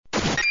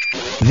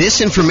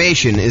This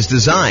information is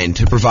designed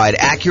to provide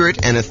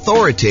accurate and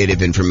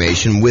authoritative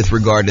information with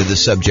regard to the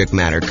subject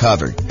matter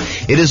covered.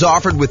 It is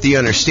offered with the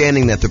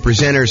understanding that the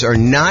presenters are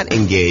not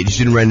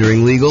engaged in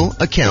rendering legal,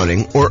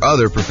 accounting, or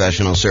other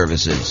professional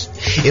services.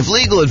 If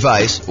legal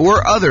advice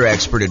or other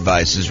expert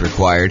advice is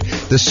required,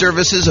 the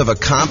services of a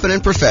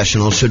competent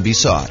professional should be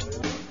sought.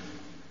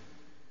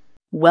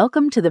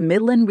 Welcome to the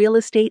Midland Real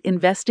Estate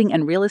Investing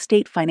and Real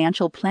Estate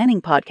Financial Planning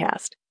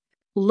Podcast.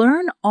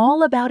 Learn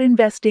all about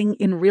investing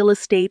in real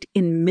estate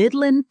in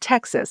Midland,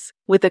 Texas,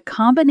 with a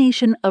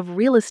combination of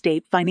real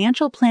estate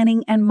financial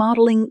planning and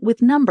modeling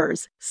with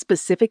numbers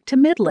specific to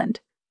Midland,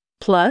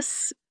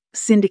 plus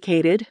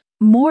syndicated,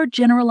 more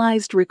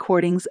generalized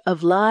recordings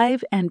of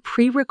live and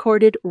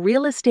pre-recorded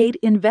real estate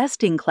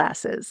investing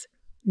classes,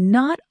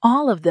 not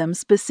all of them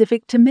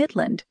specific to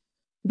Midland.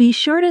 Be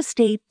sure to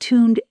stay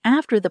tuned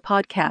after the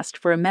podcast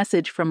for a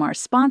message from our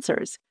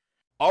sponsors.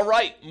 All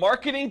right,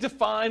 marketing to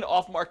find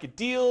off-market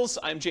deals.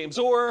 I'm James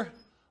Orr.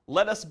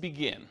 Let us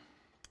begin.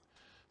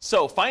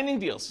 So, finding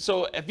deals.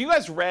 So, have you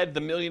guys read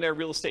the Millionaire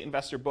Real Estate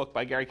Investor book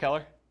by Gary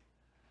Keller?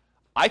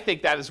 I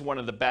think that is one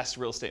of the best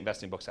real estate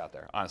investing books out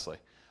there, honestly.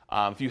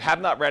 If you have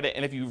not read it,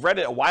 and if you read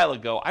it a while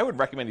ago, I would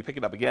recommend you pick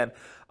it up again.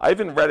 I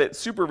haven't read it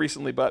super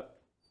recently,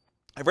 but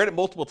I've read it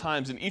multiple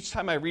times, and each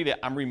time I read it,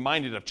 I'm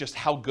reminded of just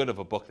how good of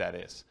a book that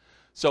is.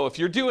 So, if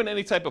you're doing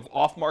any type of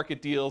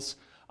off-market deals,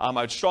 I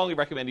would strongly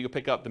recommend you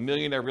pick up The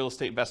Millionaire Real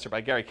Estate Investor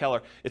by Gary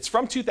Keller. It's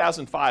from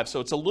 2005,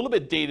 so it's a little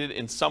bit dated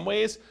in some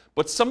ways,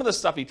 but some of the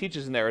stuff he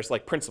teaches in there is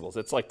like principles.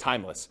 It's like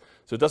timeless,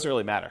 so it doesn't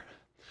really matter.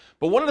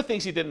 But one of the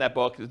things he did in that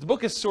book, the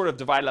book is sort of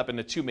divided up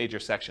into two major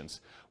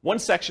sections. One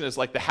section is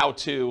like the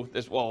how-to.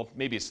 Well,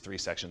 maybe it's three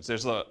sections.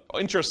 There's an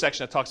intro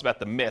section that talks about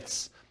the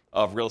myths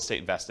of real estate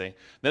investing.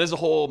 Then there's a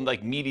whole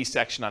like meaty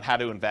section on how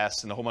to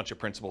invest and a whole bunch of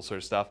principles sort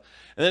of stuff.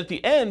 And then at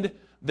the end,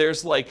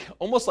 there's like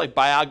almost like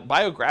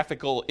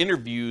biographical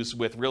interviews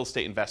with real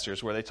estate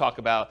investors where they talk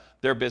about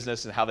their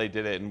business and how they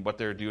did it and what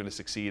they're doing to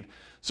succeed.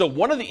 So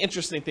one of the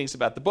interesting things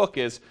about the book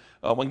is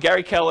when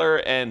Gary Keller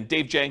and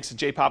Dave Jenks and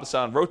Jay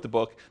Papasan wrote the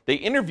book, they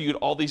interviewed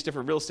all these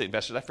different real estate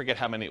investors. I forget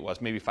how many it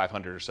was, maybe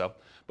 500 or so.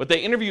 But they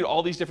interviewed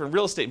all these different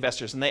real estate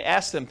investors and they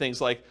asked them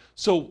things like,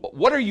 so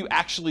what are you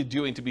actually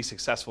doing to be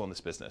successful in this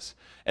business?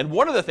 And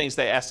one of the things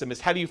they asked them is,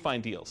 how do you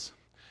find deals?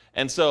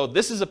 And so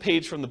this is a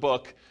page from the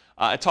book.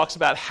 It talks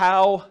about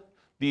how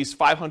these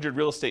 500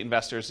 real estate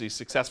investors, these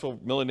successful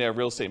millionaire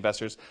real estate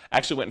investors,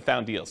 actually went and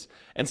found deals.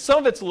 And some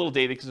of it's a little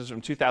dated because it's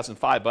from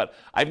 2005, but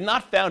I've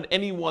not found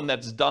anyone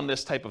that's done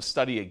this type of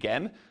study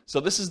again. So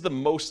this is the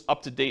most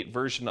up-to-date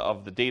version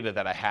of the data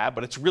that I have,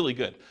 but it's really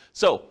good.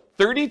 So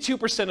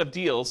 32% of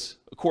deals,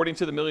 according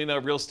to the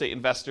Millionaire Real Estate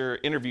Investor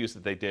interviews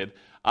that they did,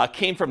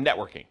 came from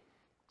networking.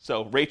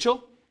 So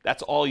Rachel,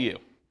 that's all you.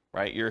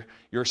 Right?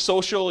 You're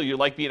social, you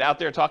like being out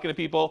there talking to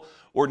people,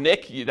 or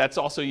Nick, that's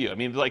also you. I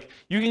mean, like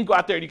you can go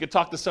out there and you could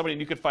talk to somebody and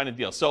you could find a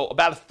deal. So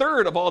about a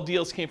third of all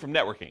deals came from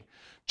networking.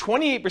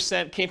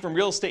 28% came from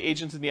real estate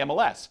agents in the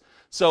MLS.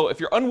 So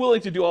if you're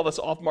unwilling to do all this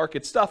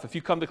off-market stuff, if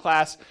you come to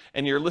class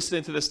and you're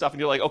listening to this stuff and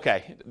you're like,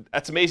 okay,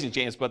 that's amazing,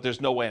 James, but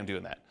there's no way I'm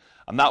doing that.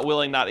 I'm not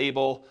willing, not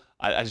able.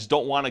 I just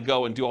don't want to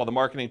go and do all the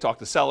marketing, talk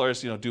to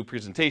sellers, do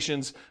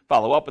presentations,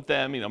 follow up with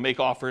them, make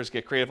offers,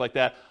 get creative like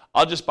that.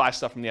 I'll just buy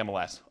stuff from the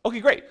MLS. Okay,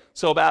 great.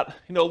 So about,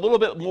 a little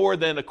bit more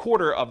than a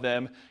quarter of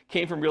them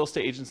came from real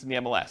estate agents in the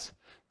MLS.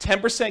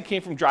 10%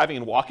 came from driving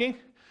and walking.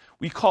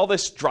 We call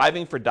this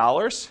driving for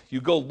dollars.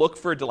 You go look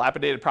for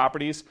dilapidated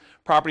properties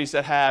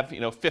that have,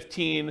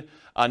 15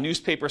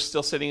 newspapers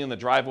still sitting in the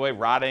driveway,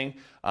 rotting.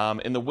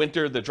 In the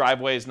winter, the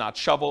driveway is not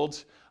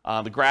shoveled.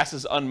 The grass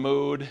is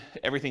unmowed.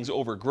 Everything's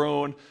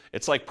overgrown.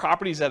 It's like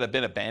properties that have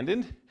been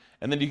abandoned.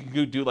 And then you can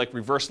go do like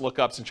reverse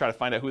lookups and try to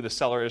find out who the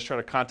seller is, try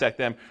to contact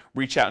them,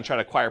 reach out and try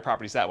to acquire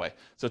properties that way.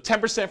 So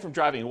 10% from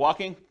driving and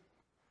walking,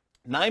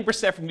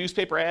 9% from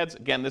newspaper ads.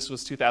 Again, this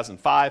was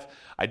 2005.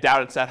 I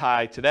doubt it's that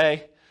high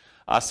today.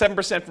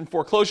 7% from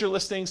foreclosure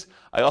listings.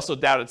 I also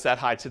doubt it's that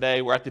high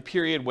today. We're at the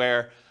period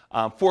where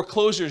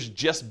foreclosures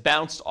just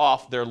bounced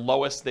off their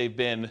lowest they've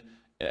been,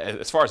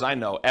 as far as I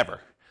know,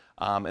 ever.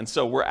 And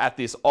so we're at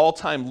these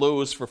all-time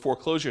lows for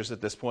foreclosures at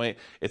this point.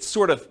 It's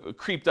sort of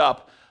creeped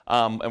up.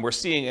 And we're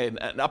seeing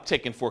an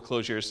uptick in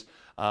foreclosures,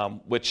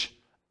 which,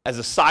 as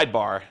a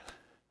sidebar,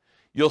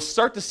 you'll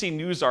start to see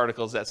news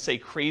articles that say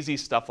crazy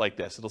stuff like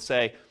this. It'll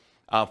say,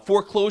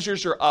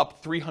 foreclosures are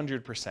up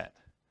 300%.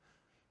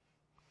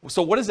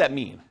 So what does that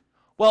mean?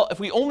 Well, if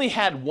we only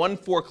had one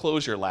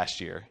foreclosure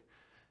last year,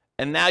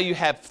 and now you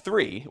have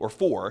 3 or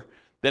 4,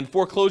 then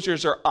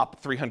foreclosures are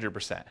up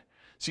 300%.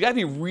 So you got to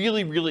be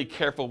really, really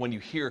careful when you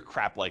hear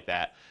crap like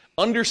that.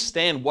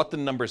 Understand what the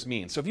numbers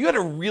mean. So if you had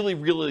a really,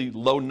 really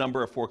low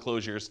number of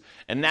foreclosures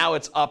and now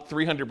it's up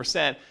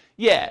 300%,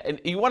 yeah, and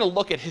you want to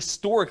look at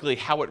historically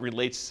how it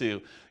relates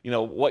to,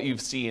 what you've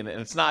seen.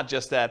 And it's not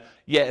just that,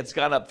 yeah, it's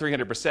gone up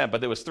 300%,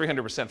 but there was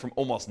 300% from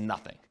almost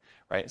nothing,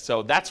 right?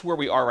 So that's where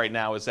we are right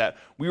now, is that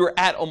we were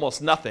at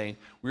almost nothing.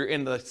 We were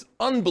in this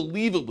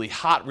unbelievably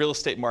hot real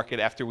estate market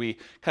after we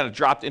kind of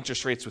dropped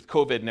interest rates with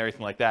COVID and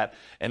everything like that.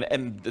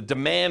 And the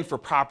demand for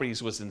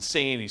properties was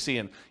insane. You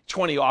see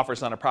 20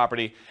 offers on a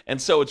property.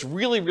 And so it's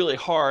really, really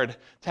hard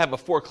to have a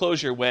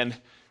foreclosure when,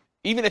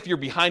 even if you're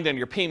behind on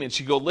your payments,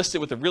 you go list it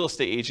with a real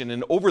estate agent,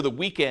 and over the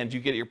weekend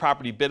you get your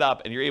property bid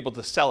up and you're able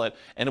to sell it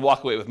and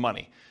walk away with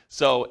money.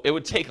 So it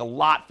would take a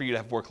lot for you to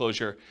have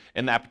foreclosure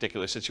in that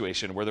particular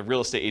situation where the real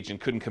estate agent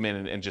couldn't come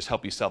in and just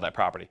help you sell that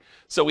property.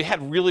 So we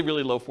had really,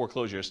 really low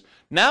foreclosures.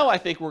 Now I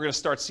think we're going to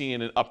start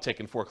seeing an uptick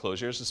in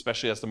foreclosures,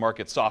 especially as the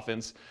market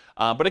softens.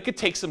 But it could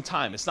take some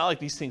time. It's not like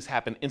these things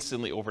happen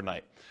instantly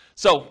overnight.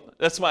 So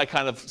that's my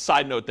kind of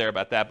side note there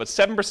about that. But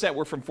 7%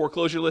 were from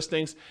foreclosure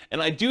listings.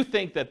 And I do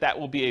think that that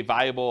will be a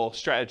viable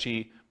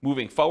strategy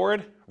moving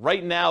forward.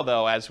 Right now,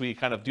 though, as we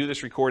kind of do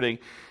this recording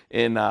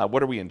in,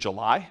 what are we in,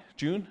 July?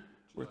 June?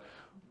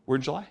 We're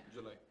in July?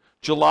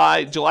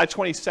 July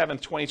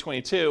 27th,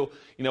 2022.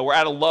 We're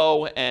at a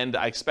low, and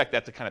I expect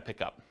that to kind of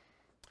pick up.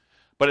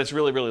 But it's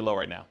really, really low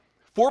right now.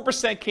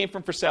 4% came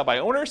from for sale by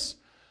owners.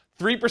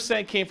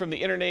 3% came from the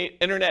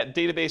internet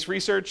database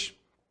research.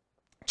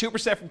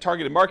 2% from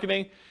targeted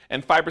marketing,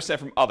 and 5%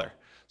 from other.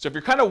 So if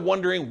you're kind of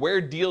wondering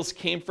where deals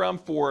came from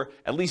for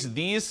at least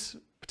these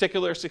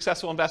particular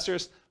successful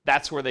investors,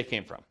 that's where they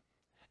came from.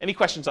 Any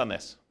questions on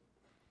this?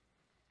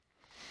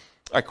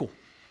 All right, cool.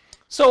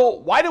 So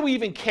why do we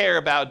even care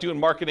about doing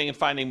marketing and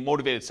finding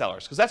motivated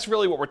sellers? Because that's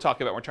really what we're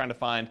talking about. We're trying to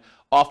find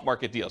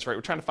off-market deals, right?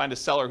 We're trying to find a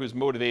seller who's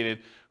motivated,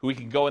 who we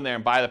can go in there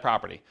and buy the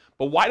property.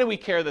 But why do we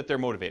care that they're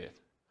motivated?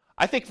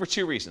 I think for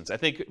two reasons. I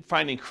think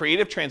finding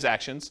creative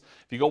transactions.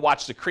 If you go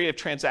watch the creative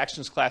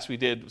transactions class we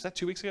did, was that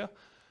 2 weeks ago? It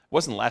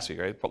wasn't last week,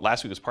 right? But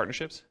last week was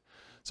partnerships.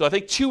 So I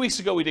think 2 weeks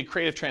ago we did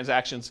creative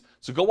transactions.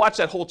 So go watch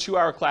that whole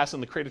 2-hour class on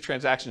the creative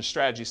transaction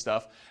strategy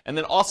stuff. And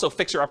then also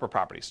fixer-upper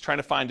properties, trying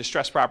to find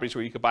distressed properties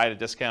where you could buy at a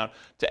discount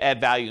to add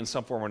value in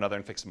some form or another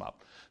and fix them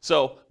up.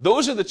 So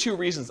those are the two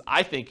reasons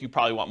I think you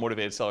probably want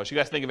motivated sellers. You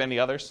guys think of any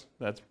others?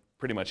 That's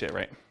pretty much it,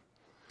 right?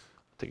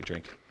 Take a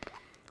drink.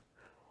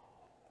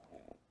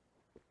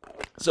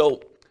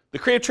 So the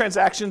creative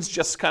transactions,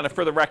 just kind of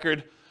for the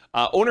record,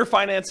 owner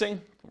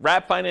financing,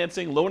 wrap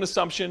financing, loan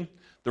assumption,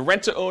 the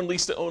rent-to-own,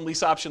 lease-to-own,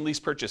 lease option, lease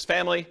purchase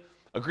family,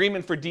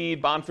 agreement for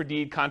deed, bond for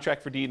deed,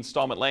 contract for deed,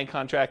 installment land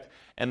contract,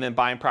 and then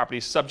buying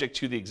properties subject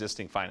to the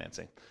existing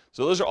financing.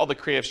 So those are all the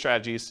creative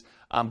strategies.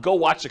 Go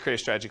watch the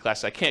creative strategy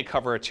class. I can't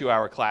cover a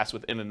 2-hour class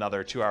within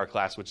another 2-hour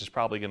class, which is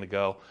probably going to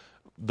go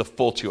the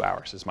full 2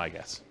 hours, is my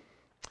guess.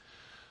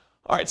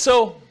 All right,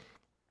 so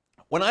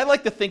when I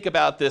like to think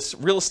about this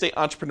real estate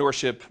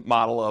entrepreneurship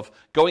model of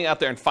going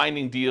out there and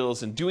finding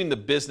deals and doing the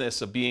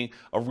business of being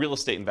a real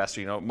estate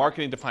investor,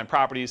 marketing to find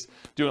properties,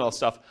 doing all that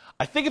stuff,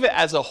 I think of it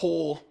as a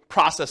whole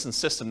process and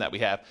system that we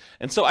have.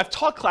 And so I've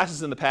taught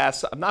classes in the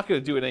past. I'm not going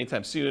to do it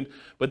anytime soon,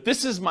 but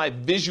this is my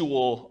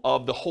visual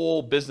of the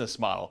whole business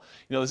model.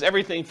 There's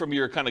everything from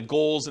your kind of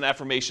goals and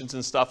affirmations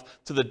and stuff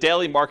to the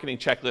daily marketing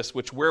checklist,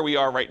 which where we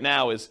are right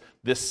now is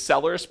this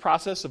seller's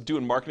process of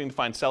doing marketing to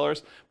find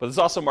sellers, but there's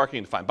also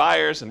marketing to find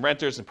buyers and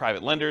renters and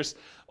private lenders.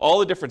 All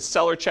the different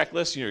seller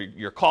checklists,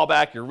 your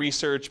callback, your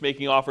research,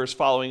 making offers,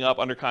 following up,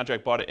 under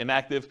contract, bought it,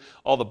 inactive,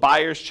 all the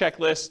buyers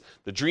checklist,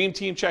 the dream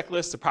team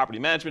checklist, the property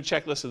management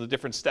checklist, and the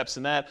different steps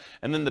in that,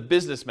 and then the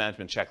business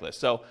management checklist.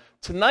 So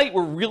tonight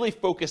we're really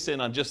focused in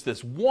on just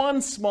this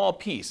one small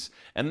piece,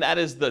 and that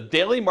is the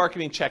daily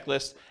marketing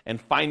checklist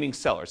and finding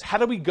sellers. How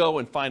do we go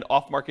and find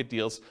off-market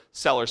deals,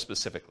 sellers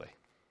specifically?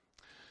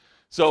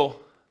 So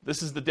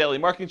this is the daily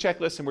marketing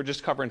checklist, and we're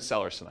just covering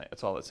sellers tonight.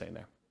 That's all it's saying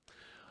there.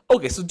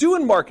 Okay, so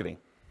doing marketing.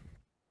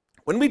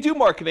 When we do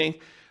marketing,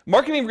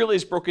 marketing really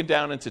is broken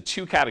down into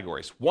two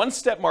categories: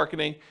 one-step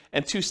marketing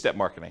and two-step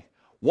marketing.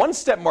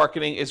 One-step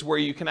marketing is where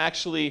you can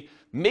actually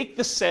make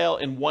the sale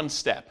in one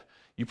step.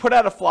 You put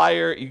out a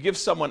flyer, you give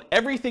someone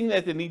everything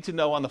that they need to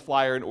know on the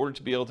flyer in order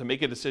to be able to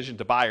make a decision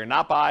to buy or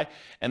not buy,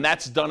 and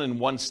that's done in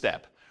one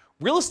step.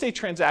 Real estate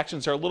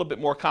transactions are a little bit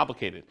more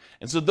complicated,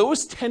 and so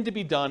those tend to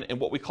be done in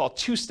what we call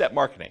two-step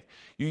marketing.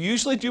 You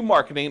usually do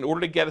marketing in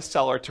order to get a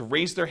seller to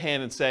raise their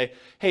hand and say,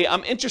 hey,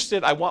 I'm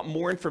interested, I want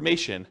more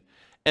information,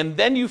 and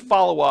then you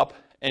follow up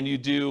and you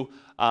do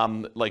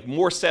like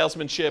more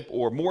salesmanship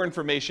or more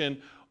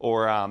information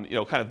or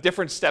kind of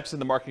different steps in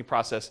the marketing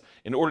process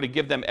in order to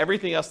give them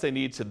everything else they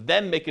need to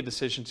then make a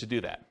decision to do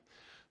that.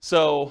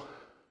 So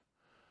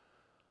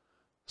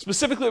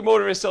specifically with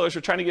motivated sellers,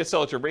 we're trying to get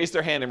sellers to raise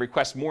their hand and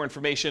request more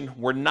information.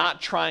 We're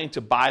not trying to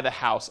buy the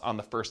house on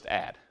the first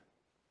ad.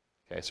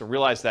 Okay, so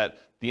realize that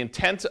the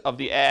intent of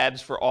the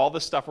ads for all the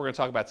stuff we're going to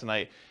talk about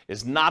tonight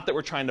is not that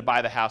we're trying to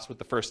buy the house with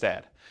the first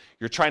ad.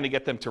 You're trying to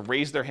get them to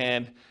raise their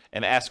hand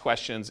and ask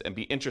questions and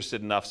be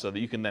interested enough so that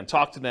you can then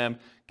talk to them,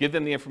 give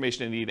them the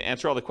information they need,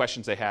 answer all the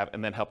questions they have,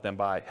 and then help them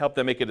buy, help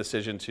them make a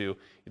decision to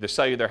either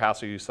sell you their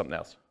house or use something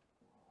else.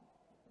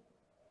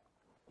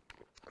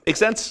 Make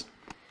sense?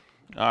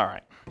 All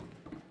right.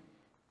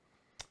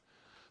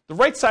 The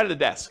right side of the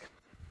desk.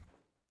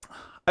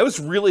 I was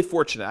really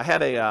fortunate. I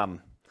had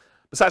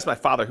besides my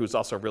father, who's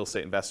also a real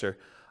estate investor,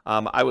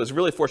 I was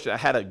really fortunate. I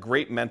had a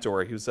great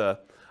mentor. He was a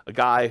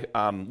guy,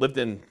 lived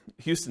in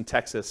Houston,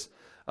 Texas,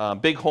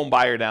 big home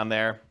buyer down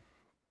there.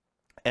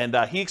 And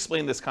he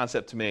explained this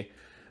concept to me.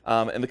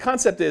 And the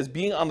concept is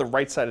being on the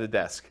right side of the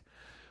desk.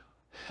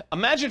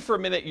 Imagine for a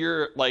minute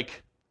you're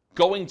like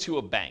going to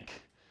a bank.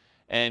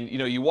 And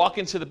you walk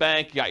into the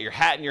bank, you got your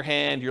hat in your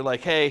hand, you're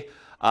like, hey,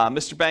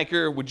 Mr.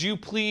 Banker, would you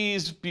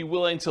please be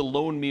willing to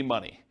loan me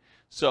money?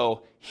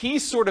 So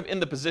he's sort of in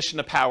the position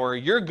of power.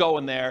 You're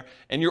going there,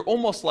 and you're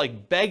almost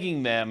like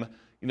begging them,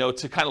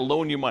 to kind of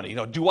loan you money.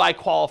 Do I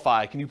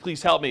qualify? Can you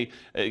please help me?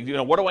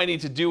 What do I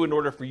need to do in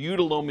order for you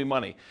to loan me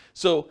money?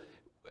 So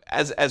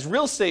as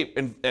real estate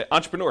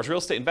entrepreneurs, real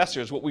estate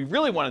investors, what we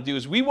really want to do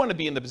is we want to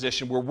be in the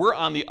position where we're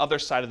on the other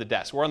side of the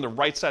desk. We're on the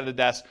right side of the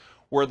desk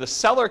where the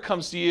seller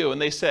comes to you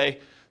and they say,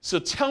 so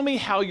tell me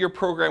how your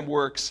program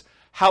works.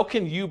 How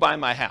can you buy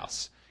my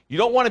house? You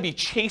don't want to be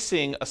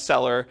chasing a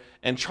seller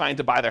and trying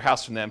to buy their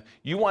house from them.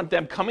 You want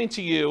them coming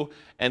to you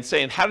and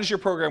saying, how does your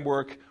program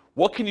work?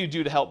 What can you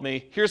do to help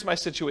me? Here's my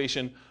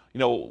situation.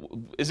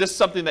 Is this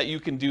something that you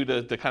can do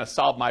to kind of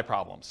solve my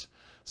problems?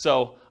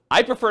 So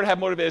I prefer to have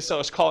motivated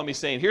sellers calling me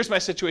saying, here's my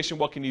situation.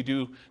 What can you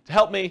do to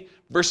help me?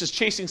 Versus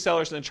chasing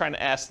sellers and then trying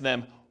to ask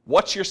them,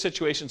 what's your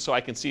situation so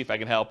I can see if I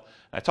can help?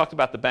 And I talked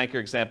about the banker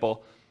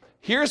example.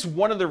 Here's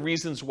one of the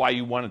reasons why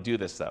you want to do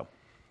this, though.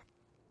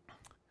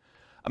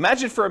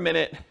 Imagine for a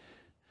minute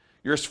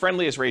you're as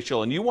friendly as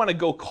Rachel and you want to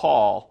go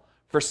call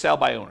for sale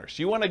by owners.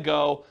 You want to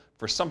go,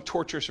 for some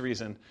torturous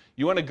reason,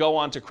 you want to go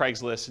onto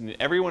Craigslist and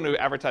everyone who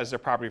advertises their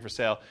property for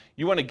sale,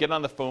 you want to get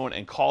on the phone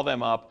and call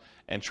them up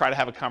and try to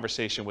have a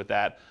conversation with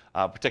that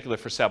particular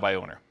for sale by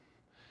owner.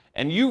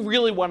 And you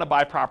really want to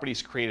buy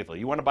properties creatively.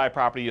 You want to buy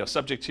property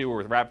subject to or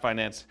with wrap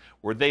finance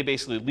where they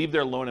basically leave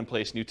their loan in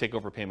place and you take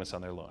over payments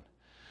on their loan.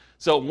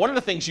 So one of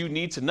the things you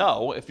need to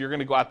know if you're going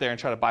to go out there and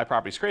try to buy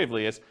properties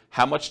creatively is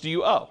how much do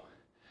you owe?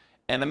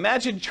 And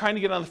imagine trying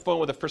to get on the phone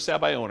with a for sale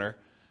by owner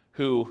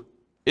who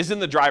is in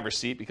the driver's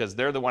seat because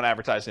they're the one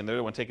advertising, they're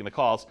the one taking the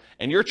calls,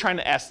 and you're trying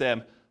to ask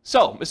them,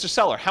 so, Mr.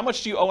 Seller, how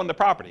much do you owe on the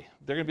property?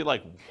 They're going to be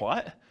like,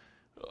 what?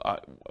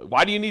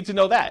 Why do you need to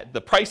know that?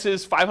 The price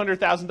is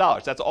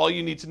 $500,000. That's all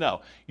you need to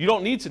know. You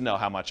don't need to know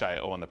how much I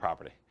owe on the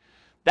property.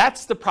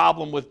 That's the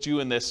problem with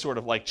doing this sort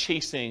of like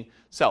chasing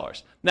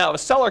sellers. Now, if a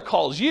seller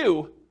calls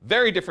you,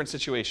 very different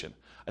situation.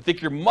 I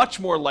think you're much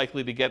more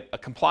likely to get a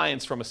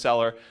compliance from a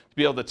seller to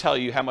be able to tell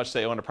you how much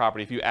they own a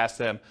property if you ask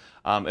them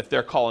if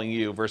they're calling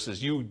you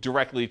versus you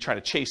directly try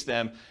to chase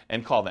them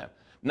and call them.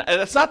 Now,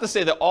 that's not to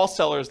say that all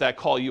sellers that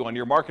call you on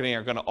your marketing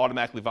are going to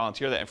automatically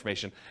volunteer that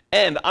information.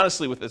 And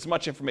honestly, with as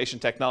much information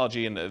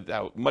technology and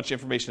how much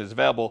information is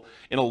available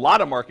in a lot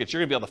of markets,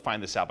 you're going to be able to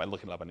find this out by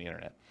looking it up on the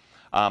internet.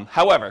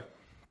 However,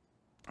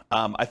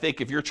 I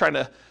think if you're trying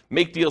to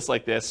make deals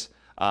like this,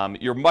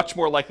 you're much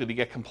more likely to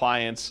get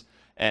compliance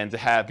and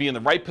to be in the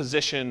right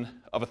position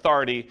of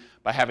authority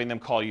by having them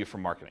call you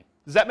from marketing.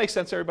 Does that make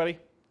sense, everybody?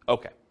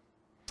 Okay.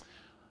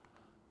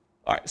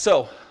 All right,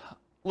 so a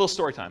little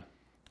story time.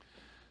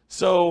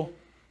 So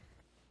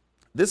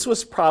this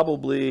was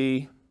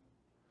probably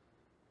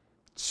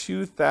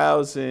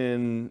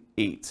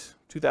 2008,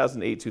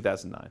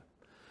 2009.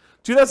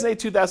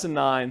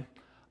 2009,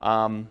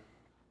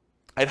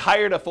 I'd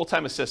hired a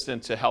full-time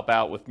assistant to help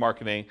out with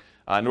marketing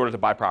in order to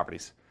buy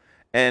properties.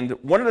 And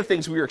one of the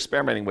things we were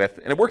experimenting with,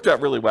 and it worked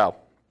out really well,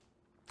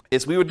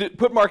 is we would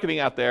put marketing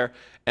out there,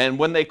 and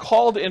when they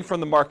called in from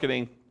the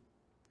marketing,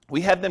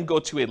 we had them go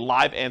to a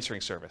live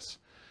answering service.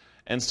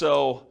 And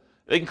so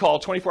they can call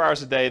 24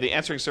 hours a day. The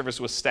answering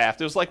service was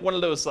staffed. It was like one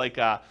of those, like,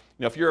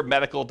 if you're a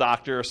medical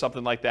doctor or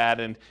something like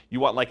that, and you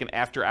want like an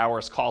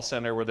after-hours call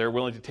center where they're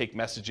willing to take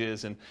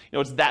messages, and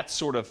it's that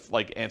sort of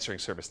like answering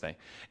service thing.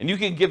 And you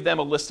can give them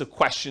a list of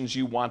questions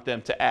you want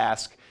them to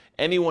ask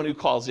anyone who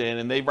calls in,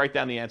 and they write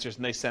down the answers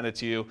and they send it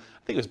to you.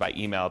 I think it was by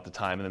email at the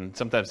time, and then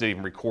sometimes they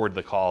even record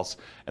the calls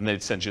and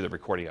they'd send you the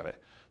recording of it.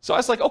 So I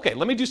was like, okay,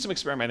 let me do some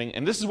experimenting,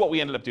 and this is what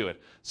we ended up doing.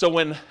 So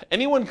when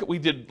we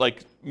did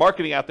like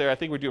marketing out there, I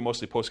think we were doing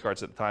mostly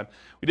postcards at the time.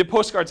 We did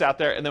postcards out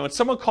there, and then when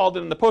someone called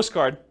in the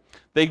postcard,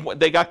 they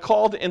got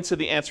called into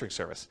the answering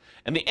service.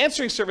 And the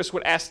answering service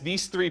would ask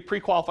these 3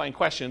 pre-qualifying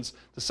questions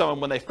to someone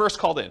when they first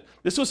called in.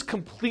 This was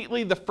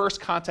completely the first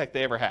contact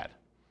they ever had.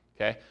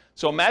 Okay?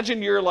 So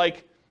imagine you're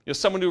like,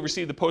 someone who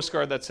received the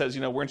postcard that says,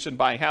 we're interested in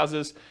buying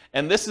houses,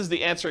 and this is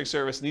the answering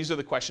service, and these are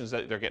the questions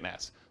that they're getting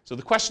asked. So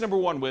the question number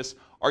 1 was,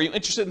 are you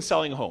interested in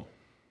selling a home?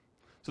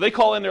 So they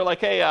call in, they're like,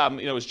 hey,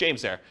 is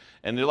James there?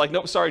 And they're like,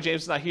 nope, sorry,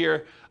 James is not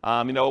here.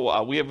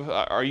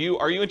 Are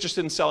you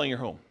interested in selling your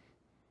home?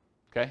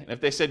 Okay, and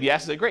if they said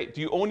yes, they say, great.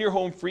 Do you own your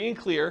home free and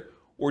clear,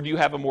 or do you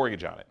have a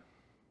mortgage on it?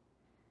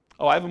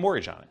 Oh, I have a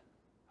mortgage on it.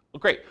 Well,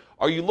 great.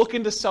 Are you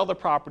looking to sell the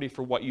property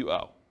for what you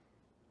owe?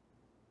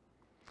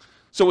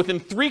 So within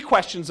 3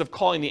 questions of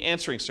calling the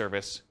answering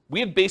service, we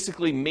had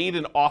basically made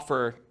an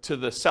offer to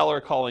the seller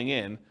calling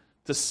in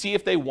to see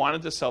if they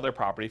wanted to sell their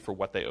property for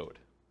what they owed.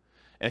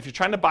 And if you're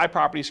trying to buy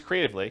properties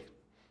creatively,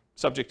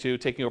 subject to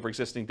taking over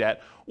existing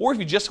debt, or if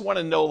you just want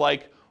to know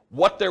like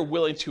what they're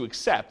willing to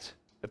accept,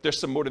 if there's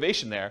some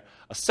motivation there,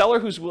 a seller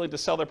who's willing to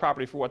sell their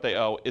property for what they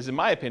owe is, in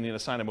my opinion, a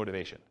sign of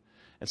motivation.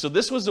 And so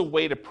this was a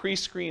way to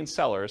pre-screen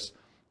sellers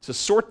to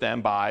sort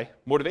them by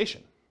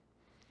motivation.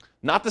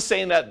 Not to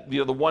say that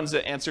the ones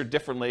that answered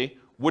differently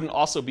wouldn't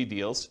also be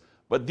deals,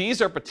 but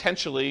these are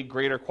potentially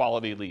greater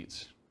quality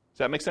leads. Does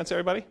that make sense,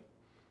 everybody?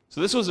 So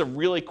this was a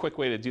really quick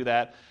way to do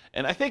that.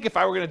 And I think if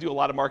I were going to do a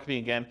lot of marketing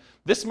again,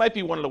 this might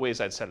be one of the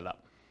ways I'd set it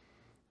up.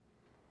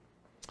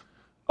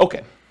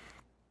 Okay,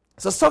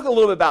 so let's talk a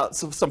little bit about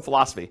some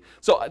philosophy.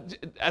 So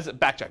as a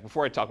backtrack,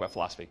 before I talk about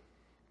philosophy,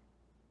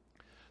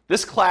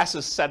 this class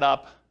is set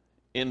up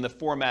in the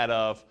format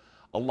of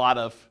a lot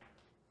of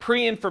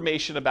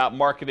pre-information about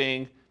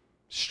marketing,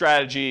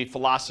 strategy,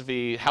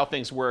 philosophy, how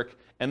things work.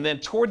 And then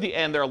toward the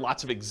end, there are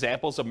lots of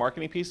examples of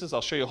marketing pieces.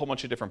 I'll show you a whole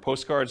bunch of different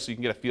postcards so you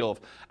can get a feel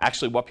of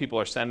actually what people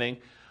are sending.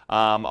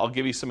 I'll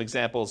give you some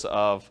examples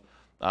of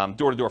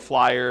door-to-door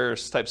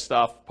flyers type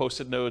stuff,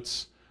 post-it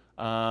notes.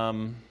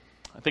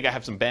 I think I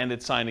have some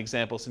bandit sign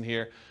examples in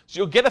here. So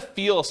you'll get a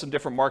feel of some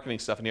different marketing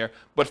stuff in here.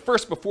 But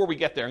first, before we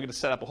get there, I'm going to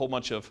set up a whole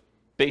bunch of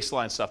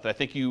baseline stuff that I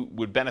think you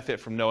would benefit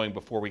from knowing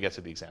before we get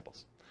to the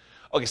examples.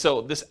 Okay,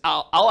 so this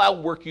I'll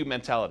outwork you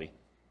mentality.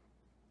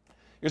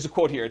 Here's a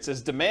quote here. It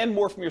says, demand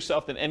more from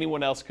yourself than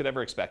anyone else could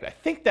ever expect. I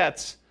think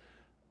it's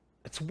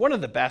one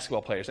of the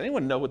basketball players.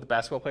 Anyone know what the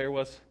basketball player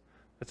was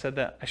that said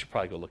that? I should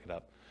probably go look it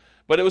up.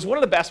 But it was one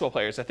of the basketball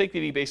players. I think that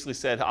he basically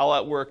said,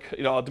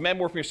 I'll demand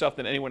more from yourself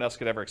than anyone else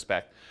could ever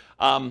expect.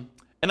 And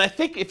I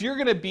think if you're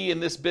going to be in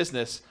this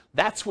business,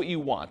 that's what you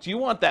want. You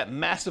want that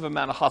massive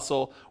amount of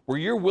hustle where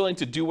you're willing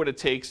to do what it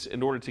takes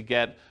in order to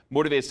get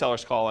motivated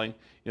sellers calling,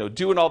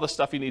 doing all the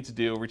stuff you need to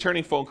do,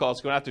 returning phone calls,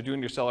 going out there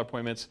doing your seller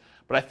appointments.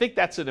 But I think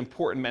that's an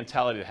important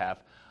mentality to have.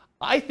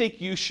 I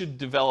think you should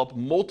develop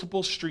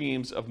multiple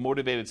streams of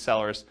motivated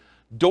sellers.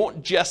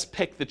 Don't just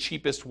pick the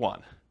cheapest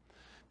one.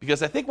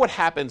 Because I think what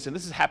happens, and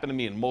this has happened to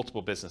me in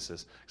multiple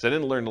businesses, because I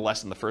didn't learn the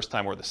lesson the first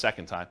time or the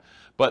second time,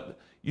 but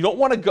you don't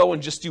want to go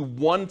and just do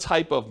one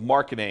type of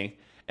marketing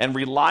and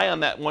rely on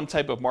that one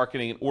type of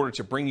marketing in order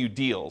to bring you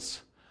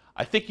deals.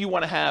 I think you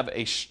want to have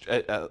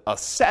a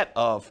set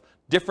of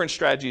different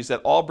strategies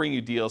that all bring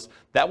you deals.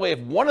 That way, if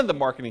one of the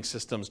marketing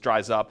systems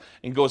dries up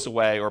and goes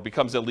away or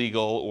becomes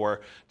illegal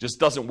or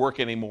just doesn't work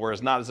anymore,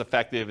 is not as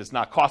effective, is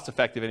not cost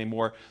effective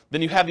anymore,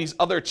 then you have these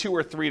other 2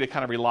 or 3 to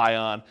kind of rely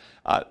on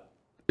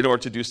in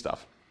order to do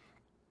stuff.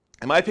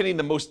 In my opinion,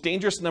 the most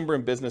dangerous number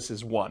in business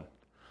is 1.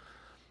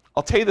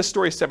 I'll tell you the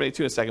story of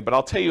 72 in a second, but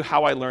I'll tell you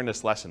how I learned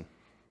this lesson.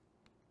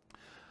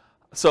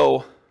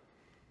 So,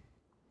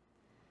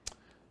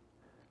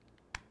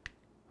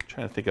 I'm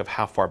trying to think of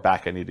how far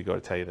back I need to go to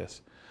tell you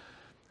this.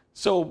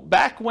 So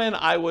back when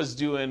I was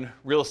doing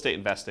real estate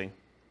investing,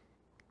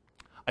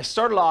 I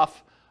started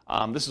off,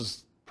 this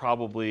is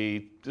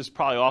probably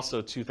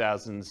also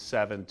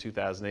 2007,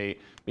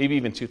 2008, maybe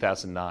even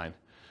 2009.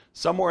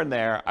 Somewhere in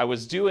there, I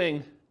was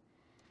doing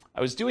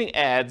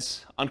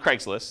ads on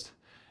Craigslist,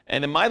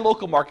 and in my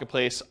local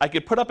marketplace, I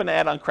could put up an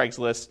ad on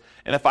Craigslist,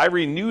 and if I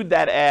renewed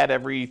that ad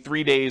every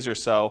 3 days or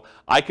so,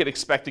 I could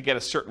expect to get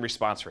a certain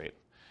response rate.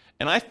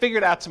 And I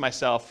figured out to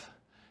myself,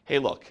 hey,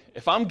 look,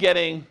 if I'm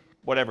getting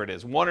whatever it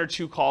is, 1 or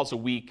 2 calls a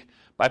week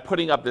by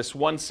putting up this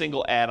one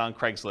single ad on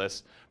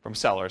Craigslist from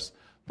sellers,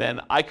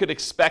 then I could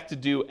expect to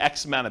do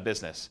X amount of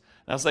business.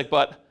 And I was like,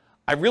 but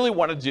I really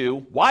want to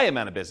do Y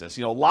amount of business,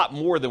 a lot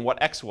more than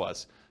what X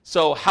was.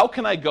 So how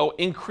can I go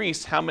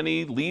increase how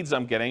many leads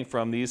I'm getting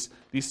from these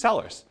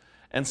sellers?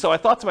 And so I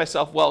thought to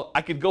myself, well,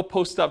 I could go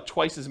post up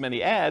twice as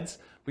many ads,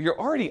 but you're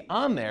already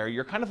on there.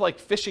 You're kind of like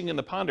fishing in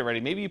the pond already.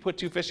 Maybe you put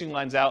 2 fishing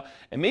lines out,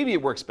 and maybe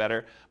it works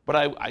better. But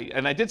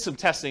I did some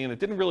testing, and it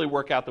didn't really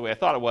work out the way I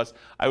thought it was.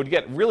 I would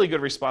get really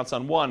good response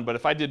on one, but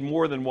if I did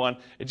more than one,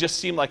 it just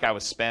seemed like I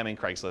was spamming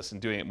Craigslist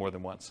and doing it more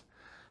than once.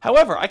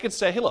 However, I could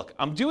say, hey, look,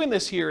 I'm doing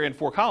this here in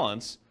Fort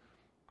Collins.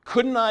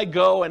 Couldn't I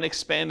go and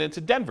expand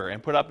into Denver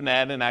and put up an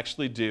ad and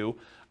actually do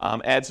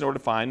ads in order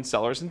to find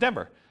sellers in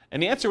Denver?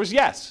 And the answer was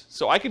yes.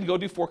 So I could go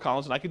do Fort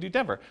Collins and I could do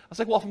Denver. I was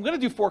like, well, if I'm going to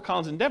do Fort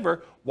Collins and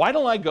Denver, why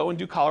don't I go and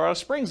do Colorado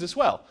Springs as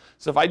well?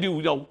 So if I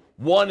do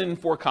 1 in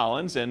Fort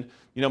Collins and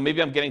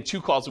maybe I'm getting 2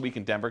 calls a week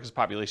in Denver because the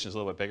population is a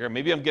little bit bigger.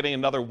 Maybe I'm getting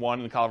another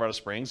 1 in Colorado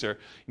Springs or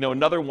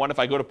another 1 if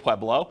I go to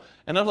Pueblo.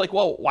 And I'm like,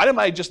 well, why am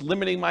I just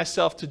limiting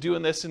myself to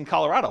doing this in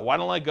Colorado? Why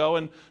don't I go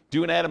and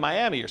do an ad in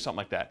Miami or something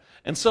like that?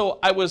 And so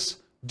I was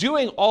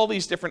doing all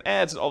these different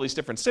ads in all these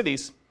different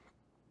cities.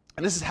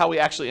 And this is how we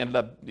actually ended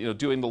up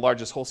doing the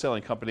largest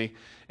wholesaling company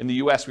in the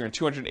US. We were in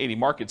 280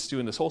 markets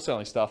doing this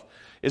wholesaling stuff.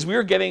 Is we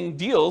were getting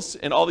deals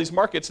in all these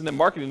markets and then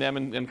marketing them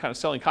and kind of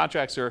selling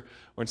contracts or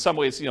in some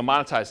ways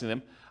monetizing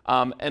them.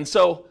 And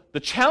so the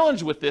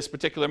challenge with this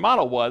particular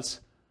model was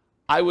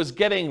I was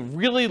getting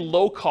really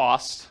low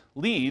cost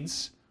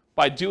leads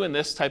by doing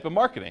this type of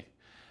marketing.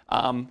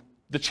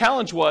 The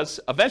challenge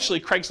was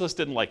eventually Craigslist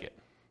didn't like it,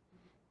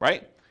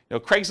 right?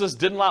 Craigslist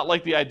did not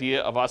like the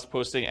idea of us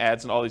posting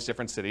ads in all these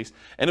different cities,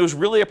 and it was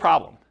really a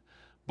problem.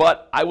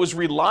 But I was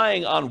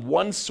relying on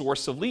one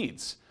source of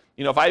leads.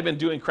 if I had been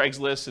doing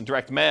Craigslist and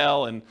direct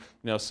mail and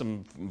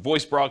some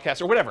voice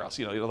broadcasts or whatever else,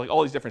 like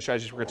all these different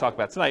strategies we're going to talk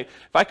about tonight,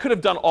 if I could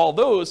have done all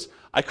those,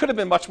 I could have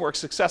been much more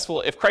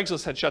successful if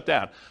Craigslist had shut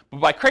down.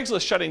 But by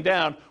Craigslist shutting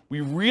down, we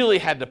really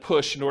had to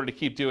push in order to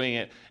keep doing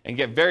it and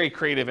get very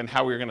creative in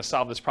how we were going to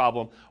solve this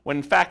problem, when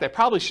in fact I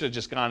probably should have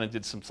just gone and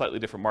did some slightly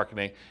different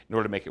marketing in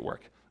order to make it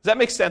work. Does that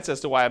make sense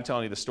as to why I'm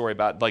telling you the story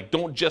about,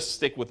 don't just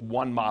stick with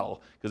one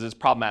model because it's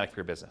problematic for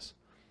your business?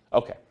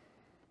 Okay.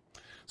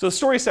 So the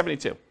story is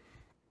 72.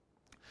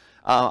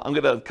 I'm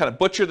going to kind of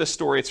butcher this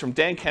story. It's from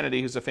Dan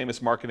Kennedy, who's a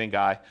famous marketing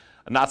guy,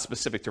 not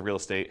specific to real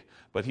estate,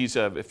 but he's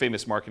a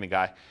famous marketing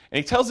guy. And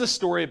he tells this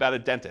story about a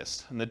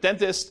dentist. And the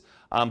dentist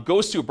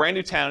goes to a brand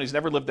new town. He's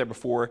never lived there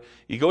before.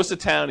 He goes to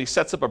town. He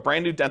sets up a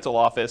brand new dental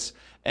office,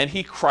 and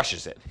he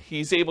crushes it.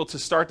 He's able to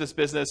start this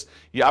business.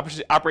 He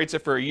operates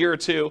it for a year or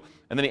two,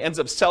 and then he ends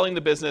up selling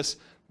the business,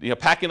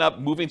 packing up,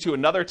 moving to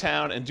another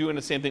town, and doing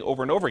the same thing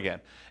over and over again.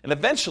 And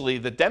eventually,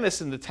 the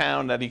dentists in the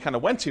town that he kind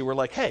of went to were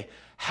like, hey,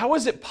 how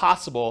is it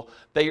possible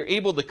that you're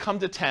able to come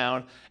to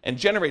town and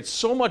generate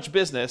so much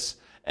business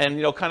and,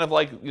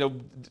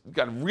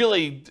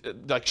 really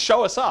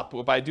show us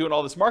up by doing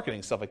all this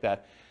marketing, stuff like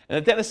that? And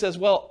the dentist says,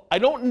 well, I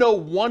don't know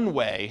one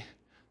way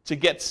to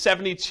get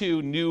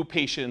 72 new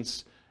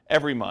patients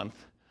every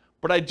month,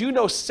 but I do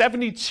know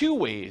 72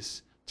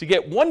 ways to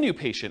get one new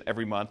patient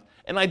every month,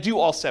 and I do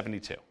all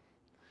 72.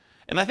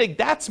 And I think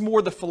that's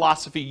more the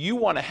philosophy you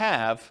want to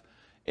have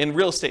in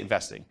real estate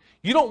investing.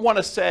 You don't want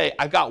to say,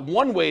 I've got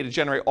one way to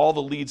generate all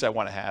the leads I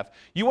want to have.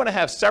 You want to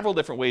have several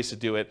different ways to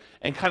do it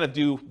and kind of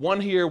do one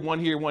here, one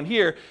here, one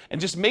here,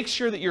 and just make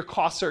sure that your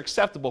costs are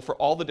acceptable for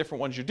all the different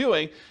ones you're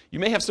doing. You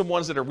may have some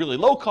ones that are really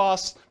low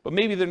cost, but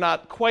maybe they're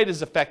not quite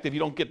as effective. You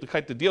don't get the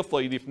kind of deal flow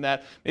you need from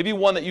that. Maybe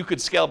one that you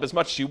could scale up as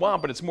much as you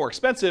want, but it's more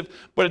expensive,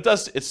 but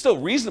it's still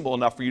reasonable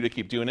enough for you to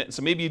keep doing it. And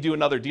so maybe you do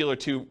another deal or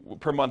two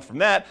per month from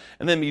that,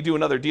 and then you do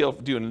another deal,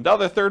 do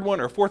another third one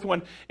or fourth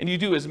one, and you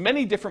do as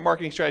many different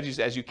marketing strategies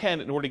as you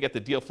can in order to get the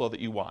deal flow that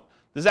you want.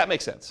 Does that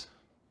make sense?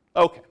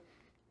 Okay.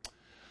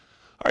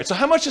 All right, so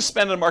how much to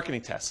spend on a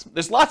marketing test?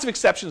 There's lots of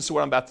exceptions to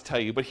what I'm about to tell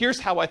you, but here's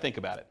how I think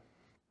about it.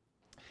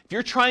 If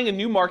you're trying a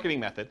new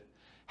marketing method,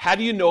 how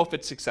do you know if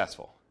it's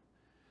successful?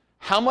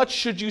 How much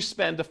should you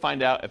spend to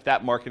find out if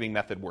that marketing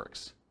method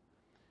works?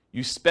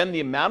 You spend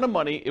the amount of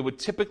money it would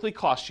typically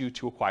cost you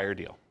to acquire a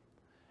deal,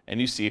 and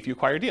you see if you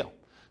acquire a deal.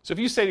 So if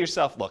you say to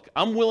yourself, look,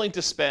 I'm willing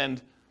to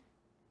spend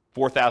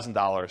 $4,000,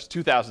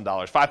 $2,000,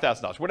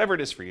 $5,000, whatever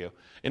it is for you,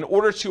 in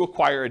order to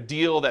acquire a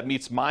deal that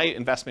meets my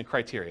investment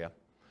criteria,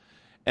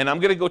 and I'm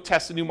going to go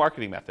test a new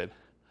marketing method,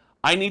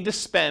 I need to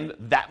spend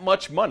that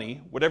much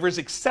money, whatever is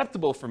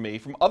acceptable for me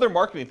from other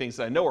marketing things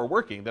that I know are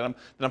working, that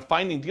I'm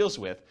finding deals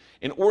with,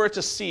 in order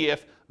to see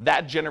if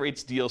that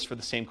generates deals for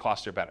the same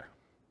cost or better.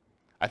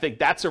 I think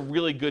that's a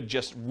really good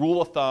just rule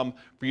of thumb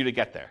for you to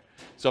get there.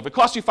 So if it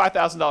costs you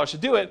 $5,000 to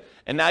do it,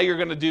 and now you're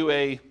going to do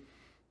a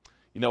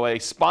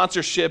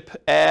sponsorship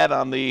ad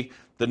on the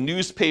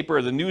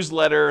newspaper, the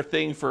newsletter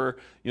thing for,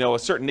 a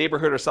certain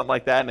neighborhood or something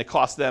like that, and it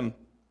costs them,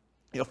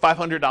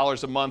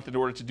 $500 a month in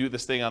order to do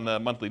this thing on the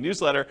monthly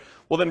newsletter,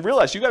 well, then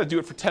realize you got to do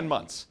it for 10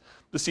 months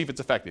to see if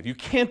it's effective. You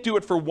can't do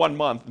it for 1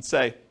 month and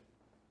say,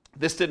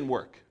 this didn't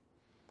work.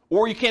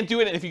 Or you can't do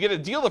it, and if you get a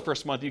deal the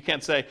first month, you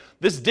can't say,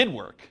 this did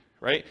work,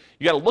 right?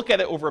 You got to look at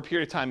it over a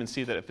period of time and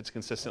see that if it's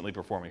consistently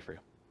performing for you.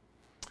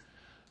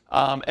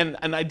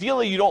 And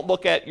ideally, you don't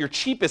look at your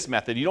cheapest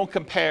method. You don't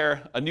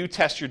compare a new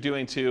test you're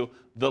doing to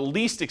the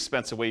least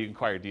expensive way you can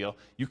acquire a deal.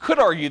 You could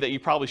argue that you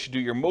probably should do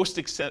your most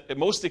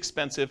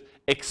expensive,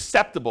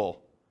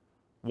 acceptable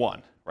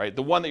one, right?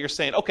 The one that you're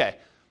saying, okay,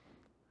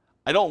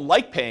 I don't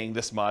like paying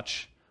this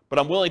much, but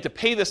I'm willing to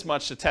pay this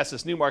much to test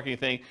this new marketing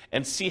thing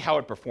and see how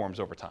it performs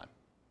over time.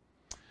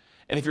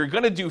 And if you're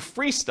going to do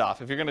free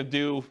stuff, if you're going to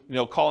do,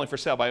 calling for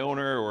sale by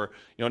owner or,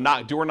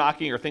 door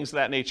knocking or things of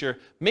that nature,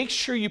 make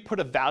sure you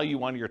put a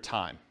value on your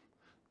time.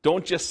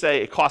 Don't just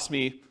say it cost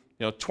me,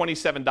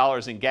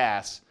 $27 in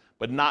gas,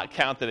 but not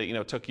count that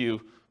it, took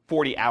you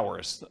 40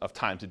 hours of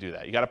time to do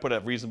that. You got to put a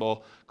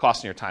reasonable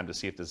cost on your time to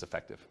see if this is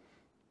effective.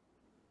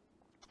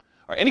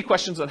 All right, any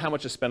questions on how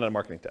much to spend on a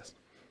marketing test?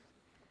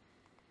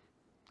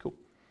 Cool.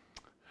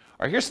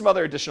 All right, here's some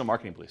other additional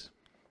marketing beliefs.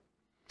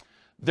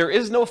 There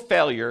is no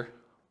failure,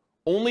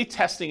 only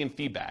testing and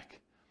feedback.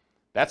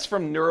 That's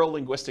from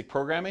neuro-linguistic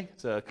programming.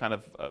 It's a kind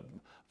of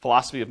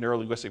philosophy of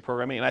neuro-linguistic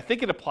programming, and I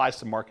think it applies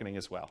to marketing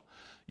as well.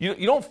 You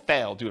don't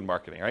fail doing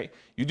marketing, right?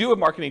 You do a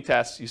marketing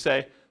test, you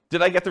say,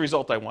 did I get the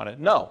result I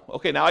wanted? No.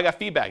 Okay, now I got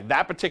feedback.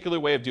 That particular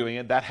way of doing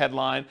it, that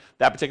headline,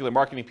 that particular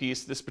marketing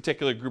piece, this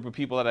particular group of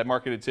people that I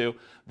marketed to,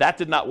 that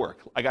did not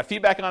work. I got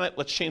feedback on it,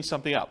 let's change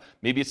something up.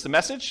 Maybe it's the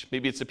message,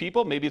 maybe it's the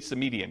people, maybe it's the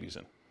media I'm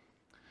using.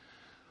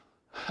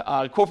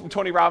 Quote from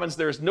Tony Robbins,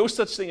 there is no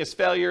such thing as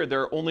failure,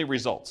 there are only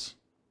results.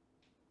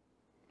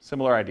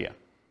 Similar idea.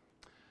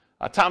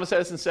 Thomas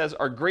Edison says,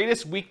 our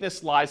greatest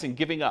weakness lies in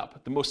giving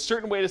up. The most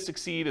certain way to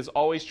succeed is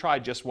always try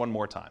just one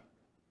more time.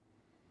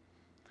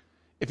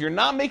 If you're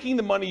not making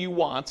the money you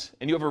want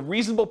and you have a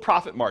reasonable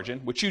profit margin,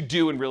 which you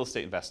do in real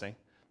estate investing,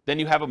 then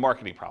you have a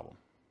marketing problem.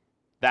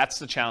 That's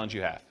the challenge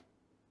you have.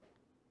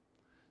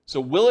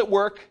 So will it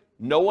work?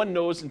 No one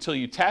knows until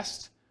you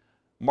test.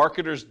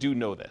 Marketers do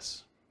know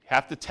this. You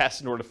have to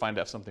test in order to find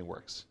out if something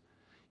works.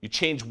 You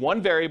change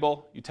one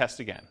variable, you test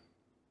again.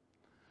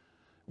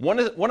 One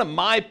of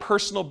my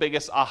personal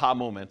biggest aha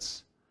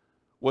moments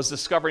was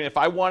discovering if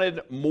I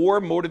wanted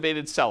more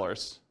motivated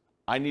sellers,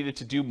 I needed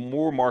to do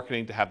more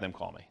marketing to have them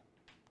call me.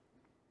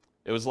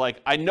 It was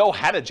like, I know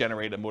how to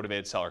generate a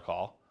motivated seller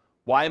call.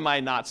 Why am I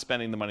not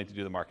spending the money to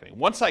do the marketing?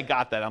 Once I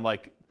got that, I'm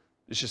like,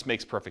 this just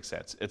makes perfect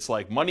sense. It's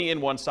like money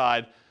in one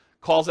side,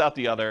 calls out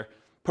the other,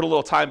 put a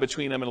little time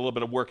between them and a little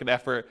bit of work and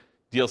effort,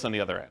 deals on the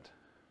other end.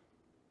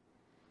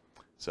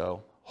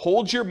 So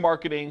hold your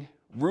marketing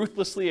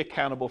ruthlessly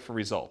accountable for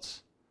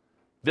results.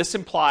 This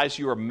implies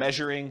you are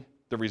measuring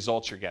the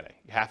results you're getting.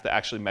 You have to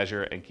actually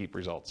measure and keep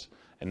results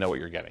and know what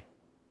you're getting.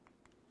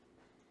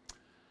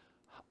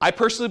 I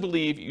personally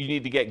believe you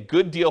need to get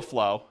good deal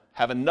flow,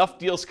 have enough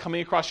deals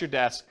coming across your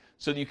desk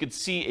so that you can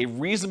see a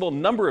reasonable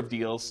number of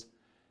deals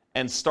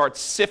and start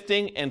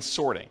sifting and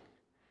sorting.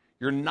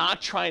 You're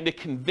not trying to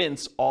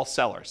convince all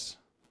sellers.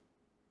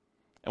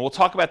 And we'll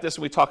talk about this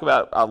when we talk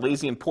about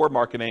lazy and poor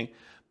marketing,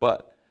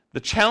 but the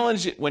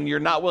challenge when you're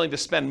not willing to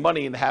spend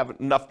money and have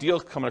enough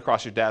deals coming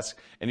across your desk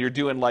and you're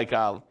doing like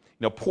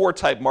poor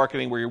type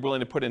marketing where you're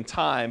willing to put in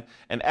time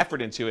and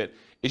effort into it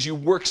is you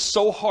work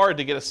so hard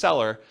to get a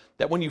seller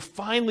that when you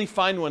finally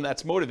find one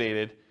that's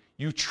motivated,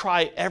 you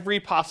try every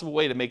possible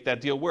way to make that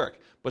deal work.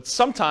 But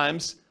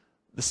sometimes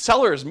the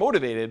seller is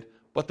motivated,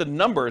 but the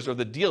numbers or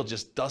the deal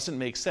just doesn't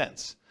make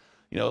sense.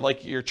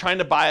 Like you're trying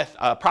to buy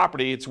a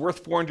property, it's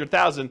worth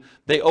 $400,000,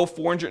 they owe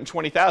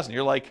 $420,000.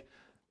 You're like,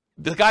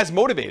 the guy's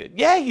motivated.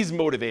 Yeah, he's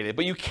motivated,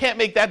 but you can't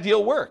make that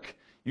deal work.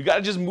 You got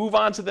to just move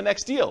on to the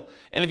next deal.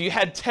 And if you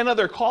had 10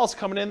 other calls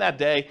coming in that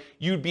day,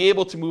 you'd be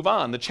able to move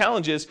on. The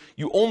challenge is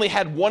you only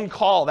had one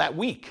call that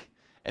week,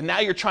 and now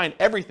you're trying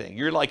everything.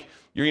 You're like,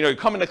 you're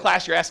coming to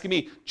class, you're asking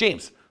me,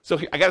 James, so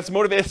I got this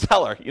motivated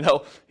seller.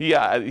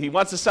 He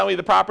wants to sell me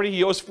the property.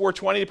 He owes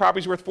 $420. The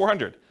property's worth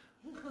 $400.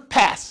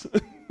 Pass.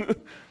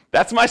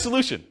 That's my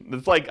solution.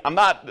 It's like I'm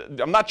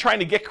not trying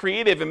to get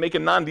creative and make a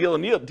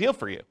non-deal deal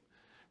for you,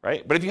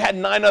 right? But if you had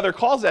 9 other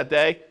calls that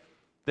day,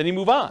 then you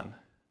move on.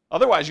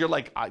 Otherwise, you're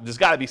like, there's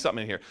got to be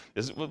something in here.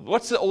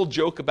 What's the old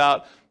joke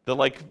about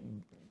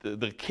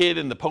the kid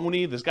and the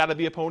pony? There's got to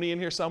be a pony in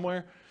here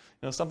somewhere,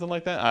 something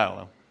like that. I don't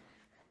know.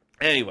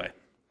 Anyway,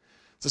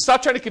 so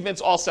stop trying to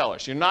convince all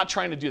sellers. You're not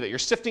trying to do that. You're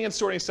sifting and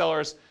sorting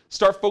sellers.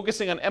 Start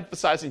focusing on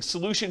emphasizing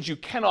solutions you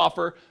can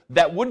offer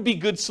that would be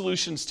good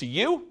solutions to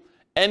you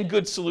and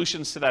good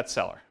solutions to that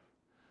seller.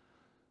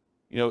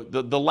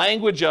 The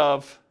language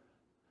of,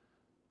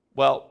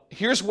 well,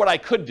 here's what I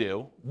could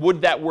do.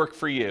 Would that work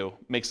for you?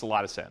 Makes a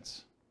lot of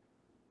sense.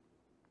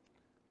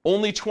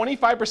 Only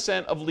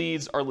 25% of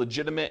leads are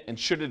legitimate and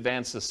should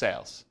advance to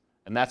sales.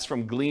 And that's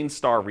from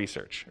Gleanstar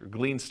Research.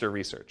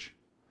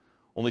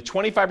 Only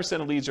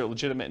 25% of leads are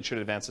legitimate and should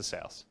advance to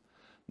sales.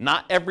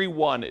 Not every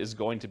one is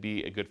going to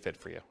be a good fit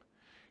for you.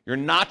 You're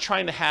not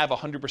trying to have a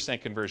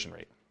 100% conversion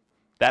rate.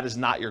 That is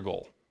not your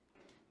goal.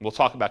 We'll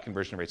talk about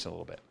conversion rates in a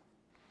little bit.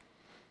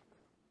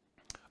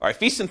 All right,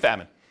 feast and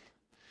famine.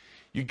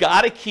 You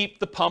got to keep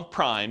the pump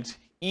primed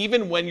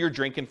even when you're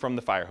drinking from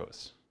the fire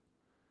hose.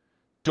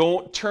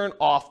 Don't turn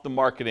off the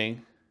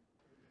marketing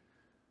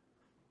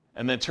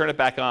and then turn it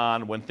back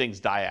on when things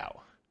die out,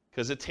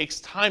 because it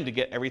takes time to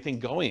get everything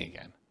going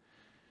again.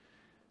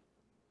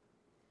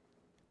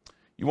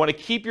 You want to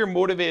keep your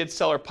motivated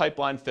seller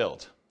pipeline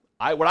filled.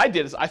 What I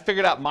did is I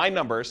figured out my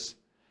numbers,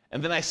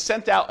 and then I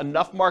sent out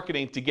enough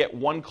marketing to get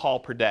 1 call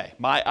per day,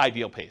 my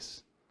ideal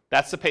pace.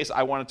 That's the pace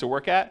I wanted to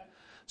work at.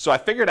 So I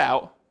figured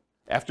out,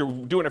 after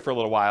doing it for a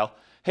little while,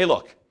 hey,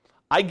 look,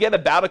 I get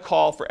about a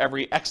call for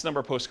every X number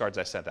of postcards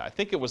I sent out. I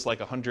think it was like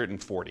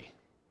 140.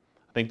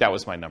 I think that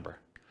was my number.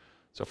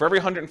 So for every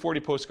 140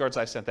 postcards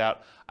I sent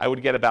out, I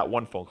would get about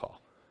 1 phone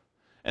call.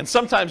 And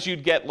sometimes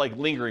you'd get like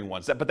lingering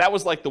ones, but that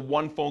was like the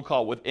 1 phone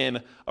call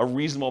within a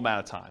reasonable amount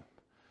of time.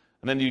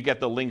 And then you get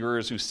the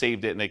lingerers who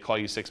saved it and they call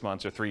you 6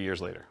 months or 3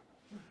 years later.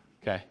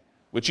 Okay?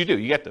 Which you do,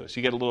 you get those.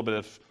 You get a little bit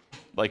of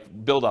like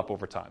build up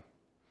over time.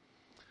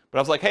 But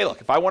I was like, hey,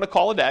 look, if I want to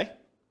call a day,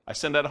 I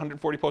send out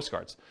 140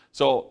 postcards.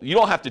 So you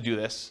don't have to do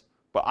this,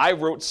 but I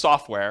wrote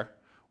software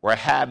where I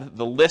had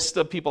the list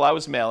of people I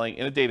was mailing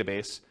in a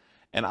database,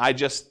 and I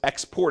just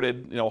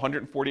exported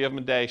 140 of them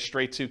a day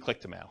straight to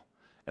Click-to-Mail.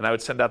 And I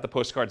would send out the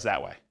postcards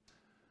that way.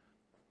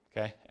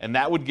 Okay? And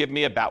that would give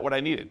me about what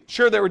I needed.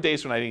 Sure, there were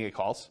days when I didn't get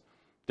calls.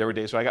 There were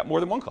days when I got more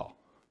than 1 call.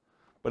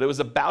 But it was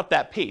about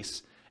that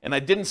pace. And I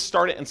didn't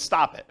start it and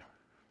stop it.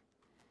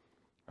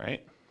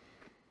 Right?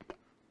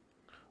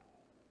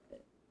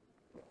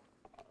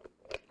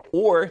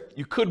 Or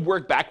you could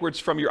work backwards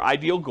from your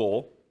ideal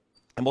goal,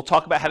 and we'll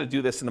talk about how to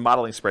do this in the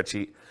modeling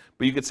spreadsheet,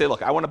 but you could say,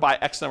 look, I want to buy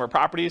X number of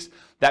properties.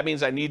 That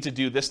means I need to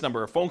do this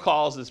number of phone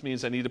calls. This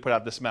means I need to put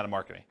out this amount of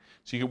marketing.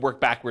 So you can work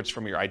backwards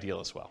from your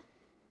ideal as well.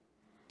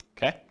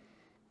 Okay?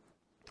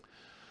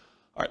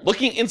 All right,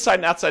 looking inside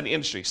and outside the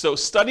industry. So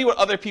study what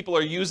other people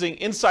are using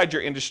inside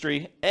your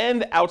industry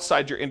and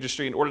outside your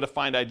industry in order to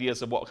find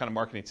ideas of what kind of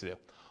marketing to do.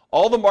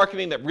 All the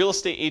marketing that real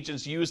estate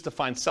agents use to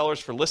find sellers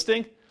for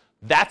listing,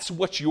 that's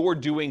what you're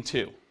doing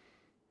too.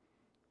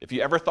 If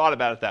you ever thought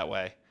about it that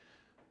way,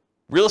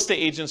 real estate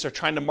agents are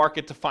trying to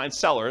market to find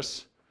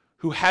sellers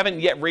who haven't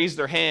yet raised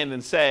their hand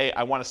and say,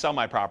 I want to sell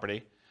my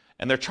property.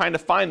 And they're trying to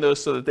find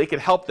those so that they can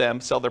help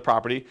them sell their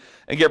property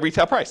and get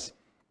retail price.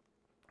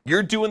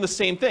 You're doing the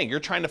same thing. You're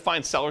trying to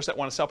find sellers that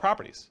want to sell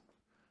properties.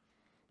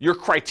 Your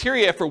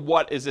criteria for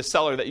what is a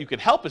seller that you can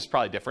help is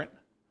probably different,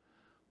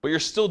 but you're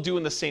still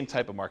doing the same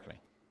type of marketing.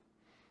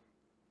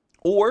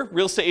 Or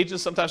real estate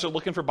agents sometimes are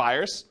looking for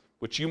buyers,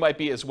 which you might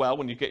be as well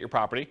when you get your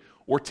property,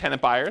 or tenant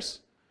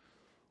buyers,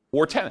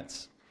 or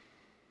tenants.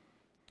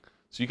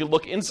 So you can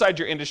look inside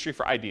your industry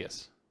for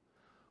ideas.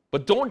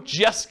 But don't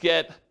just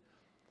get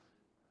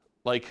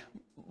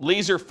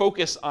laser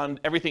focus on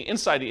everything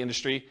inside the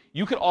industry.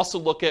 You can also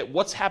look at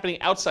what's happening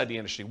outside the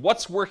industry,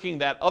 what's working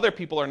that other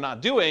people are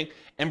not doing,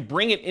 and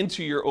bring it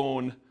into your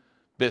own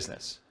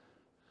business.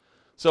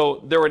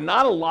 So there were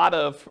not a lot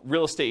of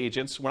real estate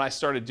agents when I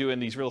started doing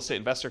these real estate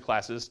investor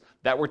classes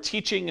that were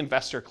teaching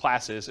investor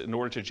classes in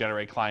order to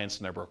generate clients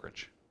in their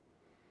brokerage.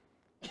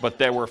 But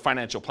there were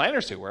financial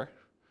planners who were.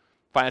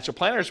 Financial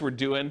planners were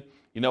doing,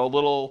 a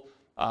little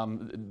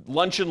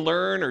lunch and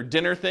learn or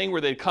dinner thing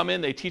where they'd come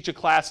in, they teach a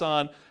class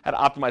on how to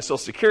optimize Social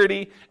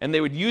Security, and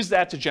they would use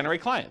that to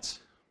generate clients.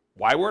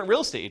 Why weren't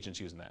real estate agents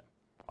using that?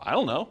 I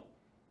don't know.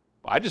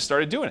 I just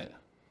started doing it.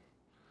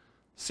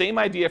 Same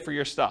idea for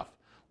your stuff.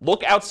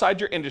 Look outside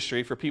your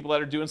industry for people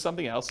that are doing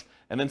something else,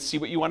 and then see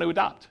what you want to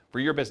adopt for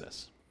your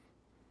business.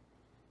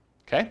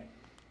 Okay?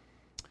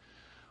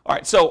 All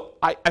right, so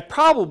I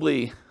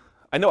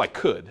know I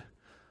could.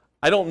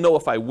 I don't know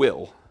if I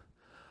will,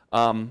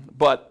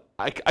 but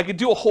I could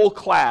do a whole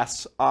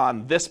class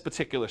on this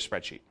particular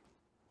spreadsheet.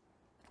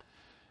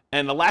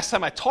 And the last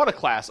time I taught a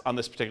class on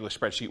this particular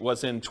spreadsheet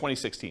was in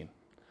 2016.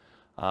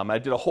 I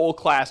did a whole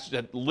class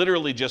that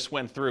literally just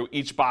went through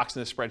each box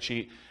in the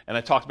spreadsheet, and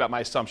I talked about my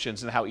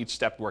assumptions and how each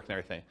step worked and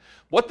everything.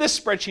 What this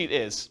spreadsheet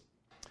is,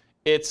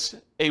 it's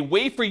a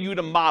way for you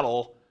to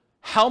model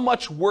how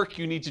much work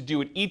you need to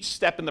do at each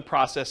step in the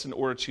process in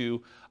order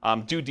to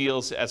do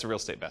deals as a real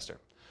estate investor.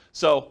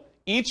 So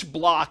each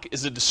block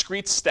is a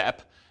discrete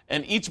step,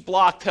 and each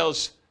block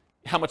tells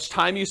how much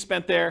time you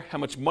spent there, how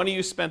much money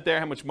you spent there,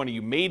 how much money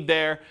you made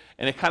there,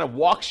 and it kind of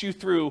walks you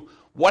through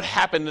what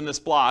happened in this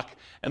block,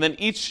 and then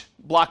each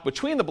block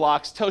between the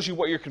blocks tells you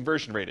what your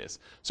conversion rate is.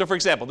 So for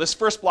example, this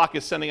first block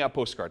is sending out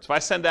postcards. If I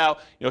send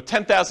out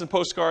 10,000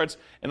 postcards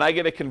and I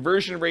get a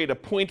conversion rate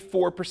of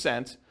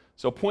 0.4%,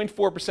 so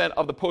 0.4%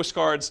 of the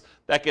postcards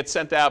that get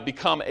sent out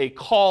become a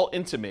call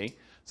into me.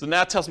 So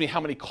now it tells me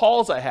how many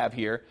calls I have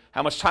here,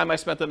 how much time I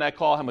spent on that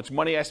call, how much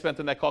money I spent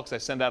on that call, because I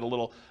send out a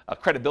little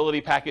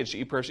credibility package to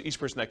each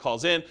person that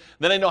calls in.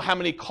 Then I know how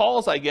many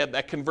calls I get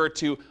that convert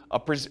to a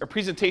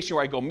presentation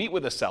where I go meet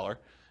with a seller,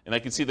 and I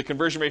can see the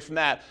conversion rate from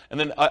that. And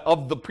then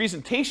of the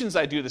presentations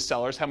I do to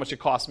sellers, how much it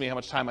costs me, how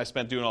much time I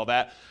spent doing all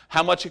that,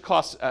 how much it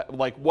costs,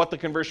 what the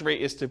conversion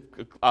rate is to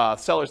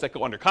sellers that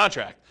go under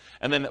contract.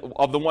 And then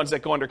of the ones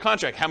that go under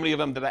contract, how many of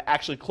them did I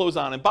actually close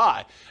on and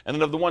buy? And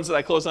then of the ones that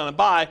I close on and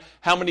buy,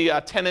 how many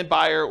tenant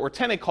buyer or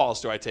tenant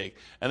calls do I take?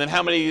 And then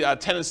how many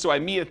tenants do I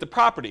meet at the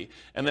property?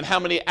 And then how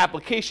many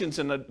applications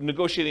and the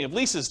negotiating of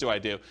leases do I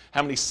do?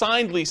 How many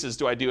signed leases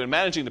do I do in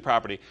managing the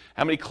property?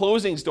 How many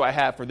closings do I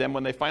have for them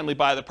when they finally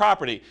buy the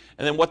property?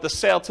 And then what the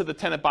sale to the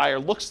tenant buyer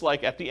looks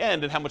like at the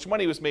end, and how much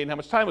money was made and how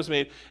much time was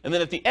made. And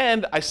then at the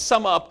end, I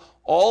sum up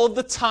all of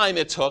the time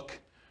it took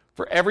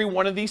for every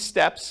one of these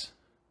steps,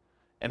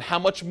 and how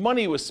much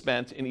money was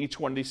spent in each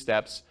one of these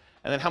steps,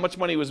 and then how much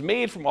money was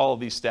made from all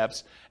of these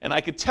steps. And I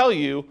could tell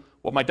you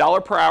what my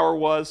dollar per hour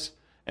was,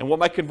 and what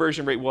my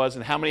conversion rate was,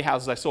 and how many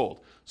houses I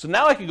sold. So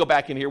now I can go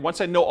back in here,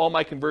 once I know all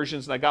my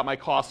conversions and I got my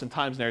costs and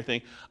times and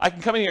everything, I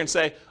can come in here and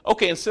say,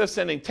 okay, instead of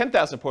sending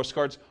 10,000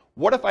 postcards,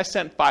 what if I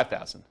sent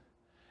 5,000?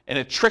 And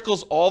it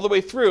trickles all the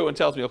way through and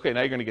tells me, okay,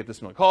 now you're going to get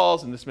this many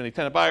calls and this many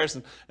tenant buyers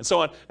and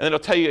so on. And then it'll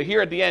tell you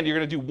here at the end, you're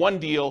going to do one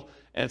deal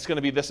and it's going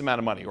to be this amount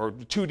of money, or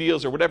 2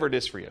 deals, or whatever it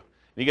is for you.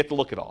 And you get to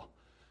look at all.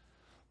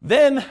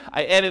 Then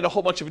I added a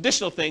whole bunch of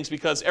additional things,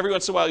 because every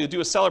once in a while you'll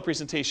do a seller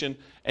presentation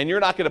and you're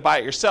not going to buy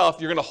it yourself,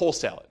 you're going to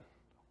wholesale it.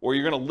 Or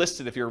you're going to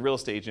list it if you're a real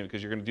estate agent,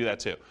 because you're going to do that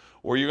too.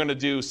 Or you're going to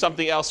do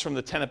something else from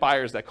the tenant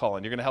buyers that call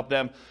in. You're going to help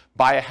them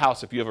buy a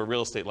house if you have a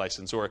real estate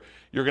license. Or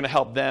you're going to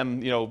help them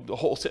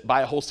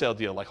buy a wholesale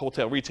deal, like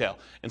wholesale retail.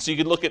 And so you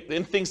can look at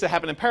things that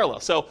happen in parallel.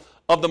 So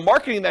of the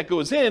marketing that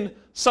goes in,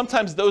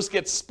 sometimes those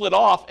get split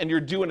off and you're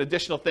doing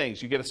additional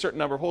things. You get a certain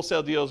number of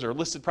wholesale deals or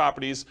listed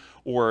properties,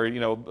 or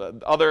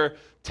other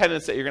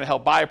tenants that you're going to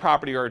help buy a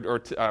property,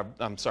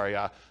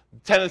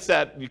 tenants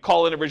that you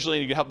call in originally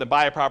and you can help them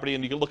buy a property,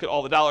 and you can look at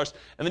all the dollars,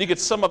 and then you can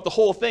sum up the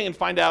whole thing and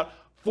find out,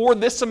 for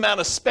this amount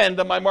of spend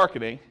on my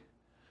marketing,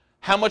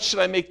 how much should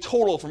I make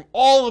total from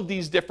all of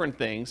these different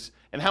things,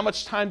 and how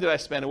much time did I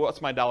spend, and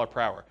what's my dollar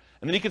per hour?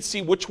 And then you can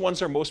see which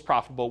ones are most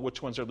profitable,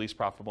 which ones are least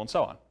profitable, and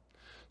so on.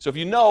 So if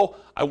you know,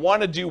 I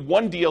want to do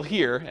one deal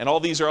here, and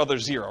all these are other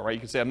 0, right? You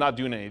can say, I'm not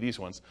doing any of these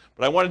ones,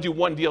 but I want to do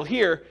one deal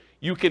here.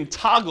 You can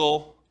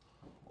toggle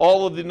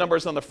all of the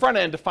numbers on the front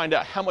end to find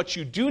out how much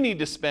you do need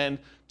to spend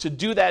to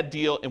do that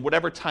deal in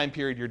whatever time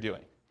period you're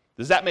doing.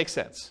 Does that make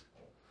sense?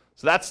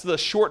 So that's the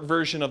short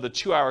version of the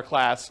 2-hour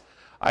class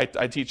I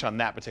teach on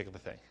that particular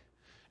thing.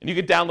 And you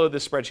can download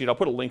this spreadsheet. I'll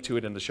put a link to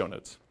it in the show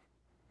notes.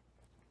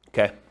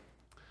 Okay.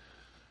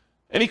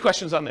 Any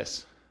questions on this?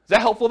 Is that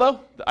helpful,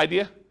 though, the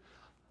idea?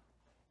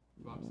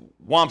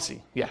 Wamsi,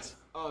 yes.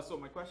 So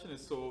my question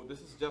is, so this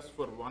is just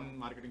for one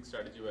marketing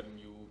strategy when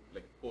you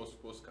like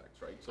post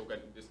postcards, right? So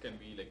this can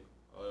be like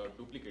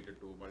duplicated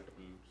to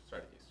multiple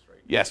strategies, right?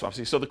 Yes,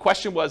 Wamsi. So the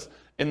question was,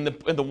 in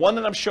the one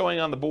that I'm showing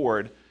on the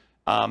board,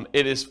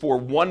 it is for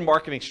one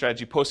marketing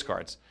strategy,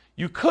 postcards.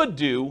 You could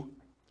do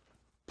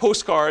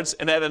postcards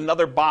and add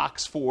another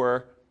box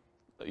for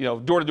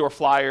door-to-door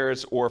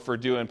flyers or for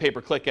doing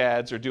pay-per-click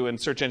ads or doing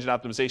search engine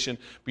optimization.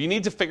 But you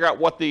need to figure out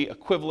what the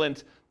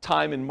equivalent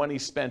time and money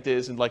spent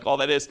is and like all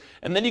that is.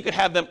 And then you could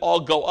have them all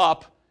go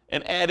up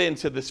and add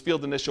into this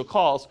field initial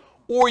calls.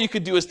 Or you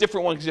could do a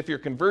different one, because if your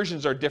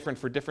conversions are different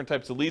for different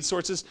types of lead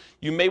sources,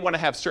 you may want to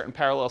have certain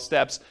parallel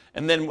steps,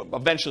 and then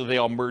eventually they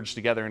all merge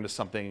together into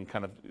something and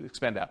kind of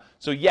expand out.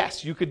 So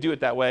yes, you could do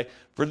it that way.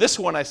 For this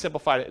one, I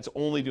simplified it. It's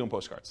only doing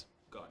postcards.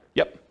 Got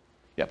it.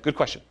 Yep, good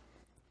question.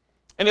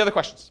 Any other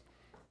questions?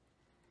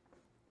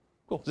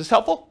 Cool. Is this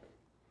helpful?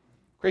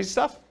 Crazy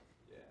stuff?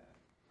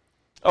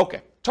 Yeah.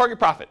 Okay, target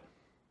profit.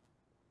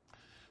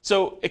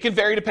 So it can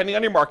vary depending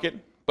on your market,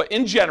 but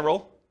in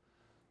general,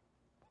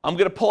 I'm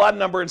going to pull out a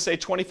number and say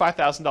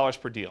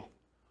 $25,000 per deal,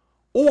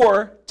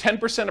 or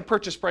 10% of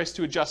purchase price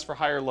to adjust for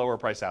higher, lower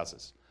price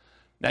houses.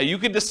 Now you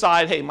could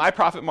decide, hey, my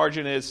profit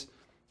margin is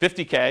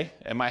 $50K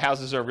and my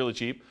houses are really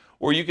cheap.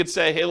 Or you could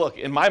say, hey, look,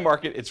 in my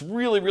market, it's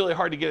really, really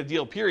hard to get a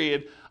deal,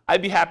 period.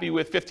 I'd be happy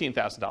with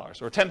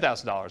 $15,000 or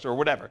 $10,000 or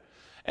whatever.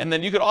 And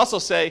then you could also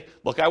say,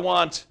 look, I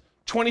want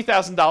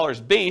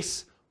 $20,000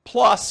 base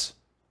plus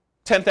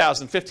 $10,000,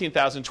 $15,000,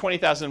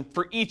 $20,000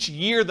 for each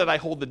year that I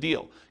hold the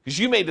deal. Because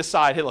you may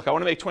decide, hey, look, I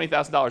want to make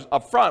 $20,000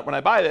 up front when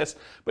I buy this.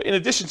 But in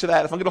addition to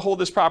that, if I'm going to hold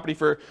this property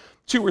for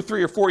 2 or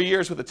 3 or 4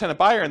 years with a tenant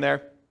buyer in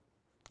there,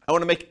 I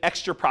want to make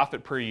extra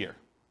profit per year.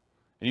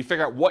 And you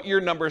figure out what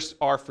your numbers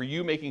are for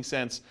you making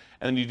sense,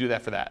 and then you do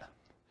that for that.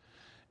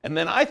 And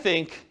then I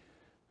think,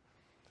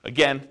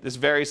 again, this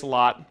varies a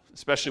lot,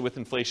 especially with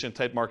inflation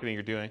type marketing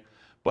you're doing,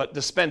 but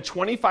to spend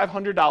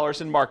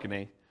 $2,500 in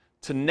marketing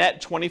to net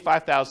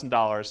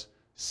 $25,000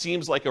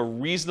 seems like a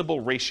reasonable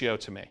ratio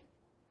to me.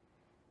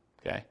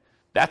 Okay?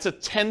 That's a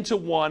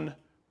 10-to-1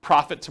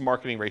 profit to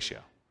marketing ratio.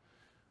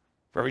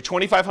 For every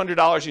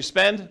 $2,500 you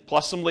spend,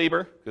 plus some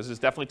labor, because there's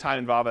definitely time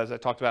involved, as I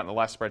talked about in the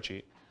last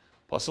spreadsheet,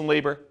 plus some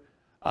labor.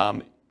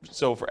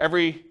 So for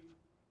every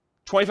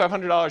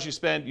 $2,500 you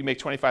spend, you make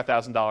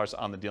 $25,000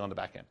 on the deal on the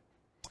back end.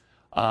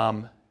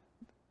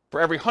 For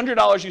every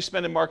 $100 you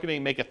spend in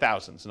marketing, make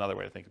 $1,000 is another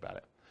way to think about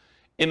it.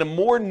 In a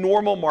more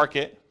normal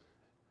market,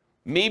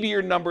 maybe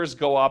your numbers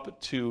go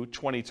up to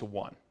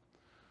 20-to-1.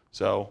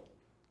 So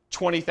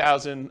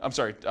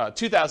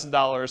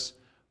 $2,000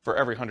 for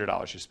every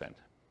 $100 you spend.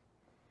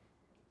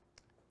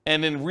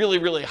 And in really,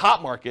 really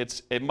hot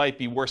markets, it might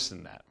be worse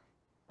than that,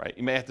 right?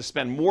 You may have to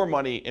spend more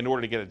money in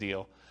order to get a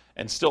deal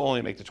and still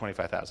only make the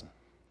 $25,000.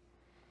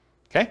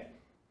 Okay?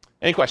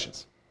 Any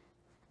questions?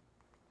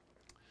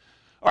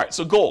 All right,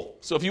 so goal.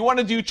 So if you want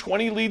to do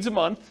 20 leads a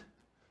month,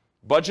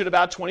 budget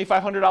about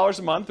 $2,500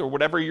 a month or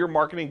whatever your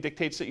marketing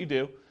dictates that you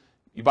do.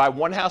 You buy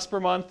one house per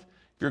month.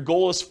 If your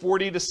goal is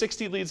 40 to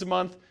 60 leads a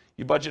month,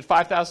 you budget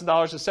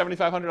 $5,000 to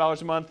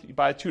 $7,500 a month. You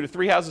buy 2 to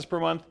 3 houses per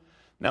month.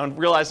 Now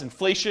realize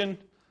inflation,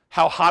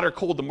 how hot or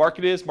cold the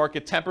market is,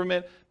 market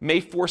temperament, may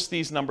force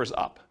these numbers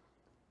up.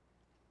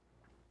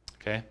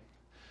 Okay?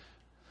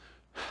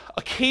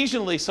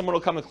 Occasionally, someone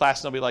will come to class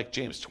and they'll be like,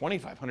 James,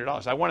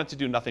 $2,500. I wanted to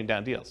do nothing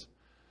down deals.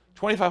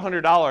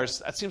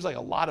 $2,500, that seems like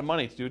a lot of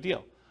money to do a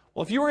deal.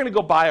 Well, if you were going to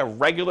go buy a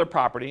regular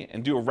property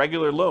and do a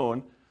regular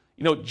loan,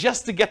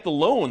 just to get the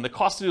loan, the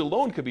cost to do a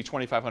loan could be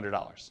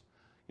 $2,500.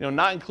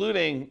 Not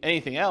including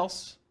anything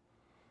else.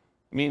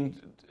 I mean,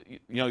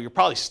 you're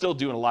probably still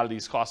doing a lot of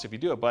these costs if you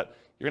do it, but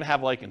you're going to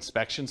have like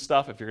inspection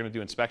stuff if you're going to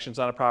do inspections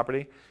on a property.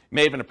 You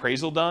may have an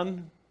appraisal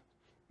done.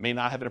 May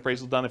not have an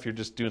appraisal done if you're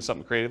just doing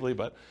something creatively,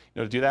 but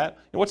to do that.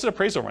 What's an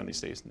appraisal run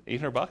these days?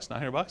 $800,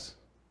 $900,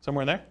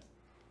 somewhere in there?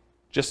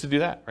 Just to do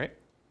that, right?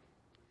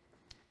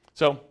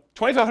 So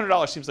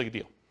 $2,500 seems like a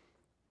deal.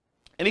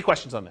 Any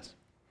questions on this?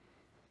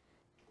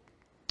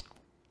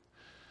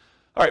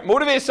 All right,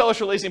 motivated sellers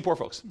for lazy and poor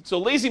folks. So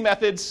lazy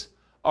methods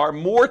are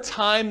more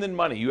time than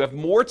money. You have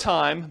more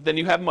time than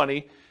you have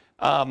money.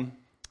 I'm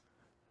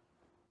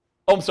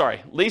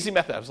sorry, lazy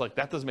method. I was like,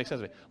 that doesn't make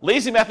sense to me.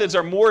 Lazy methods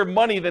are more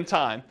money than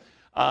time.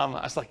 I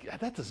was like, yeah,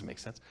 that doesn't make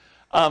sense.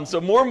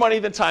 So more money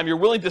than time. You're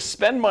willing to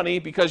spend money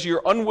because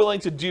you're unwilling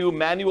to do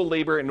manual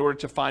labor in order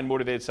to find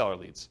motivated seller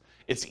leads.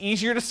 It's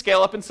easier to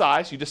scale up in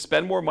size. You just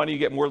spend more money, you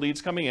get more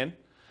leads coming in.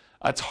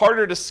 It's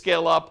harder to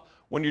scale up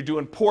when you're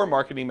doing poor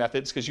marketing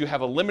methods because you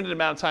have a limited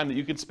amount of time that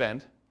you can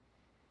spend.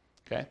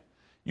 Okay?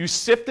 You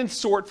sift and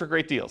sort for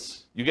great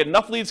deals. You get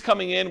enough leads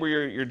coming in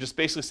where you're just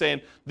basically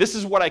saying, this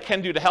is what I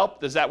can do to help.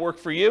 Does that work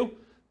for you?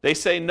 They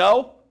say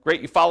no.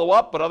 Great, you follow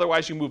up, but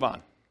otherwise you move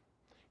on.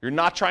 You're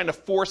not trying to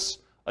force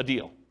a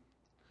deal.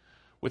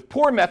 With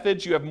poor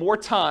methods, you have more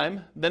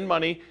time than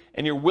money,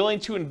 and you're willing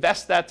to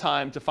invest that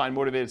time to find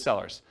motivated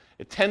sellers.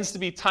 It tends to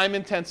be time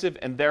intensive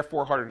and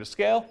therefore harder to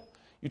scale.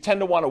 You tend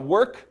to want to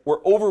work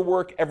or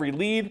overwork every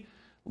lead,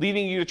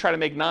 leading you to try to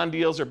make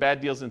non-deals or bad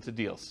deals into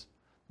deals.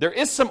 There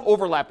is some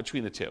overlap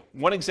between the two.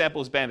 One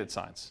example is bandit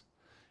signs.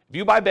 If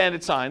you buy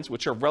bandit signs,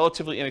 which are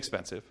relatively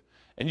inexpensive,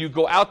 and you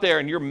go out there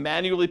and you're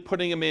manually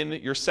putting them in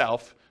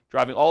yourself,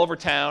 driving all over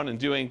town and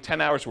doing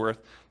 10 hours worth,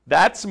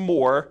 that's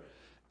more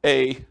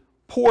a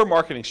poor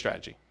marketing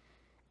strategy.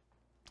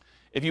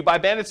 If you buy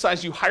bandit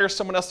signs, you hire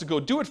someone else to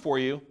go do it for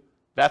you,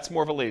 that's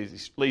more of a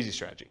lazy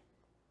strategy.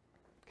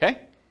 Okay?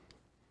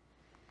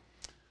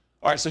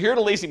 All right, so here are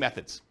the lazy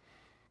methods.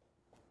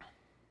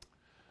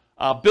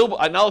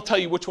 And I'll tell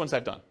you which ones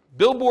I've done.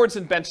 Billboards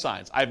and bench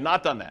signs. I have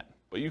not done that.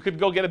 But you could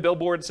go get a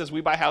billboard that says,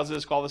 we buy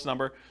houses, call this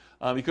number.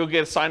 You could go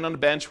get a sign on the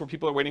bench where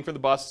people are waiting for the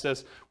bus that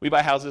says, we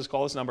buy houses,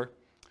 call this number.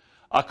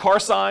 Car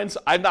signs,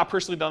 I've not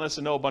personally done this.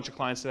 I know a bunch of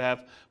clients that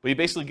have. But you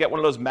basically get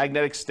one of those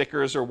magnetic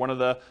stickers or one of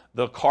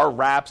the car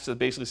wraps that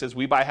basically says,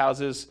 we buy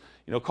houses,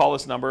 call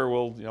this number,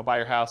 we'll buy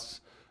your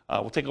house.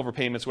 We'll take over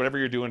payments, whatever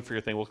you're doing for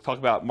your thing. We'll talk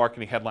about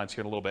marketing headlines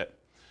here in a little bit.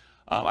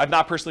 I've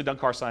not personally done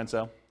car signs,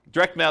 though.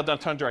 Direct mail, done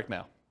a ton of direct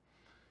mail.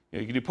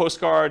 You could do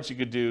postcards, you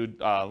could do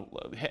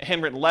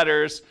handwritten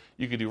letters,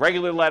 you could do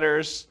regular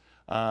letters,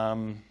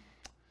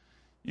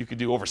 you could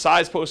do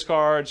oversized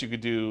postcards, you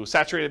could do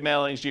saturated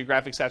mailings,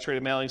 geographic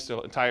saturated mailings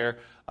to entire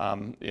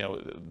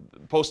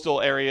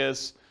postal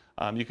areas.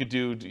 You could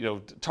do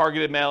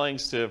targeted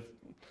mailings to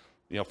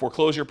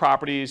foreclosure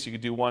properties. You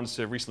could do ones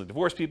to recently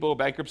divorced people,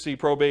 bankruptcy,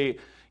 probate.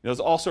 There's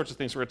all sorts of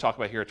things we're going to talk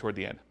about here toward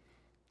the end.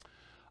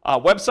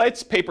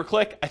 Websites,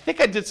 pay-per-click. I think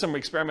I did some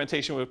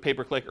experimentation with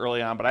pay-per-click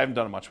early on, but I haven't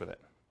done much with it.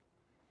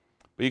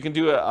 But you can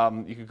do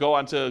you could go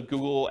onto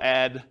Google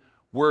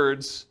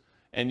AdWords,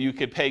 and you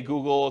could pay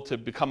Google to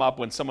come up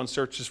when someone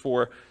searches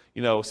for,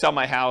 sell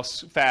my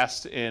house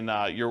fast in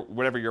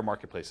whatever your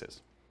marketplace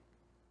is.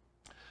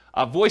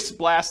 Voice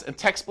blast and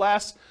text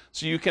blast,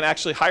 so you can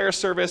actually hire a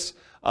service,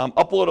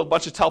 upload a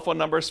bunch of telephone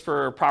numbers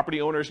for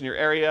property owners in your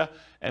area,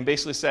 and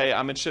basically say,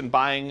 I'm interested in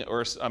buying,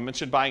 or I'm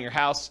interested in buying your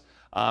house.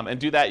 And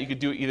do that. You could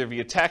do it either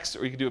via text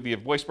or you could do it via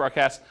voice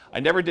broadcast. I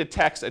never did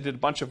text. I did a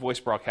bunch of voice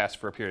broadcasts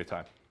for a period of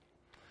time.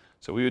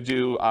 So we would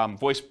do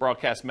voice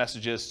broadcast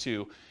messages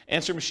to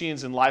answer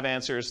machines and live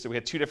answers. So we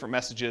had 2 different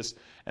messages.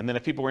 And then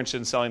if people were interested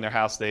in selling their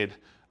house, they'd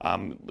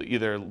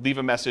either leave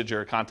a message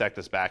or contact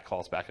us back, call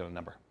us back on a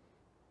number.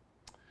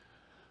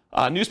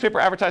 Newspaper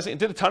advertising. I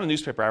did a ton of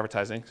newspaper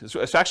advertising.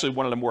 It's actually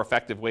one of the more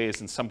effective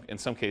ways in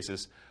some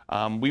cases.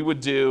 We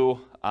would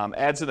do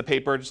ads in the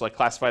paper, just like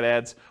classified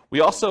ads. We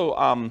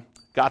also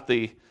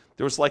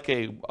there was like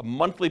a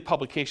monthly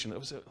publication.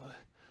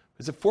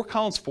 Is it Fort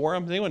Collins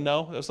Forum? Does anyone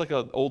know? It was like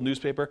an old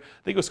newspaper.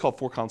 I think it was called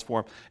Fort Collins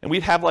Forum. And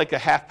we'd have like a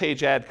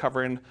half-page ad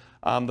covering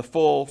the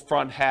full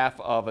front half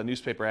of a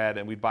newspaper ad,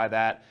 and we'd buy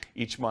that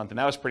each month. And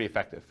that was pretty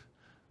effective.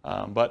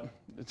 But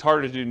it's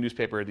harder to do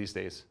newspaper these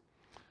days.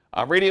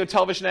 Radio and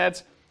television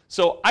ads.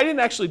 So I didn't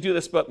actually do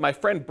this, but my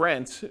friend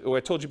Brent, who I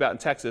told you about in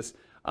Texas,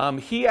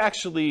 he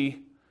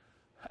actually,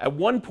 at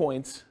one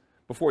point,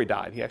 before he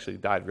died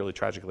really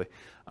tragically,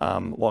 a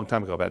long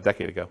time ago, about a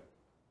decade ago.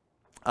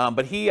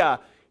 But he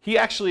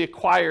actually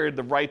acquired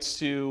the rights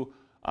to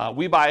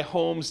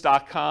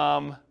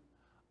WeBuyHomes.com.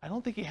 I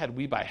don't think he had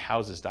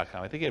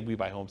WeBuyHouses.com. I think he had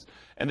WeBuyHomes.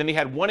 And then he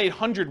had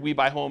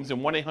 1-800-WeBuyHomes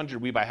and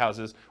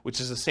 1-800-WeBuyHouses, which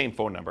is the same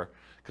phone number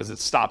because it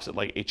stops at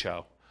like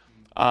HO.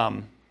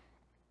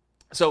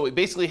 So it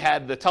basically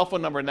had the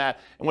telephone number and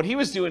that. And what he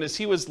was doing is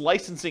he was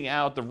licensing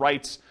out the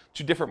rights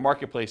to different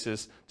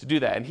marketplaces to do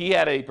that. And he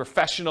had a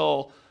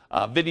professional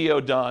video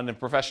done and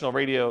professional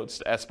radio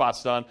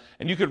spots done.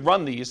 And you could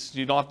run these.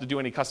 You don't have to do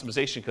any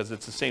customization because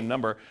it's the same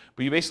number.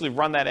 But you basically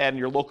run that ad in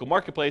your local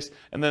marketplace,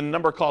 and then the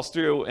number calls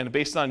through, and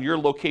based on your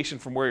location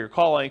from where you're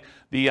calling,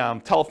 the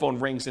telephone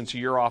rings into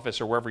your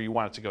office or wherever you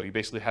want it to go. You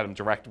basically had them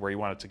direct where you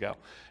want it to go.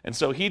 And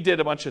so he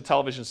did a bunch of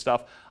television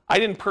stuff. I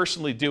didn't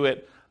personally do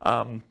it,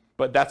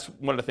 but that's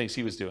one of the things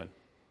he was doing.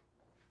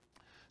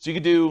 So you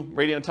could do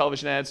radio and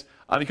television ads.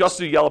 You could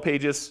also do Yellow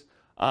Pages.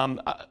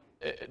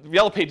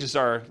 Yellow Pages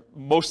are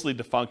mostly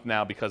defunct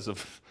now because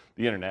of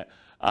the internet.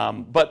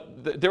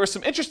 But there were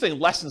some interesting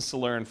lessons to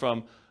learn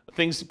from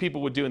things that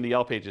people would do in the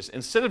Yellow Pages.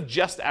 Instead of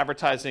just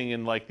advertising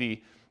in like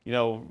the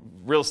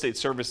real estate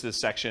services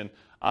section,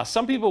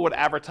 some people would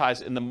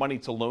advertise in the money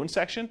to loan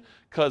section,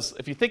 because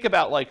if you think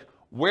about like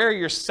where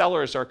your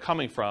sellers are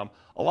coming from,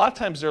 a lot of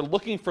times they're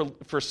looking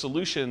for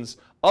solutions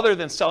other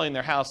than selling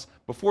their house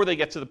before they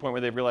get to the point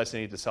where they realize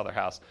they need to sell their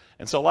house.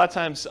 And so a lot of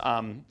times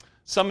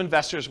some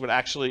investors would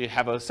actually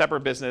have a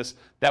separate business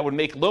that would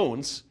make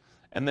loans,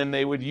 and then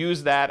they would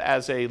use that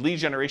as a lead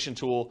generation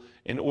tool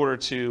in order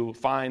to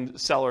find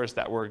sellers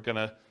that were going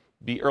to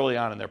be early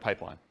on in their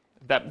pipeline.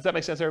 Does that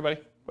make sense,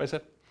 everybody? What I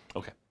said?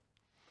 Okay.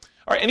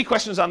 All right, any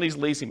questions on these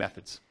lazy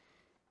methods?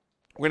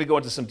 We're going to go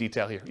into some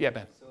detail here. Yeah,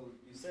 Ben. So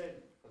you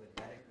said for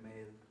the direct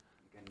mail,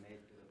 you can mail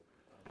to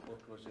the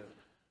foreclosure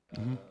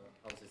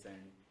houses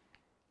and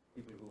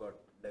people who got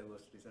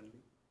divorced recently.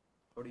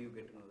 How do you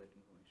get to know that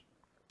information?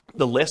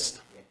 The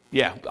list?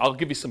 Yeah, I'll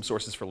give you some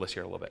sources for lists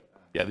here in a little bit.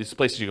 Yeah, these are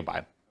places you can buy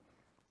them.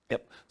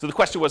 Yep. So the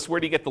question was, where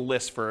do you get the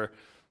list for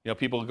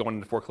people going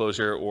into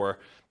foreclosure or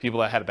people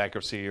that had a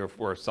bankruptcy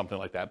or something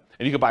like that?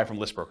 And you can buy it from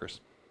list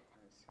brokers.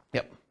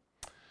 Yep.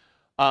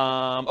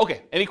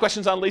 Okay, any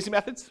questions on lazy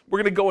methods? We're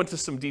going to go into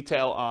some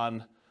detail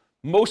on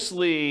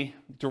mostly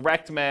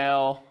direct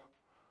mail.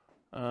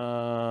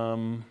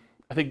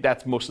 I think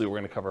that's mostly what we're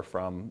going to cover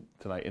from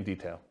tonight in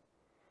detail.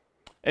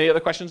 Any other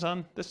questions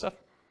on this stuff?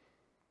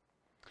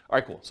 All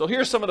right, cool. So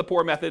here's some of the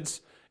poor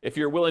methods. If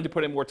you're willing to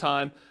put in more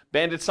time,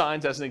 bandit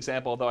signs as an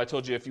example, although I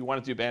told you if you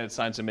want to do bandit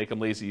signs and make them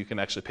lazy, you can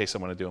actually pay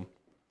someone to do them.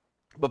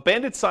 But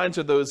bandit signs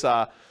are those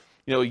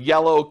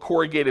yellow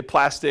corrugated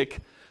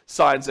plastic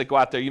signs that go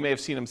out there. You may have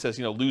seen them, says,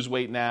 lose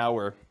weight now,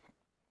 or,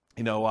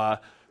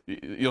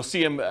 you'll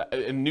see them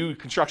in new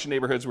construction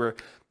neighborhoods where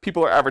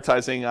people are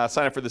advertising,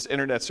 sign up for this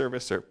internet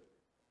service or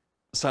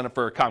sign up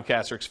for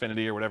Comcast or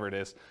Xfinity or whatever it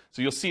is.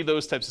 So you'll see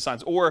those types of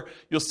signs, or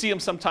you'll see them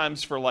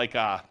sometimes for like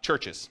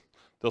churches.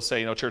 They'll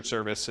say, church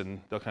service, and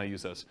they'll kind of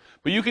use those.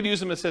 But you could use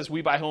them that says,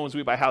 we buy homes,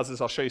 we buy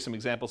houses. I'll show you some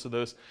examples of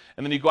those.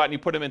 And then you go out and you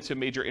put them into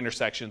major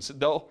intersections.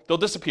 They'll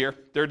disappear.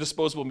 They're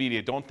disposable media.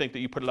 Don't think that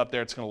you put it up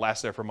there, it's going to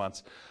last there for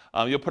months.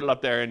 You'll put it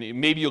up there, and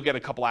maybe you'll get a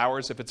couple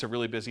hours if it's a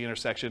really busy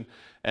intersection,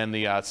 and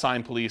the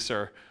sign police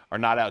are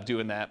not out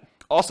doing that.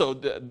 Also,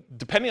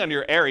 depending on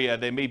your area,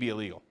 they may be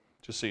illegal,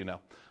 just so you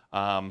know.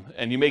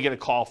 And you may get a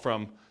call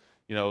from,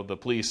 the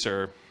police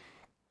or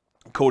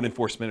code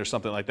enforcement or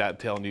something like that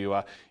telling you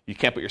you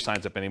can't put your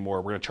signs up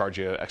anymore. We're going to charge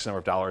you X number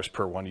of dollars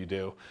per one you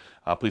do.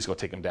 Please go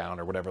take them down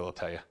or whatever they'll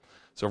tell you.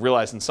 So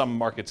realize in some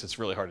markets it's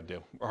really hard to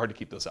do or hard to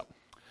keep those up.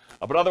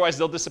 But otherwise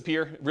they'll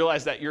disappear.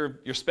 Realize that you're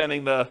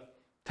spending the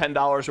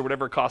 $10 or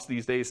whatever it costs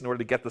these days in order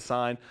to get the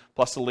sign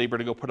plus the labor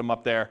to go put them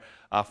up there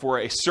for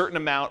a certain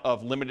amount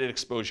of limited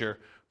exposure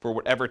for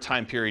whatever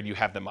time period you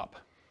have them up.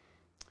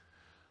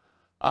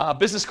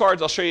 Business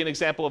cards, I'll show you an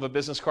example of a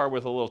business card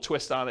with a little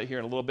twist on it here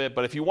in a little bit.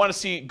 But if you want to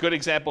see good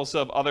examples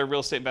of other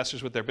real estate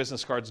investors with their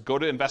business cards, go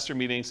to investor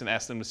meetings and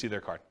ask them to see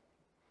their card.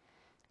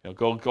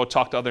 Go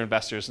talk to other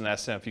investors and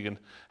ask them if you can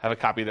have a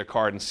copy of their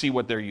card and see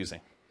what they're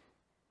using.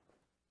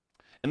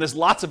 And there's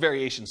lots of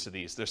variations to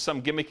these. There's some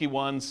gimmicky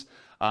ones.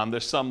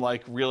 There's some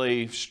like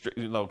really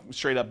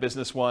straight up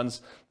business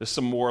ones. There's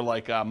some more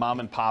like mom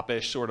and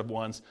pop-ish sort of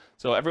ones.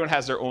 So everyone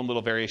has their own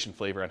little variation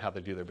flavor on how they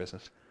do their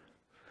business.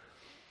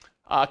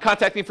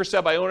 Contacting for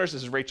sale by owners,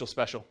 this is Rachel's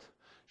special.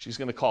 She's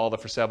going to call the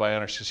for sale by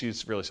owners because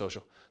she's really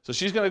social. So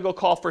she's going to go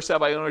call for sale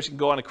by owners. You can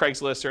go on a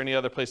Craigslist or any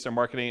other place they're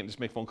marketing it and just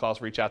make phone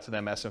calls, reach out to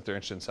them, ask them if they're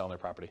interested in selling their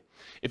property.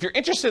 If you're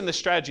interested in this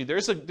strategy,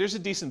 there's a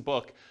decent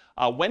book.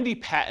 Wendy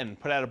Patton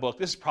put out a book.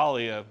 This is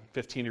probably a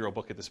 15-year-old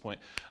book at this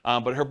point.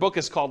 But her book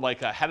is called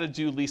How to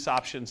Do Lease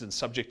Options and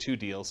Subject to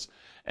Deals.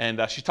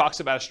 And she talks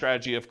about a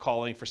strategy of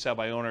calling for sale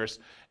by owners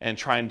and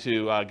trying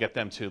to get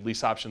them to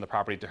lease option the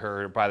property to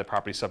her or buy the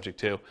property subject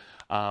to.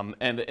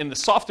 And in the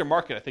softer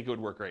market, I think it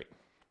would work great.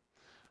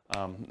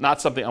 Not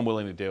something I'm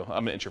willing to do.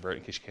 I'm an introvert,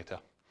 in case you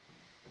can't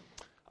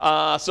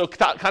tell. So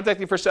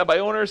contacting for sale by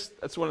owners,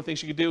 that's one of the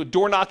things you could do.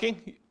 Door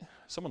knocking.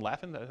 Someone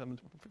laughing that I'm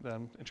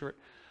an introvert?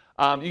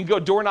 You can go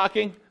door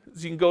knocking.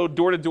 So you can go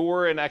door to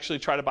door and actually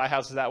try to buy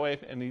houses that way.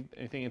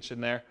 Anything interested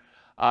in there?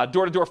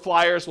 Door to door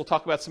flyers. We'll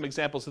talk about some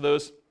examples of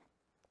those.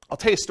 I'll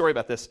tell you a story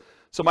about this.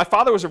 So my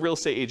father was a real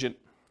estate agent,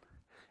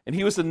 and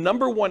he was the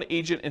 #1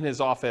 agent in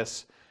his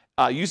office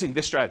using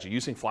this strategy,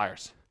 using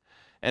flyers.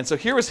 And so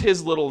here was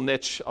his little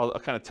niche. I'll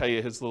kind of tell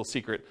you his little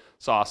secret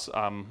sauce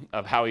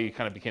of how he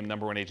kind of became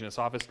 #1 agent in his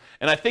office.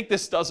 And I think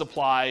this does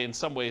apply in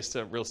some ways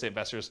to real estate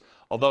investors,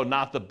 although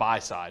not the buy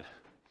side.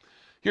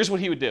 Here's what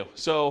he would do.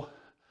 So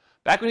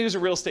back when he was a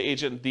real estate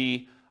agent,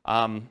 the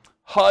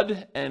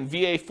HUD and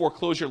VA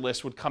foreclosure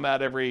list would come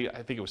out every,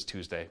 I think it was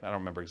Tuesday. I don't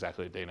remember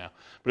exactly the day now.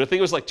 But I think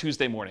it was like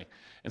Tuesday morning.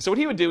 And so what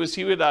he would do is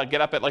he would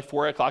get up at like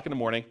 4 o'clock in the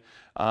morning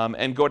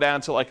and go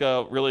down to like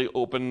a really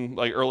open,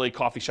 like early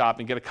coffee shop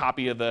and get a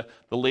copy of the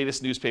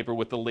latest newspaper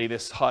with the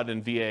latest HUD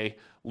and VA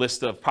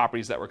list of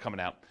properties that were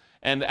coming out.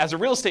 And as a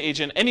real estate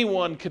agent,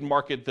 anyone could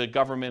market the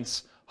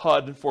government's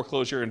HUD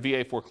foreclosure and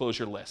VA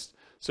foreclosure list.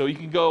 So you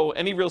can go,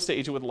 any real estate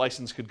agent with a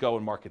license could go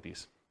and market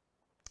these.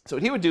 So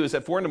what he would do is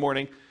at 4 in the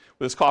morning,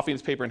 with his coffee and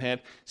his paper in hand,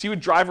 so he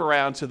would drive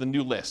around to the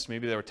new list.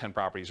 Maybe there were 10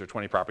 properties or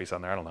 20 properties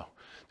on there, I don't know,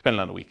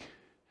 depending on the week.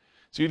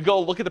 So you'd go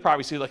look at the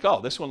properties, so you'd like,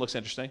 oh, this one looks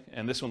interesting,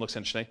 and this one looks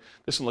interesting,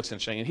 this one looks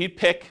interesting. And he'd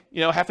pick,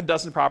 half a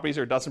dozen properties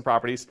or a dozen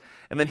properties,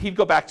 and then he'd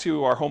go back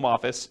to our home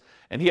office,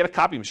 and he had a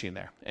copy machine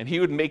there. And he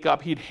would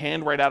he'd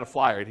hand write out a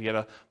flyer. He had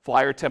a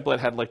flyer template,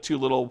 had like 2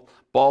 little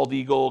bald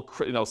eagle,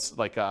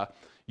 like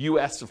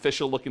U.S.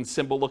 official-looking,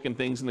 symbol-looking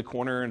things in the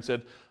corner and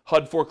said,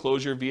 HUD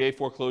foreclosure, VA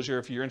foreclosure,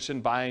 if you're interested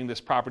in buying this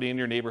property in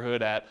your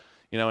neighborhood at,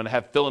 and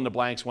have fill in the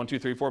blanks, 1, 2,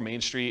 3, 4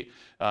 Main Street,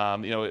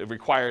 it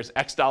requires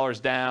X dollars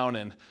down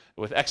and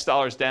with X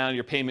dollars down,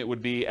 your payment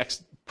would be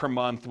X per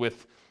month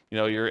with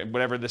your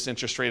whatever this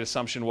interest rate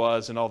assumption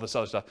was and all this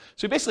other stuff.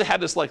 So he basically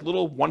had this like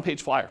little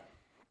one-page flyer.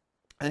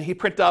 And he'd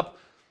print up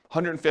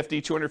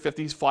 150,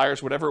 250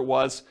 flyers, whatever it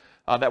was,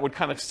 that would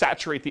kind of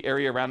saturate the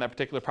area around that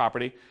particular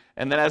property.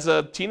 And then as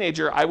a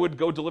teenager, I would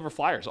go deliver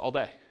flyers all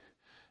day.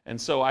 And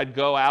so I'd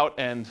go out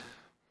and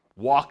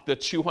walk the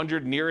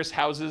 200 nearest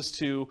houses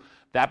to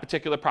that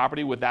particular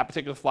property with that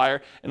particular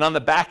flyer. And on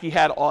the back, he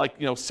had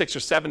all 6 or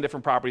 7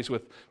 different properties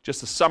with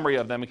just a summary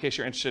of them in case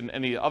you're interested in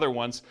any other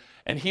ones.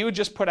 And he would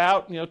just put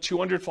out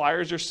 200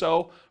 flyers or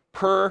so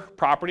per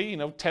property,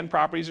 10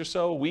 properties or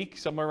so a week,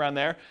 somewhere around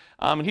there.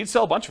 And he'd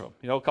sell a bunch of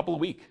them, a couple a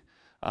week,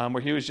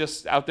 where he was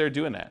just out there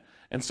doing that.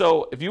 And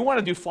so if you want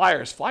to do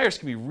flyers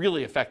can be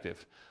really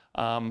effective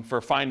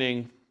for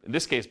finding, in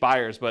this case,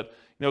 buyers, but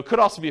it could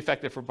also be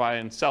effective for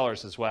buying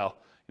sellers as well.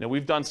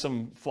 We've done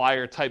some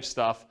flyer type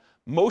stuff.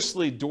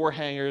 Mostly door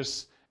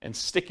hangers and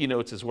sticky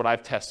notes is what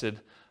I've tested.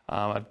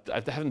 I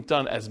haven't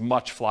done as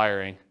much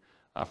flyering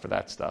for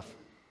that stuff.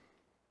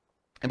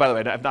 And by the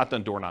way, I've not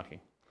done door knocking,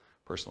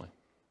 personally.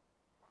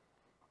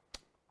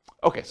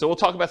 Okay, so we'll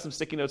talk about some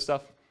sticky note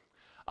stuff.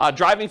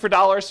 Driving for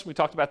dollars, we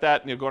talked about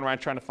that, going around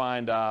trying to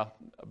find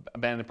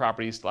abandoned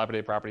properties,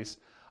 dilapidated properties.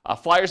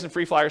 Flyers and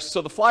free flyers.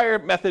 So the flyer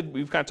method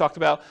we've kind of talked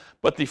about,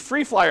 but the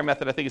free flyer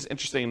method I think is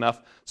interesting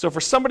enough. So for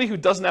somebody who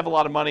doesn't have a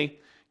lot of money,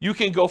 you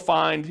can go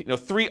find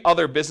 3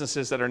 other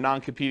businesses that are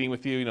non-competing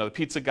with you, the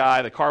pizza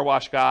guy, the car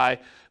wash guy,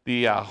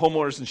 the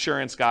homeowner's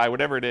insurance guy,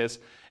 whatever it is,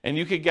 and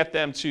you could get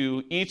them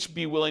to each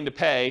be willing to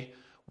pay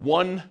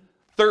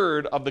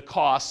 1/3 of the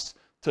cost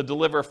to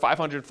deliver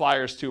 500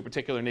 flyers to a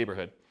particular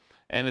neighborhood.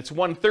 And it's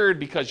 1/3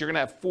 because you're going to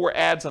have 4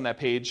 ads on that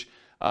page,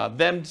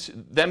 them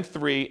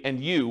 3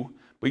 and you,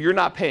 but you're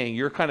not paying.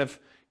 You're kind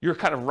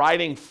of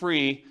riding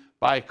free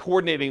by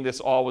coordinating this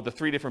all with the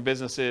 3 different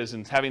businesses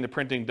and having the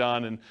printing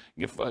done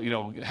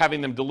and having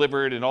them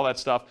delivered and all that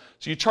stuff.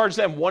 So you charge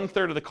them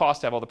 1/3 of the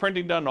cost to have all the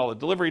printing done, all the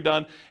delivery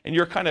done, and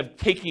you're kind of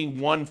taking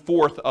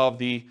 1/4 of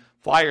the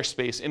flyer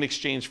space in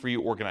exchange for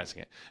you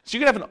organizing it. So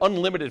you can have an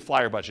unlimited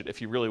flyer budget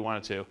if you really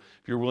wanted to,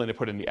 if you're willing to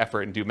put in the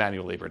effort and do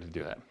manual labor to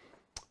do that.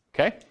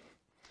 Okay?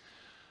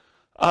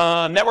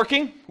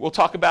 Networking, we'll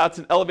talk about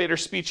an elevator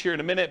speech here in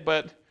a minute,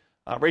 but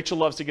Rachel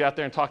loves to get out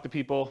there and talk to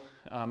people,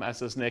 as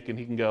does Nick, and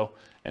he can go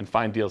and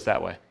find deals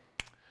that way.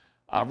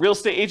 Real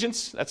estate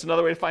agents, that's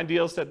another way to find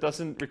deals that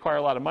doesn't require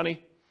a lot of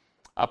money.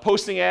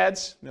 Posting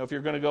ads, if you're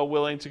going to go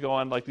willing to go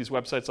on like these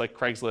websites like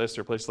Craigslist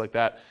or places like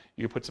that,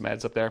 you can put some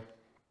ads up there.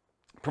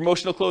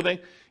 Promotional clothing,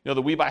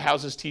 the We Buy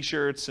Houses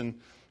t-shirts and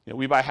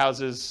We Buy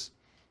Houses,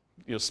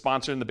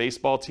 sponsoring the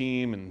baseball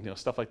team and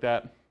stuff like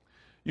that.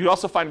 You can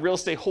also find real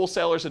estate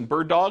wholesalers and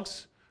bird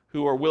dogs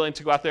who are willing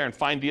to go out there and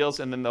find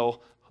deals, and then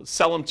they'll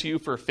sell them to you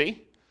for a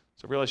fee.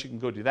 So realize you can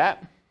go do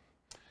that.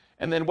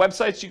 And then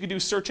websites, you can do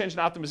search engine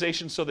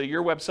optimization so that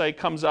your website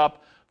comes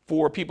up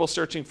for people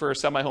searching for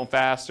Sell My Home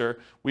Fast or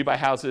We Buy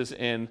Houses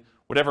in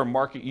whatever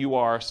market you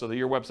are, so that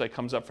your website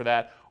comes up for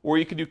that. Or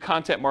you can do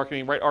content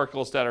marketing, write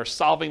articles that are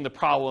solving the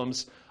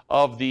problems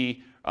of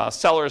the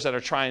sellers that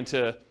are trying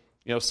to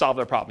solve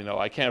their problem.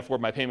 I can't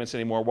afford my payments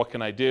anymore. What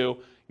can I do?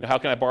 How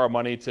can I borrow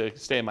money to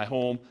stay in my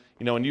home?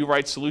 And you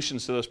write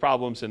solutions to those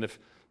problems. And if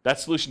that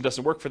solution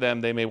doesn't work for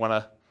them, they may want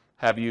to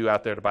have you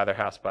out there to buy their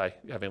house by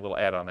having a little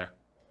ad on there.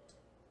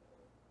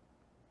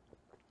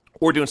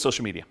 Or doing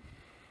social media.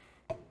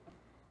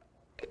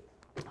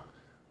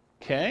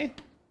 Okay.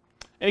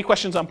 Any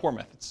questions on poor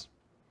methods?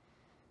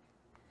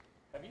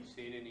 Have you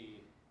seen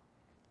any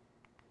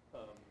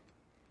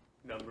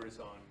numbers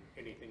on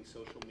anything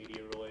social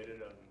media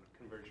related on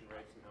conversion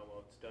rates and how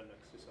well it's done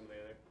next to some of the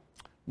other?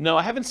 No,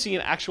 I haven't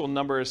seen actual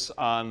numbers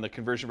on the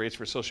conversion rates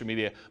for social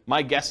media.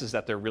 My guess is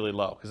that they're really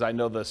low because I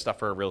know the stuff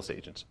for real estate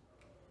agents.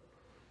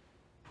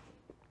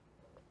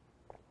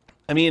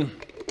 I mean,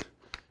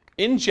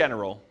 in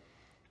general,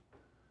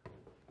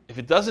 if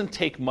it doesn't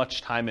take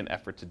much time and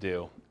effort to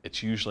do,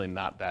 it's usually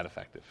not that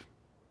effective,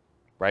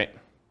 right?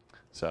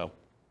 So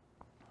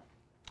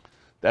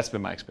that's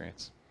been my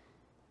experience.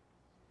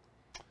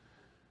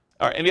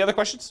 All right, any other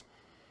questions?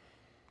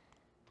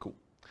 Cool.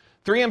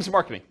 3 M's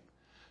marketing.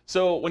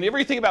 So whenever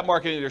you think about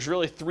marketing, there's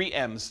really 3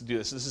 M's to do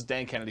this. This is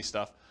Dan Kennedy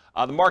stuff.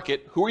 The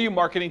market, who are you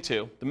marketing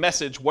to? The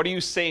message, what are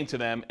you saying to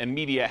them? And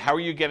media, how are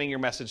you getting your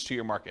message to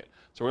your market?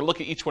 So we're going to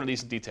look at each one of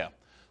these in detail.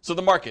 So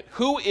the market,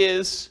 who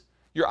is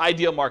your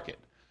ideal market?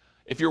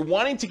 If you're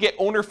wanting to get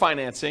owner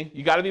financing,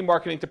 you got to be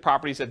marketing to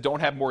properties that don't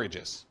have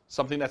mortgages,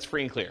 something that's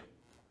free and clear.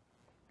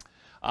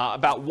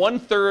 About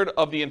 1/3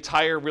 of the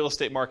entire real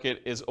estate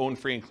market is owned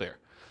free and clear.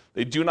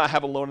 They do not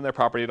have a loan in their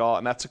property at all,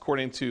 and that's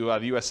according to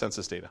the U.S.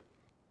 Census data.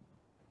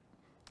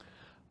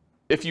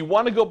 If you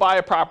want to go buy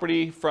a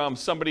property from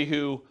somebody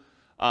who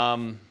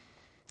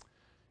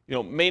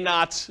may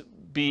not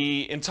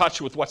be in touch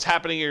with what's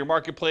happening in your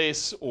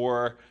marketplace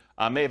or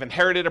may have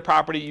inherited a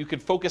property, you can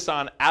focus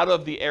on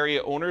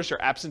out-of-the-area owners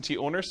or absentee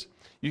owners.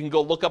 You can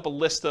go look up a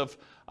list of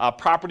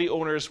property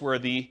owners where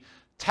the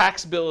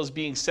tax bill is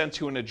being sent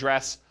to an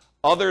address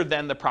other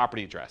than the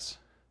property address.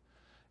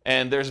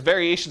 And there's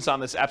variations on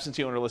this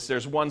absentee owner list.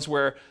 There's ones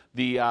where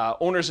the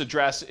owner's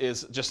address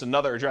is just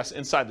another address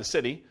inside the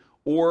city,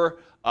 or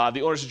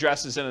the owner's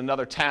address is in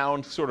another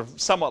town, sort of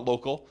somewhat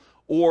local,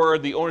 or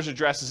the owner's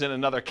address is in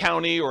another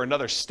county or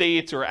another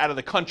state or out of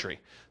the country.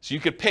 So you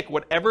could pick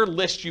whatever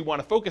list you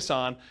want to focus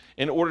on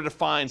in order to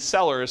find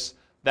sellers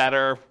that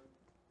are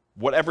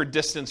whatever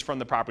distance from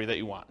the property that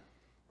you want.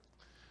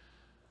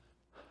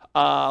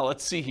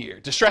 Let's see here.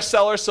 Distressed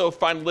sellers, so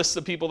find lists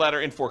of people that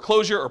are in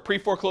foreclosure or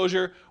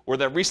pre-foreclosure, or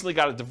that recently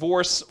got a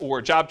divorce or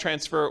a job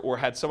transfer or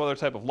had some other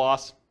type of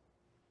loss,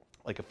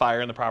 like a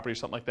fire in the property or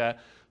something like that.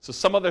 So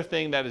some other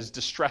thing that is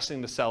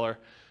distressing the seller,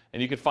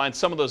 and you can find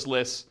some of those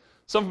lists.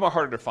 Some of them are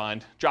harder to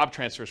find. Job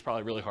transfer is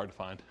probably really hard to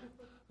find.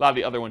 A lot of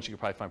the other ones you can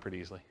probably find pretty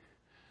easily.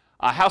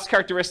 House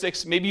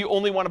characteristics, maybe you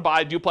only want to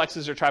buy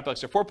duplexes or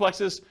triplexes or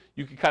fourplexes.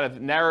 You can kind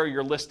of narrow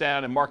your list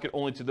down and market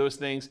only to those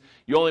things.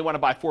 You only want to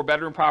buy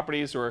 4-bedroom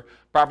properties, or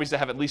properties that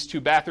have at least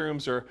 2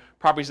 bathrooms, or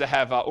properties that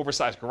have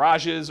oversized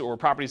garages, or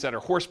properties that are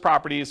horse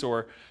properties,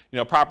 or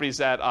properties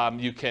that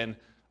you can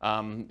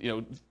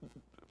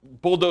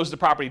bulldoze the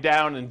property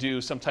down and do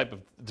some type of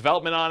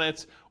development on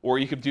it, or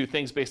you could do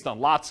things based on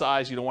lot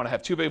size. You don't want to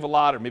have too big of a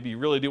lot, or maybe you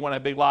really do want to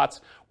have big lots.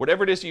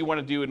 Whatever it is that you want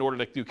to do in order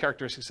to do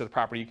characteristics of the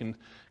property, you can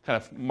kind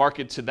of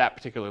market to that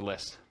particular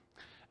list.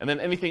 And then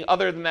anything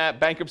other than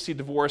that, bankruptcy,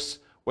 divorce,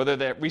 whether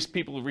they're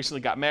people who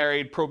recently got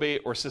married,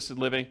 probate, or assisted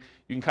living,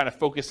 you can kind of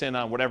focus in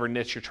on whatever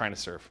niche you're trying to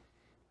serve.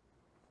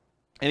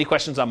 Any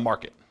questions on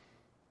market?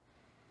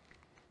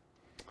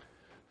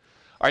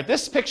 All right,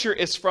 this picture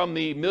is from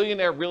the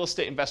Millionaire Real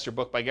Estate Investor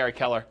book by Gary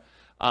Keller.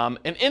 And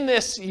in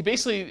this, he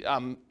basically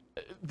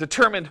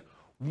determined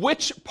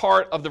which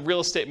part of the real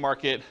estate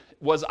market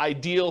was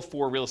ideal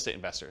for real estate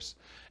investors.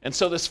 And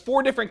so there's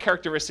 4 different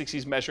characteristics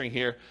he's measuring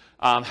here.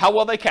 How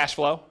well they cash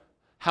flow,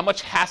 how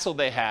much hassle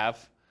they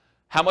have,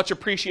 how much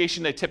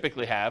appreciation they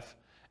typically have,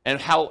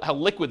 and how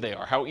liquid they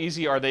are, how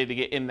easy are they to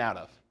get in and out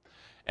of.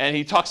 And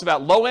he talks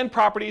about low-end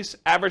properties,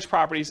 average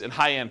properties, and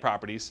high-end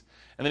properties.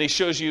 And then he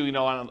shows you,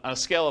 on a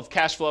scale of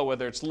cash flow,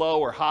 whether it's low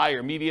or high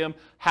or medium,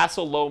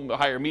 hassle, low,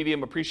 high or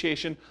medium,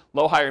 appreciation,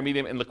 low, high or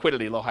medium, and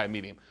liquidity, low, high,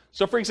 medium.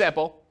 So for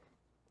example,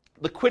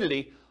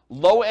 liquidity,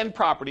 low-end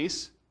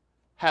properties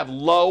have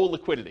low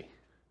liquidity.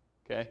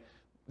 Okay?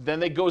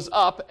 Then it goes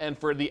up, and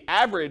for the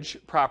average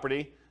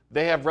property,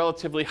 they have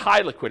relatively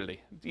high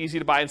liquidity. It's easy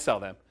to buy and sell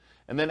them.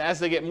 And then as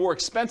they get more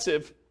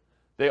expensive,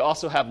 they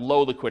also have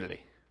low liquidity.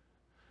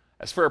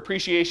 As for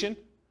appreciation,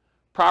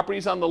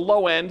 properties on the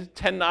low end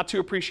tend not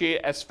to appreciate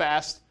as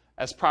fast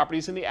as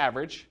properties in the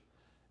average,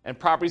 and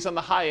properties on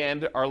the high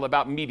end are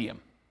about medium.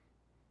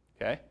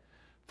 Okay?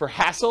 For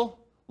hassle,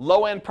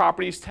 low-end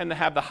properties tend to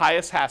have the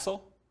highest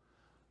hassle,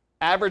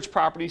 average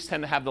properties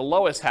tend to have the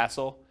lowest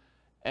hassle,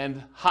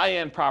 and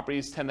high-end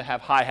properties tend to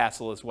have high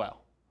hassle as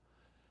well.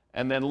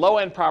 And then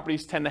low-end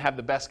properties tend to have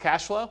the best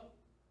cash flow,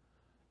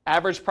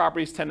 average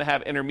properties tend to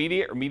have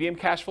intermediate or medium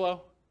cash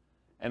flow,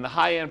 and the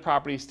high-end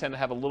properties tend to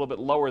have a little bit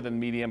lower than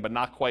medium, but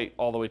not quite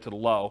all the way to the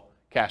low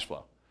cash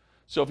flow.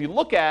 So if you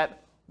look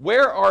at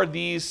where are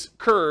these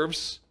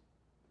curves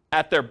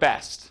at their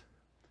best,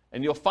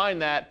 and you'll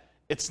find that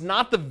it's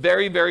not the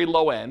very, very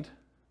low end,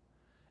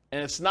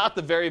 and it's not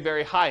the very,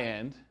 very high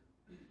end.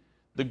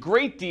 The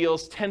great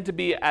deals tend to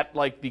be at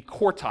like the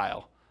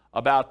quartile,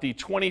 about the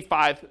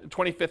 25th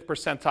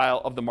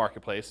percentile of the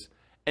marketplace,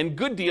 and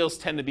good deals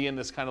tend to be in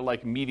this kind of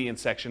like median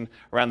section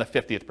around the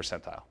 50th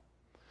percentile.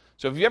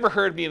 So if you ever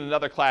heard me in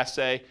another class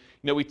say,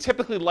 we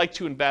typically like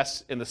to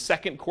invest in the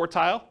second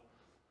quartile.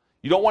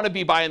 You don't want to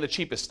be buying the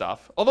cheapest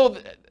stuff. Although,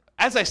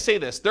 as I say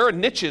this, there are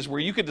niches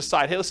where you could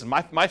decide, hey, listen,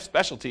 my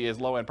specialty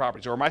is low-end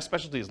properties, or my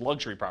specialty is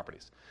luxury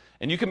properties.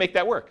 And you can make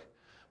that work.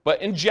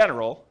 But in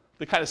general,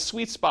 the kind of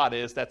sweet spot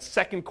is that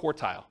second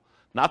quartile.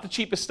 Not the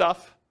cheapest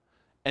stuff,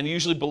 and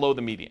usually below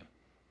the median.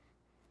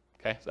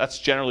 Okay, so that's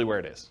generally where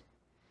it is.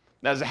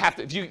 Now, does it have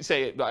to, if you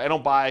say, I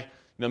don't buy,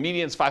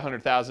 median's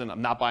 500,000,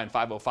 I'm not buying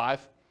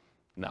 505,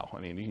 no,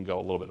 you can go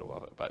a little bit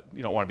above it, but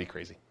you don't want to be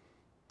crazy.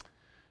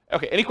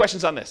 Okay, any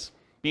questions on this?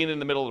 Being in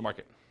the middle of the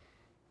market.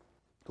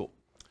 Cool.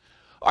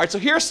 All right, so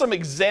here's some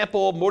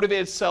example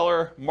motivated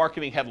seller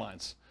marketing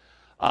headlines.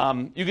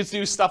 You could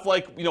do stuff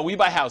like, we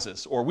buy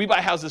houses, or we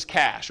buy houses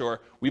cash,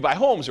 or we buy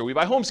homes, or we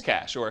buy homes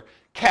cash, or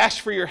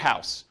cash for your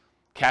house,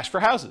 cash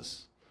for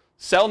houses.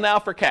 Sell now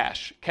for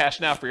cash,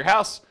 cash now for your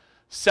house.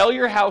 Sell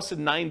your house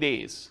in 9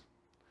 days.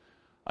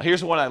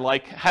 Here's one I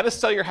like. How to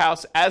sell your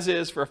house as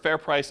is for a fair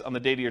price on the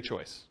date of your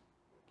choice.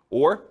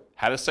 Or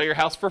how to sell your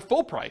house for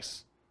full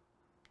price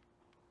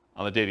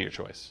on the date of your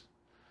choice.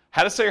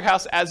 How to sell your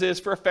house as is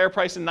for a fair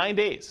price in 9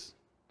 days.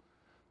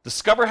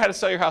 Discover how to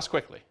sell your house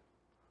quickly.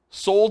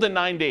 Sold in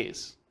 9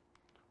 days.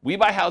 We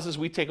buy houses,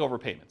 we take over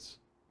payments.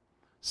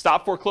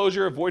 Stop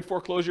foreclosure, avoid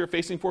foreclosure,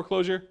 facing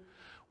foreclosure.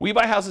 We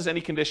buy houses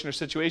any condition or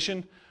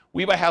situation.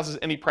 We buy houses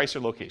any price or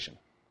location.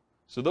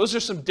 So those are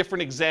some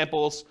different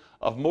examples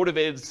of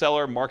motivated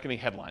seller marketing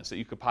headlines that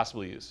you could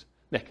possibly use.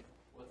 Nick?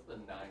 What's the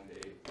 9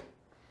 days?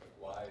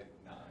 Why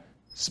 9?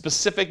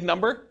 Specific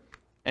number,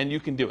 and you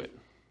can do it.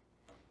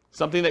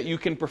 something that you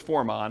can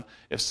perform on.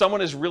 If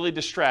someone is really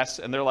distressed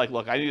and they're like,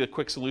 look, I need a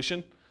quick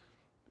solution,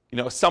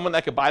 someone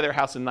that could buy their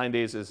house in 9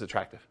 days is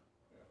attractive.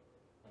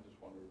 I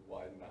just wondered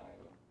why 9,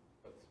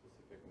 that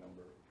specific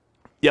number.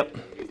 Yep.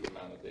 Least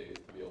amount of days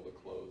to be able to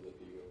close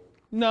a deal.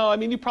 No, I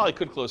mean, you probably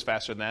could close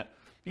faster than that.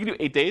 You can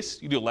do 8 days.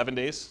 You can do 11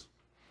 days.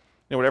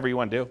 Whatever you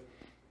want to do.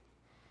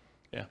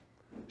 Yeah.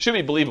 Should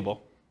be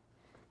believable.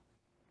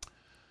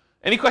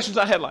 Any questions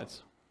on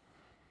headlines?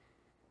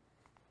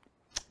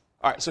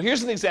 All right, so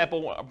here's an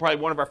example, probably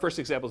one of our first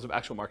examples of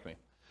actual marketing.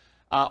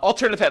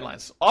 Alternative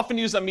headlines, often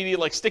used on media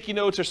like sticky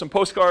notes or some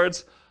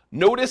postcards.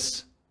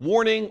 Notice,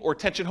 warning, or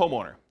attention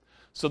homeowner.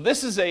 So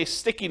this is a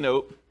sticky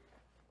note.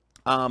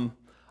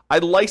 I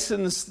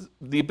licensed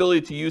the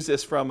ability to use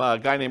this from a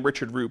guy named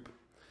Richard Roop.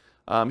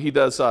 He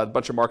does a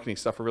bunch of marketing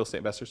stuff for real estate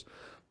investors.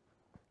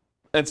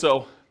 And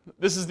so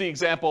this is the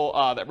example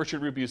that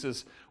Richard Roop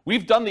uses.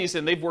 We've done these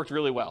and they've worked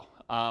really well.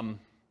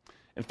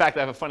 In fact,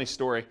 I have a funny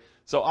story.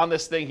 So on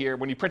this thing here,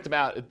 when you print them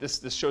out,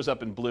 this shows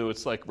up in blue.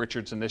 It's like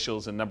Richard's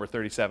initials and number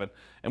 37.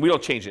 And we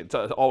don't change it. It's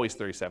always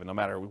 37, no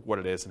matter what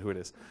it is and who it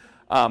is.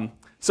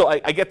 So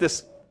I get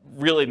this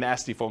really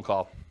nasty phone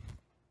call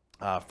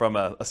from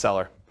a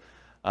seller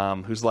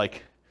who's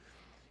like,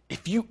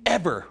 if you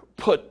ever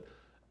put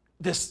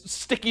this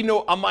sticky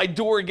note on my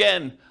door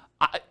again,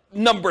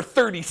 number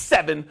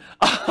 37.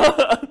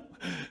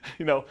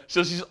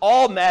 So she's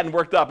all mad and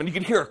worked up, and you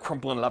can hear her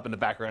crumpling it up in the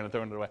background and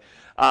throwing it away.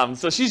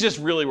 So she's just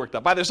really worked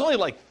up. There's only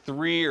like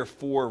 3 or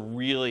 4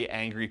 really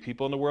angry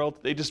people in the world.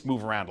 They just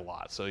move around a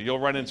lot, so you'll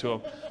run into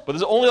them. But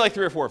there's only like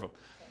 3 or 4 of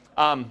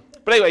them.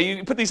 But anyway,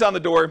 you put these on the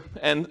door,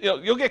 and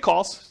you'll get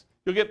calls.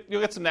 You'll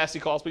get some nasty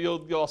calls, but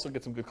you'll also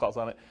get some good calls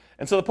on it.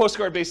 And so the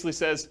postcard basically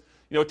says,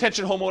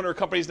 attention homeowner,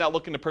 companies now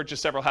looking to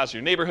purchase several houses in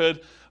your neighborhood.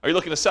 Are you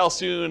looking to sell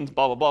soon?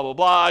 Blah, blah, blah,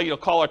 blah, blah.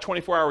 Call our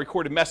 24-hour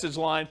recorded message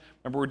line.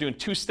 Remember, we're doing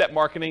 2-step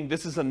marketing.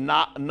 This is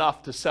not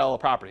enough to sell a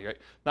property, right?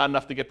 Not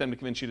enough to get them to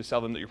convince you to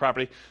sell them your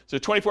property. So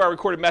 24-hour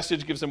recorded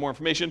message gives them more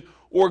information.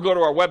 Or go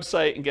to our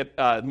website and get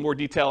more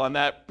detail on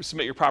that.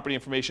 Submit your property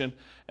information.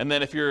 And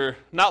then if you're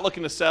not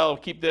looking to sell,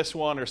 keep this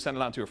one or send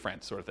it on to a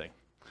friend, sort of thing.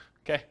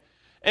 Okay?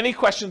 Any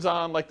questions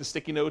on like the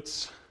sticky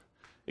notes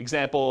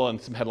example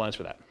and some headlines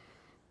for that?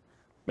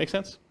 Make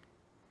sense?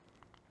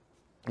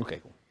 Okay,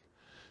 cool.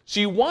 So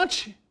you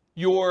want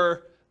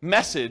your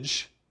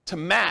message to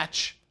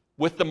match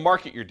with the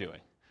market you're doing.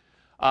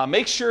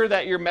 Make sure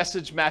that your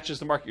message matches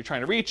the market you're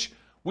trying to reach.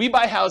 We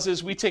buy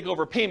houses, we take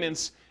over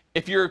payments.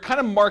 If you're kind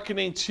of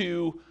marketing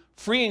to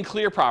free and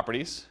clear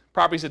properties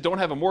that don't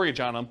have a mortgage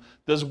on them,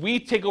 does we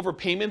take over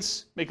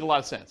payments make a lot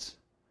of sense?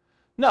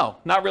 No,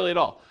 not really at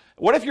all.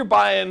 What if you're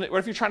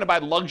trying to buy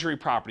luxury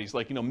properties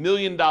like, $1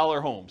 million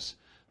homes?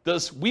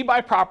 Does we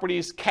buy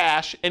properties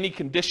cash, any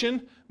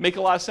condition, make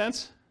a lot of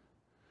sense?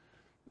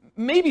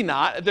 Maybe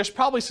not. There's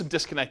probably some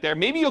disconnect there.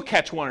 Maybe you'll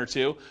catch 1 or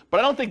 2,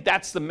 but I don't think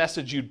that's the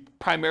message you'd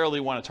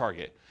primarily want to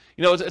target.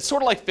 It's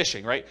sort of like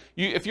fishing, right?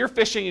 If you're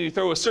fishing and you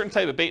throw a certain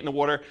type of bait in the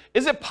water,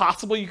 is it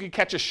possible you could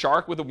catch a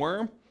shark with a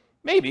worm?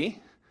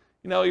 Maybe.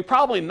 You're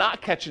probably not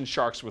catching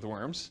sharks with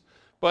worms,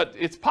 but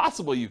it's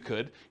possible you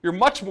could. You're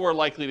much more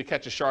likely to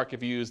catch a shark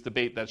if you use the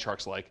bait that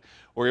sharks like,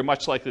 or you're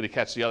much likely to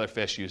catch the other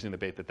fish using the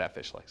bait that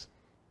fish likes.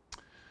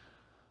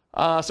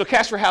 So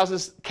cash for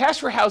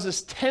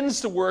houses tends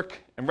to work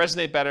and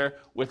resonate better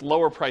with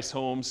lower priced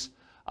homes.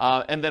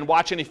 And then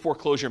watch any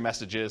foreclosure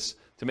messages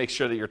to make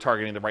sure that you're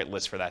targeting the right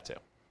list for that too.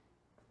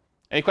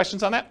 Any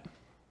questions on that?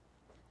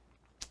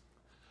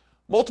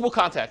 Multiple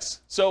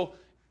contacts. So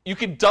you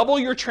can double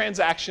your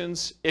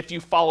transactions if you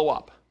follow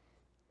up.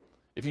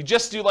 If you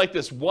just do like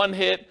this one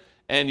hit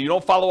and you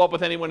don't follow up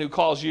with anyone who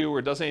calls you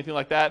or does anything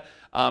like that,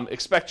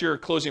 expect your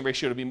closing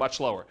ratio to be much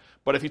lower.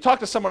 But if you talk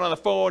to someone on the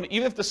phone,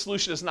 even if the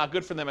solution is not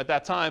good for them at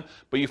that time,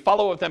 but you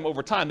follow up with them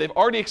over time, they've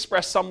already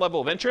expressed some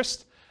level of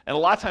interest, and a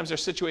lot of times their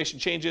situation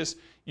changes.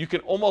 You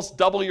can almost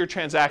double your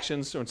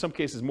transactions, or in some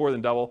cases more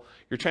than double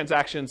your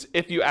transactions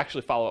if you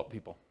actually follow up with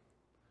people.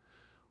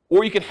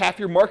 Or you can half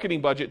your marketing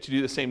budget to do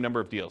the same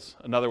number of deals.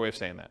 Another way of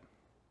saying that.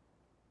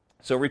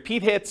 So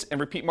repeat hits and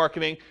repeat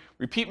marketing,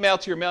 repeat mail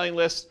to your mailing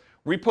list,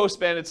 repost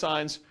banded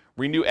signs,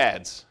 renew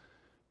ads.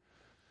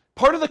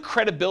 Part of the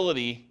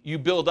credibility you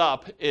build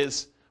up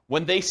is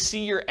when they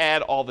see your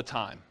ad all the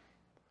time,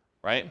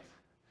 right?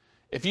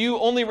 If you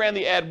only ran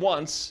the ad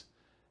once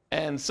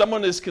and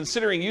someone is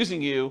considering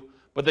using you,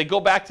 but they go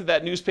back to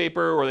that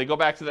newspaper or they go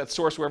back to that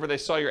source wherever they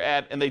saw your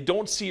ad and they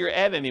don't see your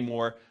ad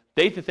anymore,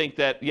 they think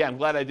that, yeah, I'm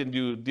glad I didn't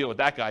do a deal with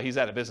that guy. He's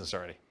out of business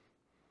already.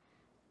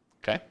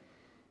 Okay?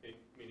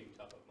 Meaning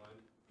top of mind?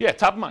 Yeah,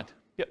 top of mind.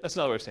 Yep, that's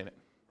another way of saying it.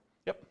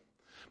 Yep.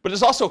 But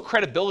there's also a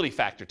credibility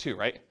factor too,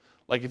 right?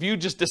 Like if you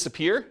just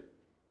disappear,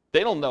 they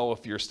don't know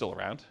if you're still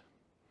around.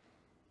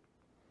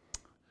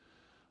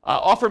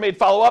 Offer made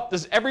follow-up.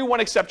 Does everyone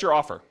accept your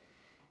offer?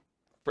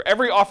 For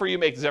every offer you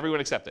make, does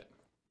everyone accept it?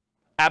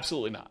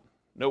 Absolutely not.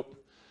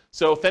 Nope.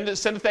 So send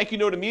a thank you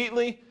note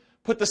immediately.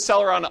 Put the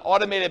seller on an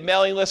automated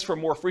mailing list for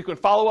more frequent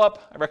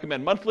follow-up. I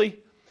recommend monthly.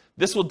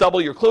 This will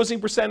double your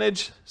closing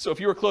percentage. So if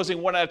you were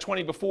closing 1 out of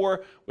 20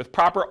 before, with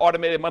proper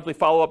automated monthly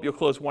follow-up, you'll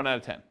close 1 out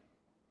of 10.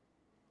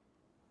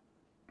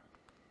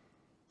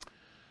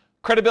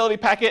 Credibility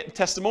packet and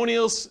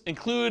testimonials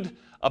include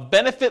a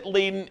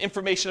benefit-laden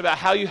information about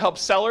how you help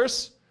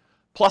sellers,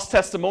 plus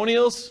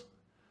testimonials.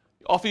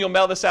 Often you'll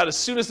mail this out as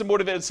soon as the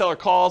motivated seller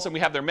calls, and we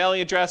have their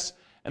mailing address,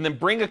 and then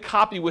bring a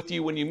copy with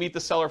you when you meet the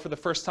seller for the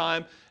first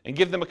time, and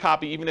give them a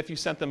copy even if you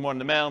sent them one in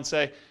the mail, and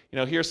say,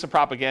 here's some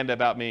propaganda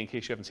about me in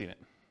case you haven't seen it.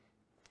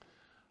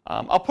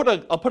 I'll put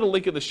a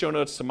link in the show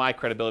notes to my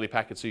credibility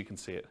packet so you can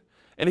see it.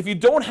 And if you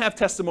don't have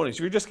testimonials,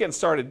 if you're just getting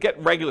started, get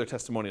regular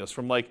testimonials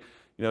from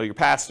your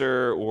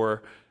pastor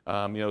or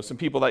some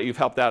people that you've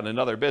helped out in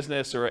another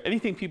business, or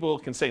anything people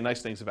can say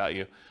nice things about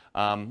you.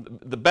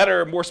 The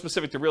better, more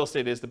specific to real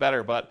estate is, the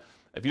better. But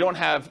if you don't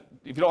have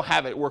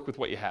it, work with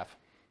what you have.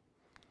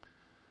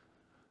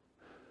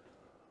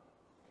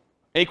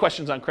 Any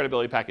questions on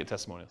credibility packet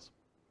testimonials?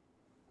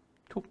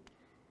 Cool.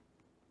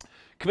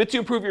 Commit to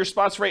improve your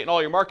response rate in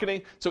all your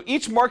marketing. So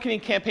each marketing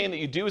campaign that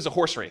you do is a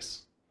horse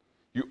race.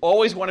 You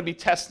always want to be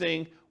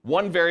testing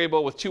one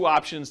variable with two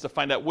options to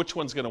find out which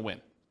one's going to win.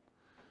 It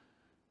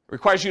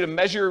requires you to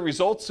measure your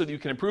results so that you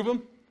can improve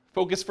them.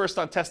 Focus first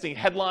on testing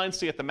headlines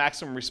to get the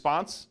maximum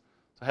response.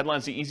 So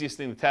headlines are the easiest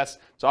thing to test.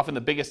 It's often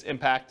the biggest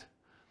impact.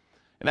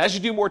 And as you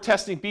do more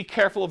testing, be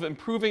careful of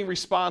improving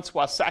response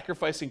while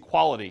sacrificing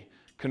quality,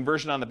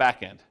 conversion on the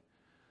back end.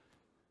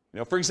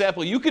 For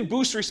example, you could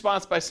boost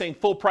response by saying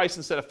full price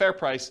instead of fair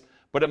price,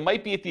 but it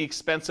might be at the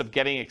expense of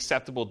getting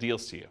acceptable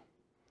deals to you.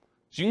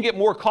 So you can get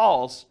more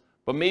calls,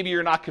 but maybe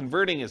you're not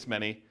converting as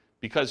many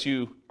because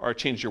you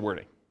changed your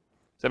wording.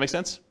 Does that make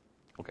sense?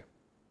 Okay.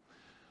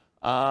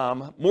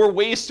 More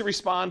ways to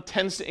respond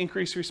tends to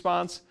increase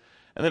response.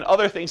 And then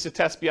other things to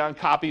test beyond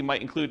copy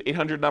might include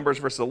 800 numbers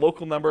versus a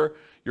local number,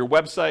 your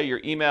website,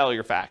 your email,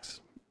 your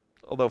fax.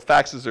 Although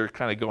faxes are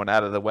kind of going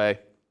out of the way,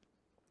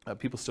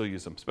 people still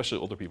use them, especially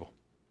older people.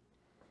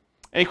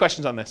 Any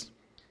questions on this?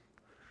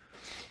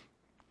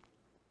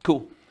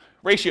 Cool.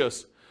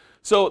 Ratios.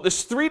 So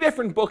there's 3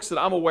 different books that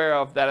I'm aware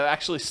of that have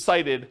actually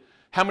cited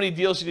how many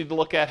deals you need to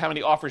look at, how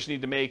many offers you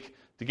need to make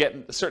to get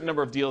a certain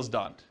number of deals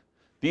done.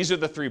 These are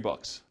the 3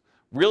 books.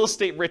 Real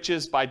Estate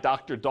Riches by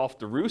Dr. Dolph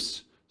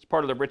DeRoos. It's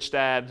part of the Rich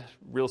Dad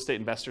Real Estate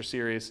Investor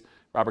Series,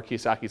 Robert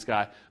Kiyosaki's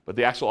guy. But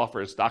the actual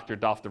author is Dr.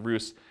 Dolph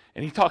DeRoos.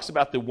 And he talks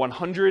about the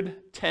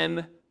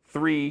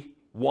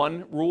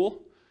 100-10-3-1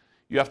 rule.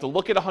 You have to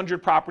look at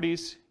 100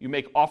 properties. You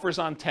make offers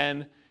on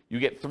 10. You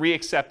get 3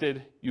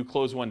 accepted. You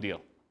close 1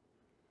 deal.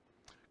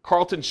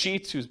 Carlton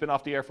Sheets, who's been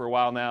off the air for a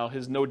while now,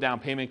 his no down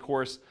payment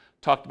course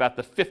talked about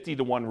the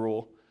 50-1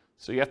 rule.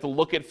 So you have to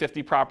look at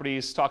 50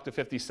 properties, talk to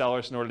 50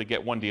 sellers in order to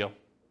get 1 deal.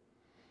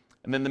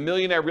 And then the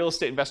Millionaire Real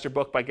Estate Investor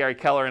book by Gary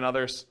Keller and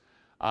others,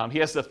 he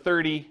has the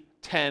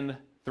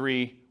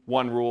 30-10-3-1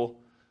 rule.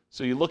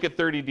 So you look at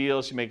 30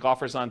 deals, you make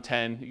offers on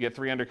 10, you get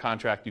 3 under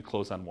contract, you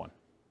close on 1.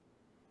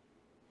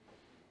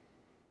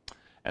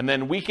 And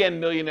then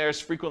Weekend Millionaires,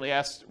 Frequently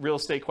Asked Real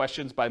Estate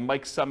Questions by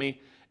Mike Summey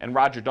and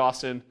Roger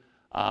Dawson.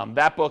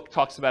 That book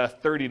talks about a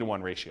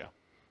 30-1 ratio.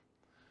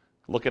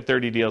 Look at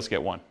 30 deals,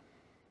 get 1.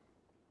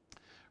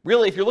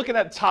 Really, if you're looking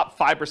at the top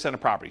 5% of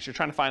properties, you're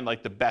trying to find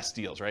the best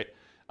deals, right?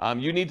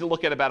 You need to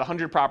look at about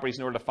 100 properties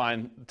in order to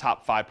find the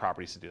top 5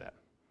 properties to do that.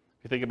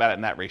 If you think about it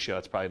in that ratio,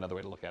 that's probably another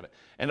way to look at it.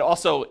 And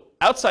also,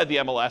 outside the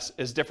MLS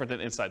is different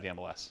than inside the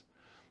MLS.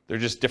 They're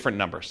just different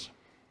numbers.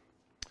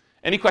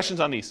 Any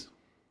questions on these?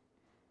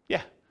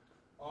 Yeah.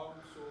 So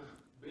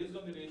based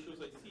on the ratios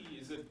I see,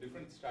 is it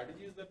different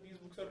strategies that these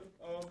books are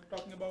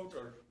talking about,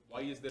 or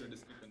why is there a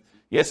discrepancy?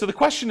 Yeah, so the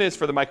question is,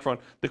 for the microphone,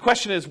 the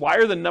question is, why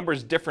are the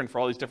numbers different for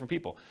all these different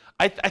people?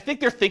 I think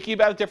they're thinking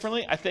about it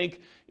differently. I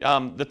think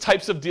the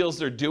types of deals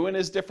they're doing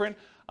is different.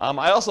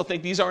 I also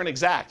think these aren't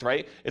exact,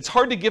 right? It's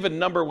hard to give a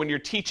number when you're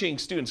teaching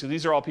students, because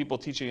these are all people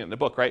teaching it in the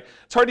book, right?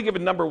 It's hard to give a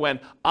number when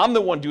I'm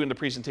the one doing the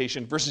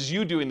presentation versus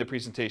you doing the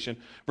presentation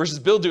versus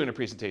Bill doing the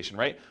presentation,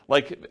 right?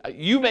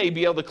 You may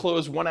be able to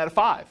close 1 out of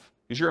 5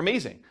 because you're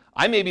amazing.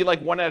 I may be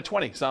 1 out of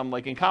 20 because I'm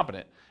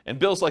incompetent. And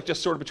Bill's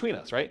just sort of between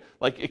us, right?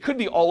 It could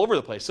be all over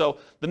the place. So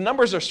the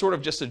numbers are sort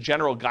of just a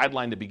general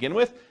guideline to begin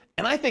with.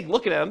 And I think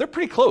looking at them, they're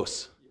pretty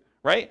close,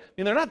 right? I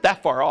mean, they're not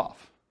that far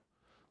off.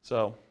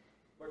 So.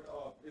 But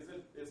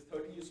is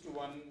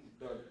 30:1,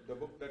 the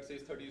book that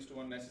says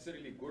 30:1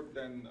 necessarily good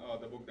than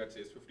the book that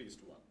says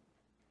 50:1?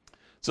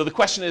 So the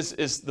question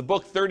is the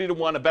book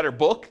 30-1 a better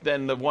book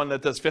than the one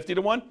that does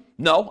 50-1?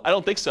 No, I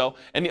don't think so.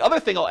 And the other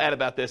thing I'll add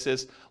about this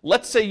is,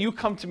 let's say you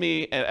come to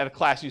me at a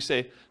class, you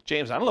say,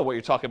 James, I don't know what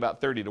you're talking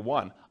about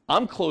 30-1.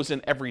 I'm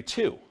closing every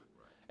 2.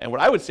 And what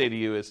I would say to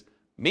you is,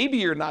 maybe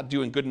you're not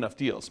doing good enough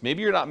deals.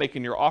 Maybe you're not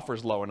making your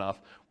offers low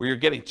enough where you're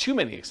getting too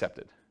many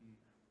accepted,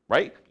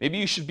 right? Maybe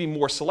you should be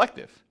more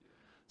selective.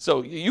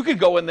 So you could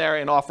go in there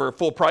and offer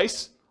full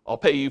price. I'll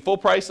pay you full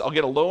price. I'll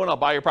get a loan. I'll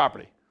buy your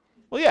property.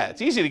 Well, yeah,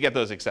 it's easy to get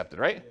those accepted,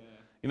 right?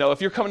 Yeah.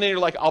 If you're coming in, you're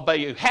like, I'll buy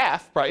you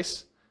half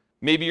price.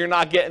 Maybe you're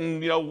not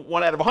getting,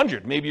 1 out of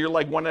 100. Maybe you're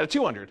 1 out of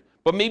 200.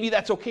 But maybe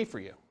that's okay for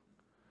you.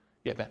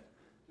 Yeah, Ben.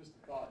 Just a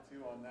thought,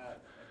 too, on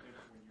that. I think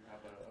when you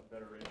have a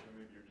better ratio,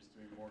 maybe you're just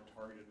doing more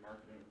targeted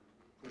marketing.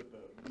 Put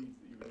the leads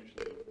that you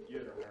initially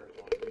get are higher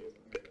quality leads.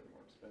 I think they're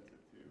more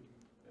expensive, too.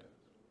 Yeah.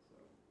 So,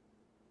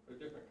 they're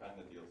different kind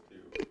of deals, too,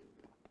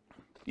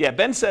 Yeah,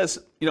 Ben says,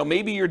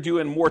 maybe you're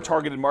doing more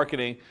targeted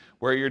marketing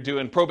where you're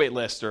doing probate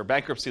lists or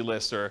bankruptcy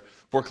lists or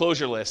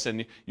foreclosure lists,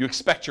 and you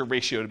expect your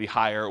ratio to be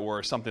higher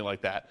or something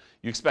like that.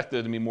 You expect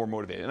it to be more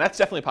motivated, and that's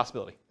definitely a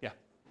possibility. Yeah.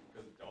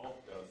 Because Dolph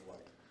does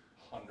like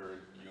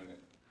 100-unit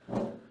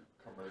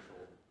commercial,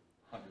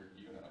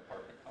 100-unit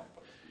apartment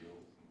complex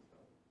deals and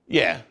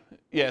stuff.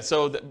 Yeah.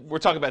 So we're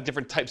talking about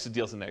different types of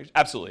deals in there.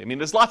 Absolutely. I mean,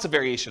 there's lots of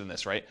variation in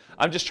this, right?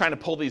 I'm just trying to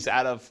pull these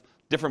out of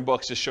different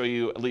books to show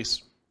you at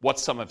least what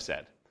some have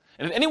said.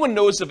 And if anyone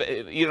knows of,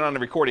 even on the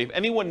recording, if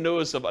anyone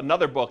knows of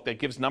another book that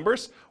gives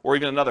numbers, or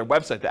even another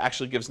website that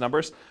actually gives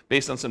numbers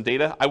based on some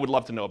data, I would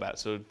love to know about it.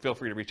 So feel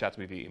free to reach out to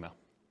me via email.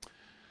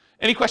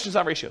 Any questions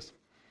on ratios?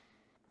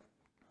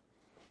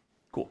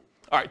 Cool.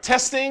 All right,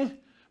 testing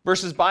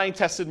versus buying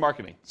tested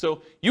marketing.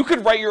 So you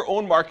could write your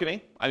own marketing.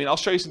 I mean, I'll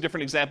show you some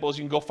different examples.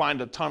 You can go find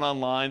a ton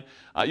online.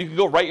 You can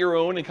go write your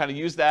own and kind of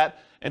use that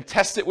and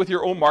test it with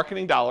your own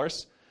marketing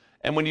dollars.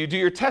 And when you do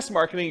your test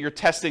marketing, you're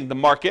testing the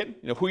market,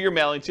 who you're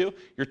mailing to.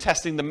 You're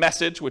testing the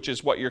message, which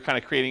is what you're kind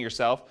of creating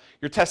yourself.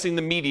 You're testing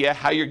the media,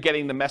 how you're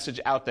getting the message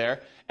out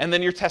there. And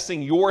then you're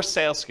testing your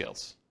sales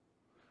skills.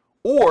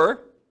 Or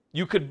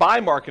you could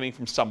buy marketing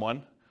from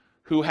someone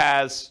who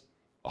has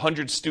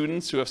 100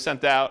 students who have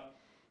sent out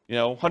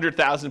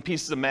 100,000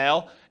 pieces of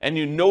mail, and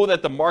you know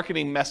that the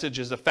marketing message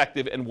is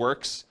effective and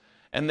works,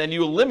 and then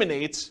you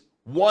eliminate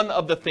one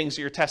of the things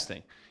that you're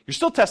testing. You're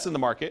still testing the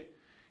market.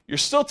 You're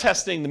still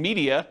testing the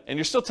media, and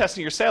you're still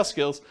testing your sales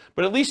skills,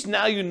 but at least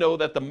now you know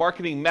that the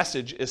marketing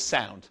message is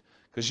sound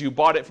because you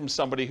bought it from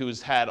somebody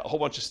who's had a whole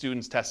bunch of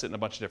students test it in a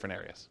bunch of different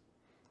areas.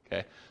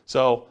 Okay,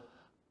 so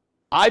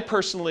I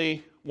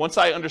personally, once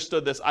I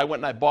understood this, I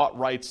went and I bought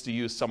rights to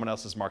use someone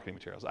else's marketing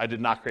materials. I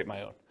did not create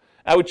my own.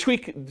 I would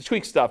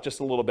tweak stuff just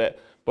a little bit,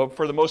 but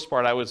for the most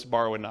part, I was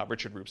borrowing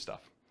Richard Roop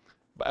stuff.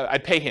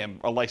 I'd pay him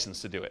a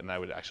license to do it, and I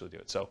would actually do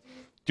it. So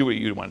do what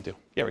you want to do.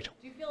 Yeah, Rachel.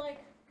 Do you feel like,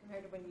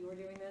 compared to when you were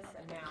doing this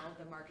and now,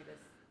 the market is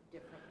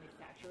differently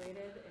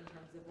saturated in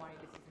terms of wanting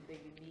to see something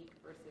unique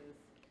versus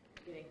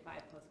getting 5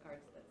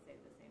 postcards that say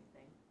the same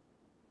thing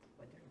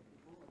with different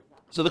people?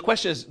 So the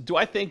question is, do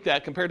I think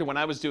that compared to when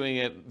I was doing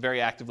it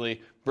very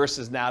actively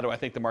versus now, do I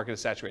think the market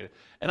is saturated?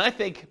 And I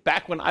think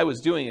back when I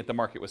was doing it, the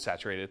market was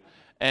saturated.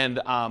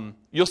 And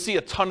you'll see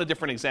a ton of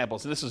different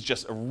examples. And this is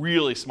just a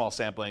really small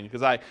sampling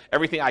because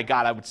everything I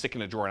got, I would stick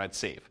in a drawer and I'd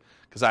save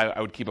because I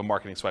would keep a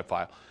marketing swipe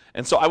file.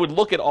 And so I would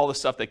look at all the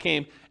stuff that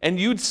came, and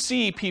you'd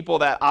see people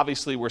that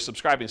obviously were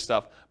subscribing to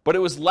stuff, but it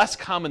was less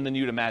common than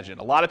you'd imagine.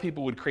 A lot of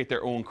people would create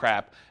their own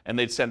crap, and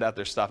they'd send out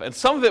their stuff. And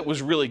some of it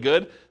was really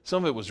good,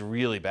 some of it was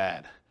really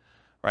bad,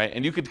 right?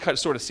 And you could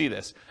sort of see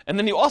this. And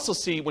then you also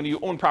see, when you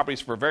own properties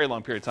for a very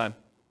long period of time,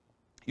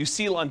 you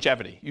see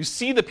longevity. You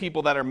see the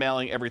people that are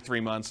mailing every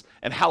 3 months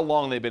and how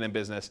long they've been in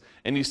business.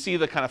 And you see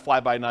the kind of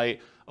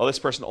fly-by-night, oh, this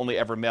person only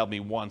ever mailed me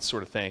once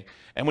sort of thing.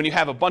 And when you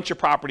have a bunch of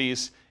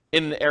properties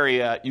in an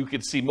area, you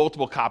could see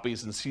multiple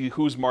copies and see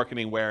who's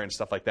marketing where and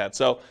stuff like that.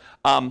 So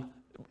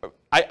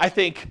I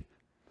think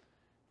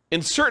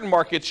in certain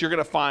markets, you're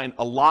going to find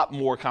a lot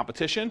more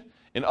competition.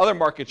 In other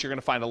markets, you're going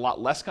to find a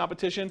lot less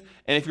competition.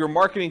 And if you're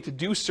marketing to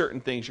do certain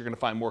things, you're going to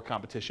find more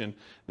competition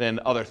than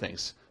other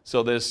things.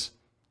 So there's,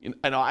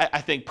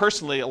 I think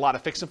personally, a lot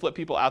of fix and flip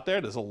people out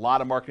there. There's a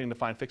lot of marketing to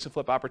find fix and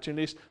flip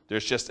opportunities.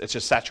 It's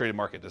just saturated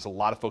market. There's a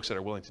lot of folks that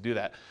are willing to do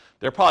that.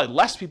 There are probably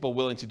less people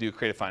willing to do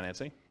creative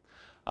financing.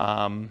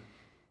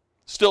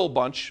 Still a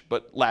bunch,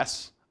 but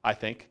less, I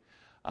think.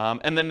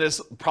 And then there's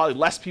probably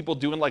less people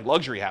doing like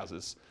luxury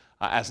houses,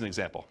 as an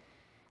example.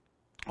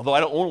 Although I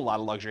don't own a lot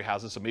of luxury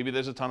houses, so maybe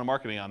there's a ton of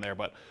marketing on there,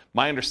 but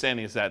my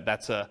understanding is that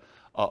that's a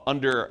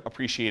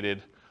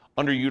underappreciated,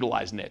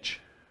 underutilized niche.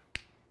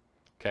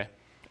 Okay?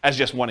 As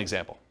just one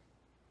example.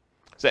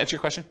 Does that answer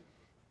your question?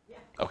 Yeah.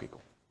 Okay,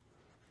 cool.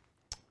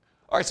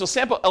 All right, so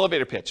sample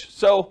elevator pitch.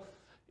 So,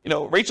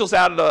 Rachel's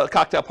out at a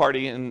cocktail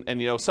party and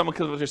someone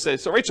comes up to her and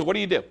says, so Rachel, what do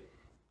you do?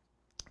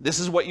 This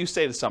is what you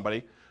say to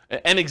somebody.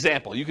 An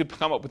example. You could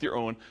come up with your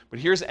own, but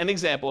here's an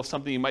example of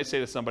something you might say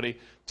to somebody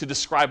to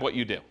describe what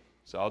you do.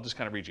 So I'll just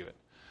kind of read you it.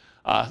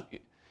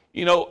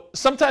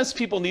 Sometimes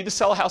people need to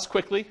sell a house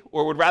quickly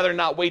or would rather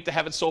not wait to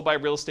have it sold by a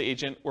real estate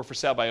agent or for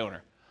sale by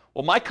owner.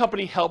 Well, my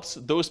company helps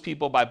those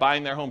people by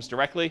buying their homes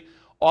directly,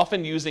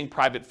 often using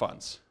private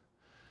funds.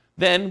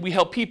 Then we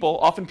help people,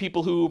 often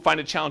people who find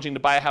it challenging to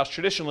buy a house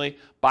traditionally,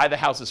 buy the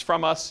houses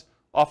from us.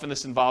 Often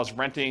this involves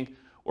renting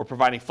or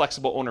providing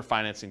flexible owner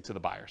financing to the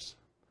buyers.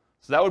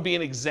 So that would be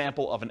an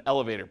example of an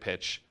elevator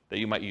pitch that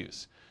you might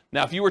use.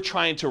 Now, if you were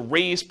trying to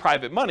raise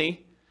private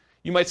money,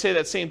 you might say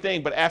that same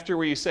thing, but after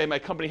where you say my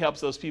company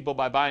helps those people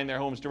by buying their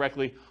homes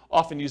directly,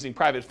 often using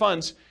private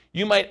funds,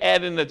 you might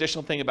add in an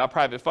additional thing about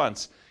private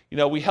funds.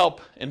 We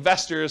help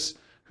investors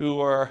who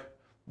are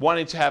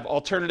wanting to have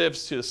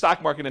alternatives to the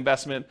stock market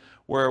investment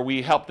where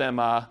we help them,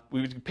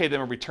 we pay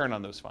them a return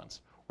on those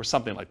funds or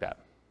something like that.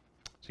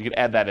 So you could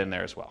add that in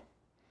there as well.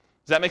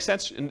 Does that make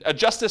sense? And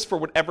adjust this for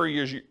whatever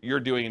you're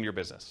doing in your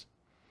business.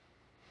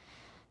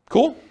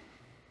 Cool?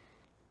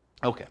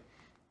 Okay.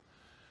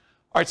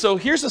 All right, so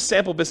here's a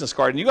sample business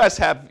card, and you guys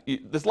have,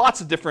 there's lots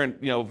of different,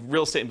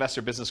 real estate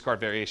investor business card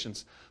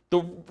variations.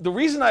 The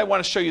reason I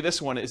want to show you this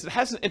one is it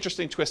has an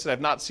interesting twist that I've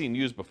not seen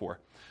used before.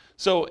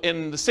 So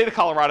in the state of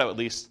Colorado, at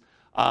least,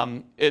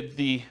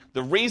 the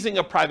raising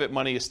of private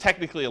money is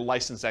technically a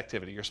licensed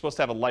activity. You're supposed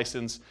to have a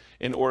license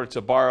in order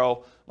to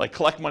borrow, like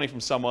collect money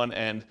from someone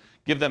and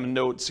give them a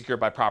note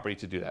secured by property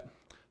to do that.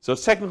 So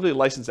it's technically a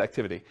licensed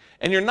activity.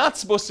 And you're not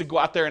supposed to go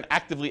out there and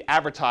actively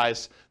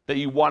advertise that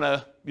you want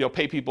to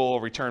pay people a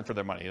return for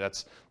their money.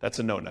 That's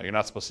a no-no. You're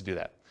not supposed to do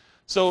that.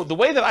 So the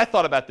way that I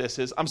thought about this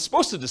is I'm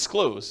supposed to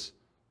disclose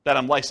that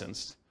I'm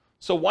licensed.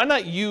 So why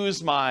not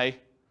use my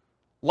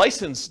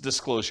license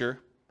disclosure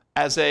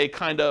as a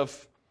kind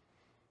of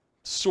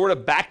sort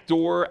of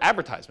backdoor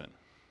advertisement?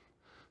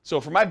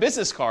 So for my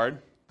business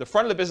card, the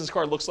front of the business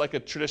card looks like a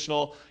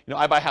traditional,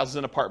 I buy houses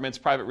and apartments,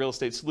 private real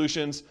estate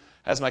solutions,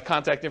 has my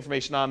contact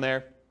information on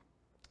there,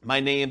 my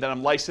name, that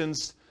I'm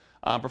licensed,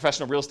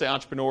 professional real estate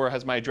entrepreneur,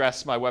 has my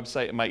address, my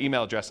website, and my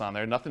email address on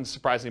there. Nothing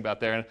surprising about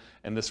there,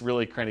 and this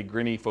really kind of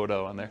grinny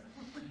photo on there,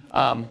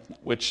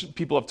 which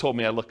people have told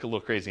me I look a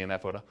little crazy in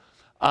that photo,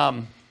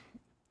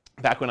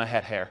 back when I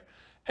had hair.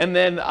 And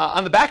then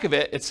on the back of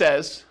it, it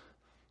says,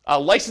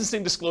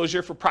 licensing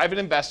disclosure for private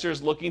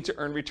investors looking to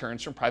earn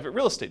returns from private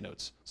real estate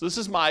notes. So this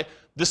is my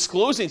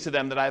disclosing to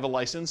them that I have a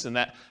license and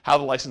that how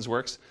the license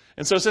works.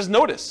 And so it says,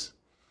 notice,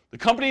 the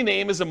company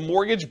name is a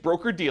mortgage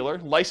broker-dealer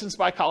licensed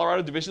by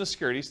Colorado Division of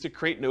Securities to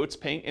create notes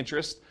paying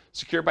interest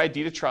secured by a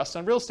deed of trust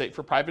on real estate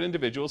for private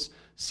individuals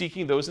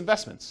seeking those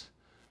investments.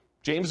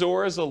 James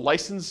Orr is a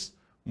licensed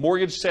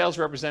mortgage sales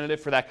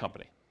representative for that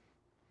company.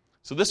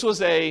 So this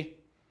was a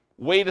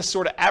way to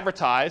sort of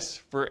advertise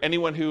for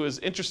anyone who is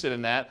interested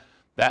in that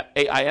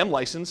I am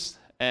licensed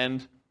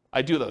and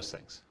I do those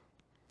things.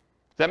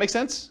 Does that make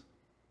sense?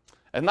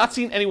 I've not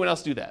seen anyone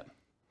else do that.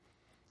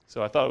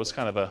 So I thought it was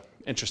kind of an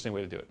interesting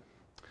way to do it.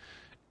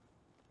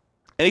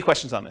 Any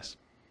questions on this?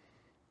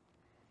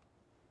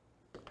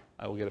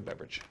 I will get a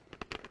beverage.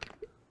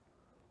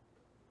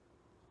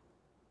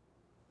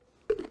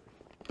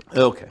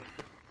 Okay.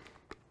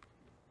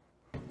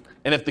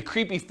 And if the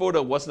creepy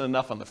photo wasn't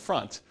enough on the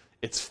front,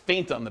 it's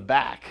faint on the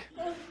back.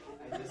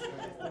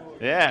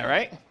 Yeah,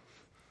 right?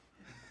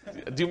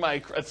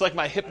 It's like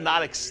my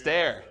hypnotic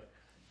stare.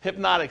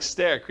 Hypnotic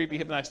stare, creepy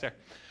hypnotic stare.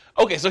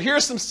 Okay, so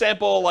here's some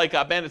sample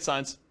bandit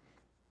signs.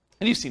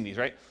 And you've seen these,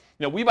 right?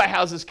 We buy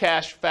houses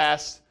cash,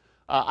 fast.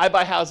 I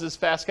buy houses,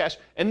 fast cash.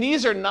 And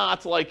these are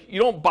not you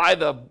don't buy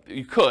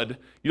you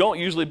don't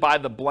usually buy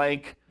the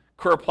blank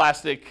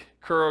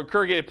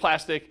corrugated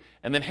plastic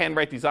and then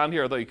handwrite these on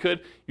here, although you could.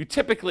 You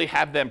typically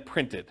have them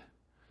printed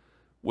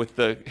with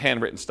the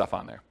handwritten stuff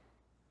on there.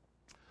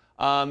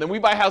 Then we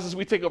buy houses,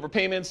 we take over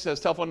payments,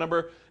 says telephone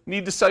number.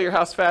 Need to sell your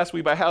house fast,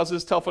 we buy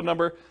houses, telephone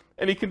number,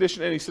 any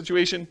condition, any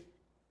situation.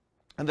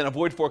 And then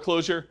avoid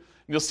foreclosure. And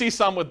you'll see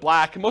some with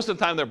black. Most of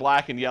the time they're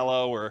black and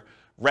yellow or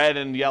red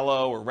and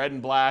yellow or red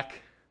and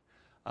black,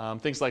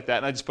 things like that.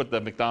 And I just put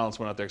the McDonald's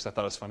one out there because I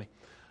thought it was funny.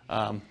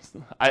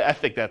 I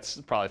think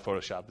that's probably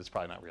Photoshop. That's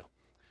probably not real.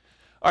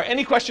 All right,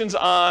 any questions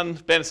on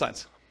bandit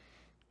signs?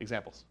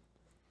 Examples?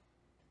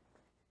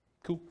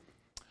 Cool.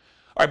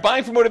 All right,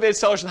 buying for motivated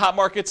sellers in hot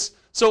markets.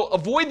 So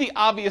avoid the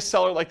obvious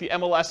seller like the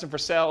MLS and for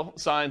sale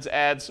signs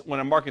ads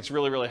when a market's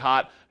really, really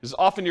hot, because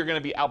often you're going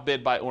to be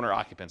outbid by owner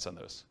occupants on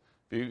those.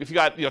 If you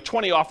got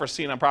 20 offers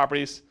seen on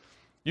properties,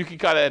 you can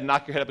kind of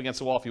knock your head up against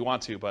the wall if you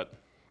want to, but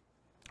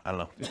I don't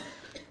know.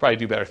 Probably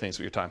do better things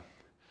with your time.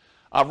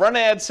 Run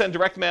ads, send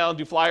direct mail, and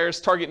do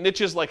flyers. Target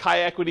niches like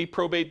high equity,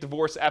 probate,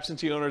 divorce,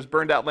 absentee owners,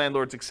 burned out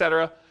landlords,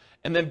 etc.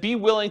 And then be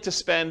willing to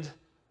spend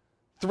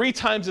 3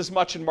 times as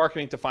much in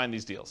marketing to find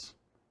these deals.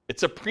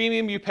 It's a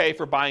premium you pay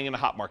for buying in a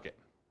hot market.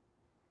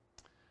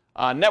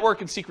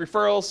 Network and seek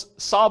referrals.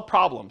 Solve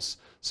problems.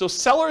 So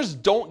sellers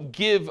don't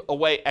give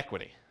away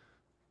equity.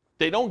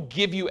 They don't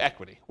give you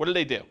equity. What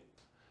do?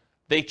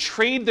 They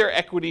trade their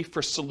equity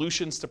for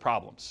solutions to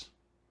problems.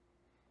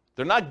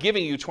 They're not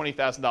giving you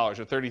 $20,000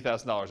 or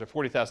 $30,000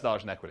 or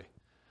 $40,000 in equity.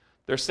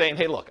 They're saying,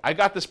 hey, look, I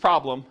got this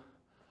problem.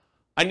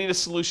 I need a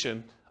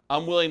solution.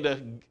 I'm willing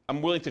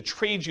to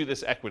trade you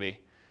this equity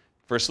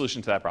for a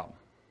solution to that problem.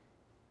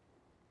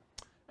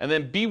 And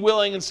then be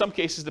willing, in some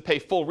cases, to pay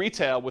full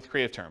retail with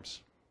creative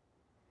terms.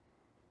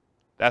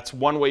 That's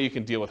one way you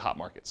can deal with hot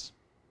markets.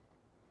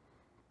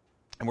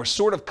 And we're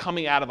sort of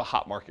coming out of a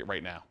hot market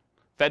right now.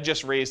 Fed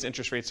just raised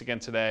interest rates again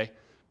today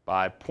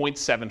by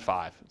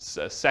 0.75. It's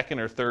a second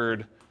or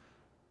third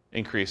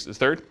increase.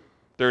 Third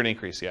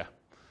increase, yeah.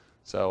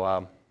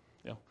 So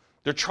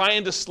they're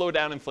trying to slow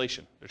down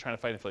inflation. They're trying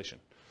to fight inflation.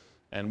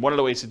 And one of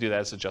the ways to do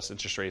that is adjust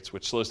interest rates,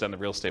 which slows down the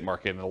real estate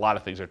market, and a lot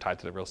of things are tied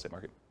to the real estate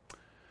market. All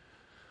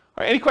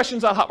right, any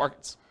questions on hot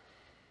markets?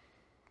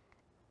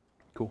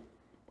 Cool.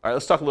 All right,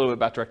 let's talk a little bit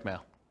about direct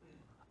mail.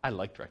 I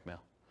like direct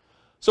mail.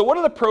 So what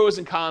are the pros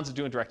and cons of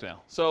doing direct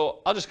mail? So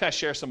I'll just kind of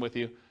share some with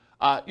you.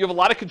 You have a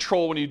lot of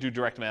control when you do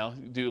direct mail.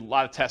 You do a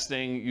lot of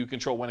testing. You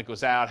control when it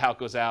goes out, how it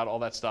goes out, all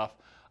that stuff.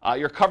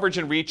 Your coverage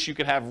and reach, you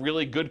can have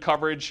really good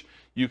coverage.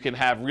 You can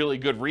have really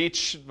good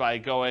reach by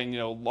going,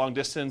 long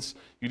distance.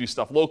 You do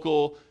stuff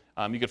local.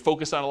 You can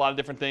focus on a lot of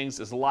different things.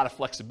 There's a lot of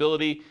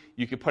flexibility.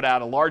 You can put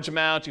out a large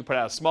amount. You can put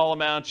out a small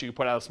amount. You can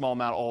put out a small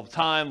amount all the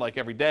time, like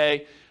every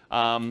day.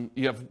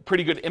 You have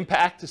pretty good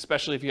impact,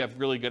 especially if you have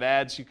really good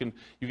ads. You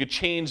could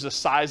change the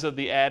size of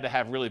the ad to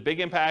have really big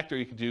impact, or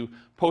you could do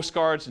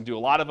postcards and do a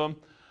lot of them.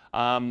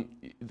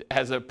 It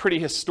has a pretty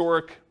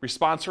historic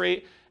response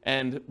rate,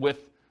 and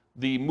with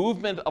the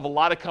movement of a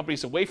lot of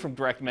companies away from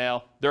direct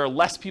mail, there are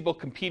less people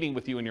competing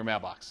with you in your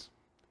mailbox.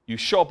 You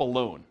show up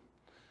alone.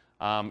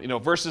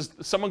 Versus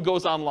someone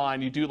goes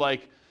online, you do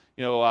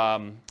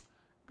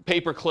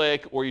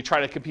pay-per-click, or you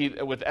try to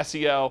compete with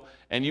SEO,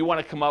 and you want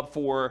to come up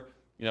for,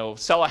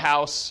 sell a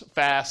house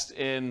fast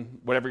in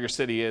whatever your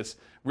city is.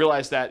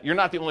 Realize that you're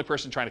not the only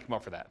person trying to come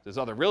up for that. There's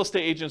other real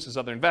estate agents, there's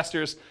other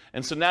investors,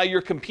 and so now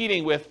you're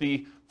competing with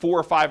the 4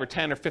 or 5 or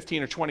 10 or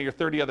 15 or 20 or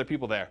 30 other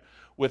people there.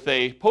 With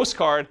a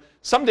postcard,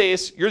 some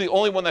days you're the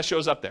only one that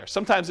shows up there.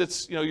 Sometimes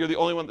it's, you're the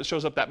only one that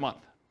shows up that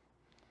month.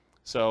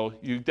 So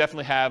you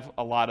definitely have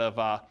a lot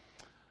of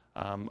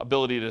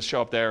ability to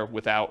show up there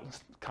without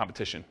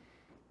competition.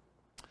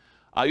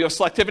 You have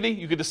selectivity.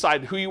 You can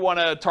decide who you want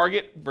to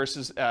target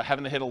versus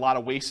having to hit a lot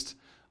of waste,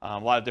 a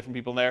lot of different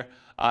people there.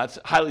 It's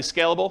highly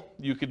scalable.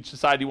 You could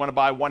decide you want to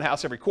buy one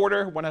house every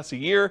quarter, one house a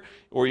year,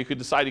 or you could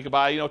decide you could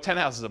buy 10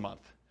 houses a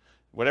month.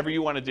 Whatever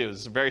you want to do. This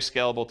is a very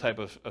scalable type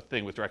of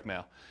thing with direct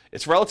mail.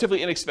 It's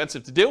relatively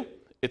inexpensive to do.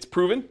 It's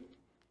proven.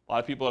 A lot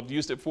of people have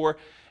used it for.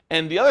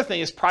 And the other thing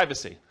is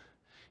privacy.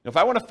 If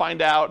I want to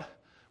find out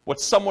what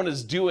someone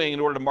is doing in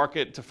order to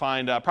market to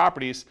find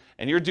properties,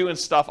 and you're doing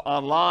stuff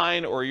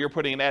online or you're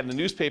putting an ad in the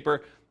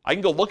newspaper, I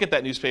can go look at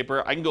that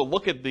newspaper, I can go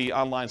look at the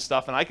online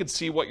stuff, and I can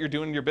see what you're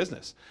doing in your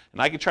business.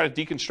 And I can try to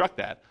deconstruct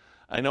that.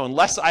 I know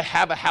unless I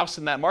have a house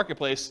in that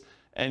marketplace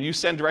and you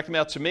send direct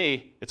mail to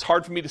me, it's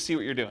hard for me to see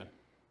what you're doing.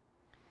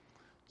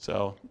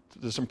 So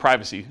there's some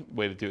privacy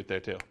way to do it there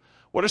too.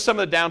 What are some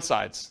of the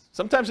downsides?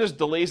 Sometimes there's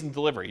delays in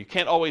delivery. You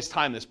can't always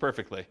time this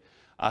perfectly.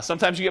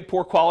 Sometimes you get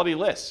poor quality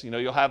lists.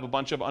 You'll have a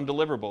bunch of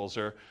undeliverables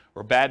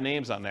or bad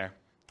names on there.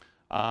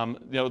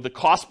 The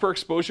cost per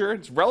exposure,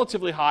 it's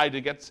relatively high to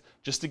get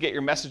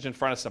your message in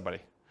front of somebody.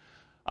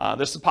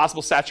 There's some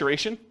possible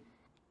saturation.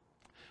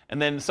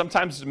 And then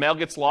sometimes the mail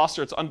gets lost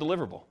or it's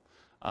undeliverable.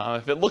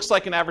 If it looks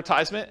like an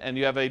advertisement and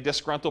you have a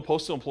disgruntled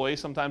postal employee,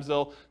 sometimes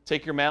they'll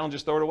take your mail and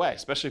just throw it away,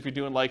 especially if you're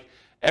doing like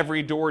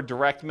every door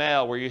direct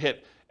mail where you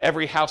hit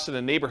every house in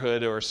a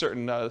neighborhood or a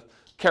certain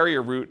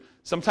carrier route.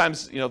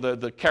 Sometimes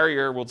the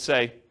carrier will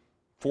say,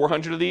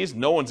 400 of these,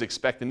 no one's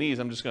expecting these,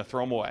 I'm just going to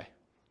throw them away.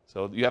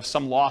 So you have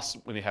some loss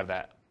when you have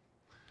that.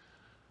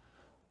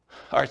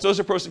 All right, so those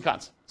are pros and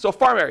cons. So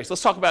farm areas,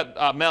 let's talk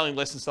about mailing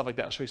lists and stuff like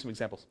that. I'll show you some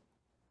examples.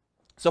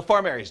 So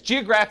farm areas,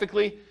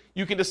 geographically,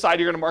 you can decide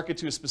you're going to market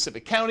to a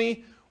specific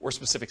county or a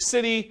specific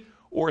city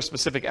or a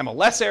specific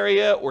MLS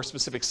area or a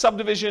specific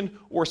subdivision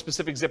or a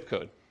specific zip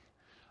code.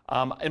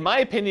 In my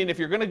opinion, if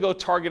you're going to go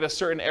target a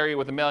certain area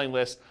with a mailing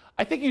list,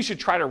 I think you should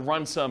try to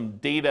run some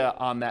data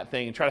on that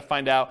thing and try to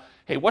find out,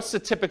 hey, what's the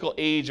typical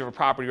age of a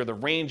property or the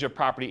range of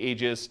property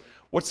ages?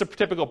 What's the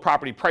typical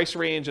property price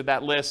range of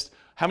that list?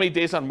 How many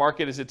days on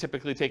market is it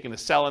typically taking to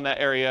sell in that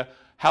area?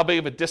 How big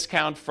of a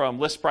discount from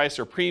list price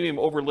or premium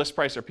over list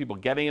price are people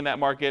getting in that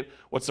market?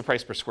 What's the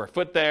price per square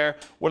foot there?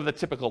 What are the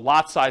typical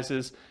lot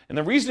sizes? And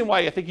the reason why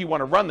I think you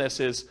want to run this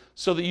is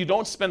so that you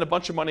don't spend a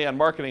bunch of money on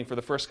marketing for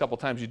the first couple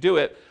times you do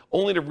it,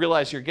 only to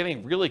realize you're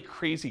getting really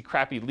crazy,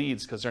 crappy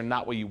leads because they're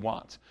not what you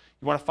want.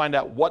 You want to find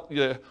out what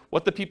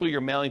the people you're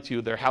mailing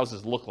to, their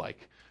houses look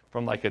like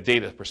from like a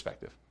data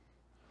perspective.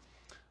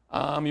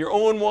 Your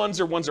own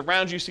ones or ones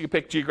around you, so you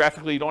pick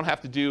geographically. You don't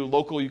have to do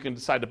local. You can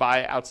decide to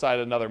buy outside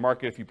another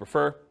market if you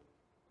prefer.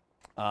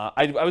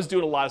 I was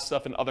doing a lot of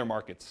stuff in other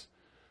markets.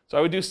 So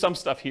I would do some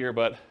stuff here,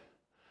 but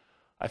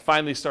I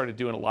finally started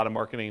doing a lot of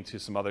marketing to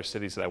some other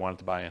cities that I wanted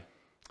to buy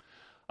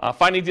in.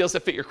 Finding deals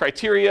that fit your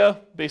criteria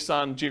based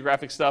on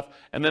geographic stuff,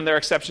 and then there are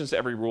exceptions to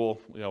every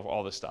rule,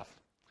 all this stuff.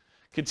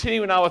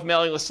 Continuing on with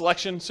mailing list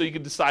selection, so you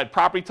can decide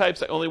property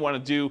types. I only want to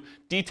do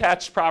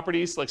detached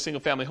properties like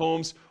single-family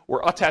homes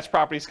or attached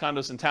properties,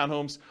 condos and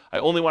townhomes. I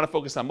only want to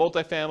focus on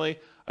multifamily.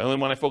 I only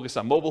want to focus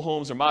on mobile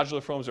homes or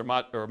modular homes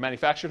or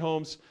manufactured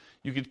homes.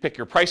 You can pick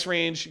your price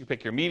range. You can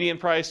pick your median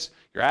price,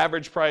 your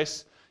average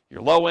price,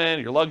 your low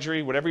end, your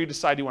luxury, whatever you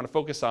decide you want to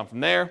focus on from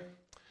there.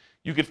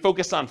 You could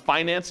focus on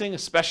financing,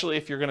 especially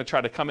if you're going to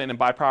try to come in and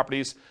buy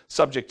properties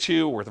subject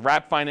to or with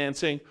wrap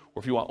financing,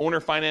 or if you want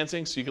owner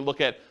financing. So you can look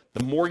at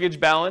the mortgage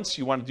balance.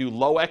 You want to do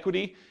low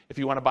equity if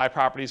you want to buy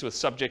properties with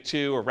subject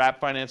to or wrap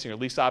financing or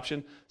lease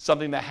option,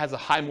 something that has a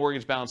high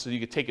mortgage balance so you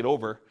could take it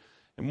over,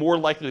 and more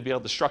likely to be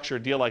able to structure a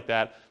deal like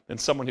that than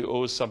someone who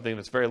owes something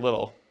that's very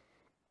little,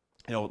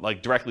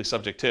 like directly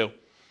subject to.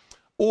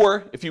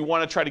 Or if you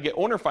want to try to get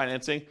owner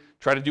financing,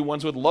 try to do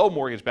ones with low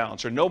mortgage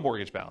balance or no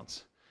mortgage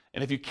balance.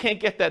 And if you can't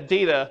get that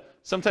data,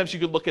 sometimes you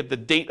could look at the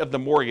date of the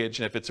mortgage,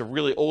 and if it's a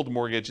really old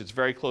mortgage, it's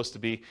very close to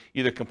be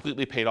either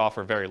completely paid off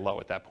or very low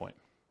at that point.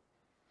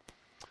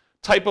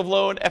 Type of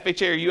loan,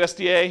 FHA or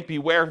USDA,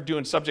 beware of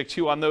doing subject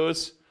to on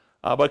those,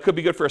 but it could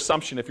be good for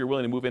assumption if you're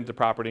willing to move into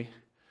property.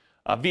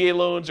 VA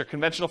loans or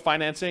conventional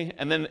financing,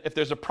 and then if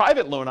there's a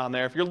private loan on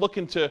there, if you're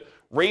looking to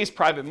raise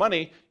private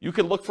money, you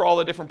can look for all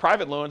the different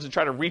private loans and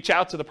try to reach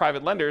out to the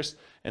private lenders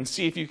and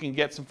see if you can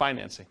get some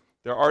financing.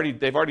 They've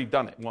already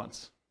done it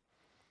once.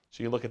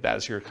 So you look at that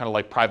as your kind of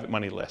like private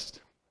money list.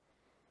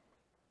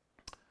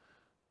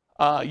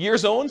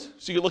 Years owned,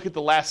 so you look at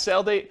the last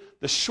sale date.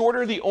 The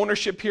shorter the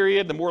ownership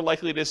period, the more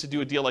likely it is to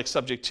do a deal like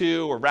subject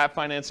to or wrap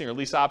financing or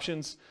lease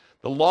options.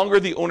 The longer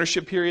the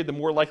ownership period, the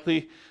more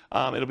likely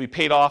it'll be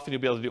paid off and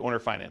you'll be able to do owner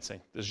financing.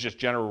 There's just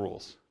general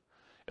rules.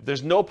 If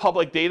there's no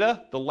public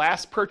data, the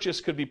last purchase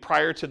could be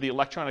prior to the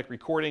electronic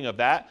recording of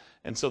that,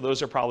 and so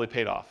those are probably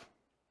paid off.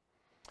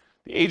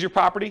 The age of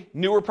property,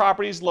 newer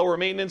properties, lower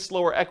maintenance,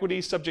 lower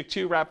equity, subject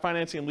to wrap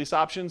financing and lease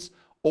options.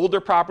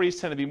 Older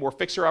properties tend to be more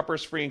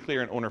fixer-uppers, free and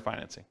clear, and owner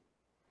financing.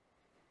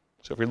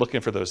 So if you're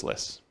looking for those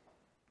lists.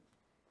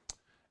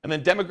 And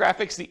then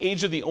demographics, the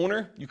age of the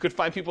owner. You could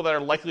find people that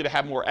are likely to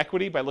have more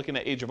equity by looking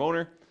at age of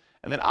owner.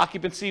 And then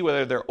occupancy,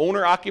 whether they're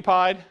owner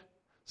occupied,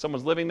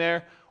 someone's living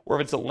there, or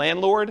if it's a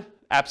landlord,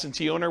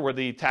 absentee owner, where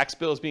the tax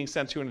bill is being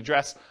sent to an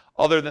address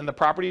other than the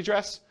property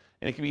address.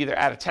 And it can be either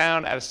out of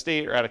town, out of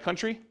state, or out of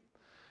country.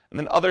 And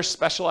then other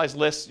specialized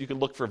lists, you can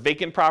look for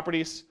vacant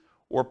properties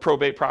or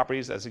probate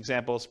properties as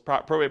examples.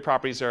 Probate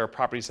properties are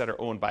properties that are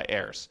owned by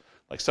heirs,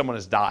 like someone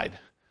has died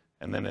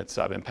and then it's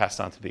been passed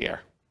on to the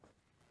heir.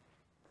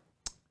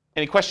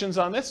 Any questions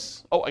on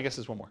this? Oh, I guess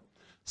there's one more.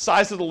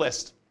 Size of the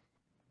list.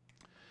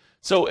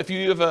 So if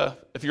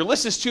your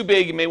list is too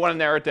big, you may want to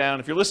narrow it down.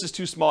 If your list is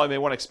too small, you may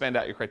want to expand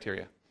out your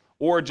criteria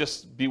or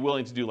just be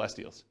willing to do less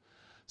deals.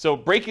 So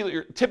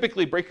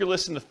typically break your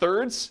list into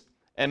thirds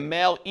and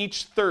mail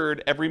each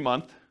third every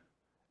month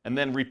and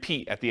then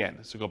repeat at the end.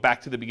 So go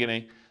back to the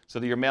beginning so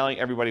that you're mailing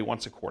everybody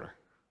once a quarter.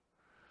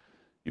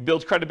 You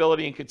build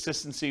credibility and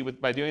consistency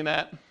by doing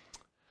that.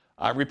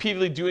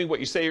 Repeatedly doing what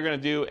you say you're going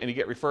to do and you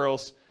get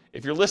referrals.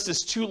 If your list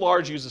is too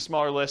large, use a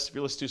smaller list. If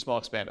your list is too small,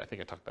 expand it. I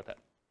think I talked about that.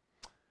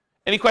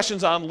 Any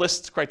questions on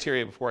list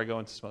criteria before I go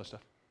into some other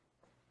stuff?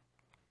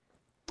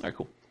 All right,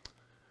 cool.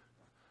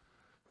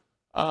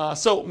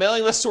 So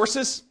mailing list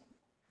sources.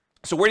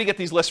 So where do you get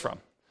these lists from?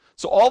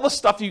 So all the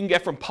stuff you can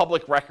get from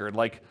public record,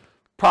 like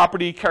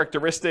property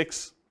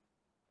characteristics,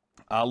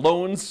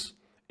 loans,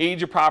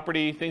 age of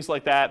property, things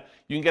like that.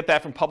 You can get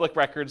that from public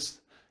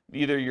records,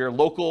 either your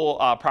local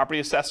property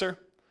assessor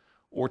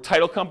or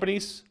title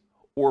companies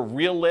or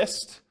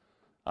RealList.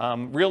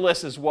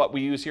 RealList is what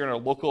we use here in our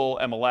local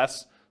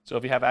MLS. So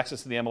if you have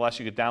access to the MLS,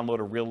 you could download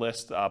a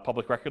RealList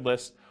public record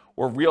list,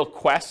 or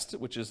RealQuest,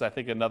 which is, I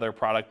think, another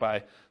product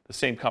by the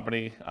same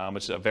company,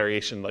 which is a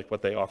variation like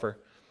what they offer.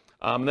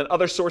 And then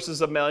other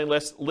sources of mailing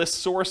lists: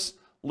 ListSource,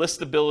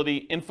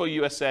 Listability,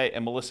 InfoUSA,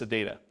 and Melissa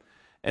Data.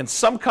 And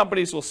some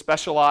companies will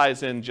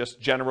specialize in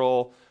just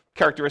general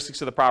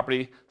characteristics of the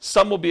property.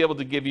 Some will be able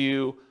to give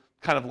you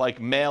kind of like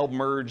mail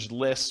merged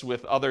lists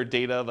with other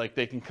data, like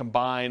they can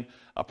combine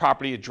a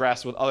property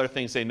address with other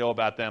things they know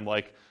about them,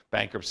 like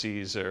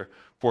bankruptcies or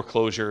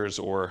foreclosures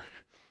or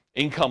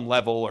income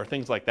level or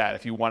things like that,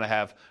 if you want to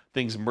have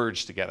things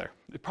merged together.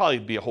 It'd probably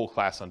be a whole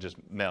class on just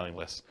mailing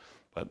lists,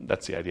 but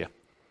that's the idea.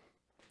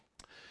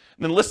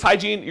 And then list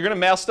hygiene, you're going to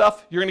mail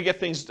stuff, you're going to get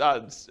things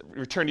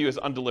returned to you as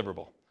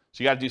undeliverable.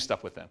 So you got to do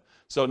stuff with them.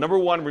 So number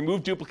one,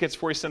 remove duplicates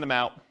before you send them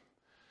out.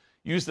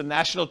 Use the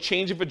National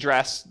Change of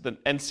Address, the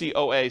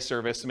NCOA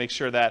service, to make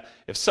sure that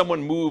if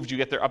someone moved, you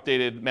get their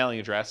updated mailing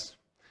address.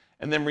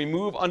 And then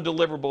remove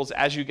undeliverables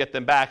as you get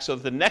them back so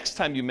that the next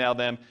time you mail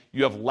them,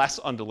 you have less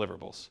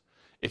undeliverables.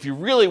 If you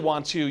really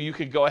want to, you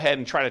could go ahead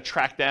and try to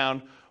track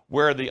down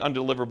where the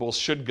undeliverables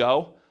should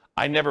go.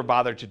 I never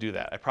bothered to do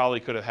that. I probably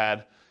could have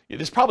had,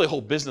 there's probably a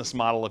whole business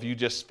model of you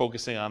just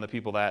focusing on the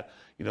people that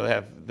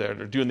that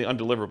are doing the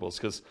undeliverables,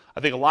 because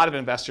I think a lot of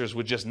investors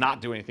would just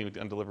not do anything with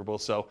the undeliverables,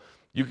 so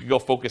you could go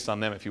focus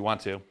on them if you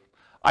want to.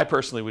 I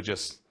personally would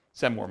just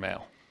send more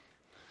mail,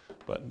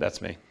 but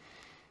that's me.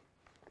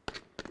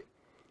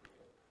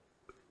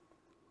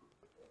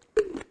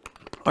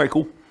 All right,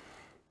 cool.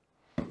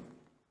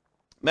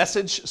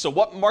 Message. So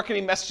what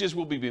marketing messages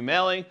will we be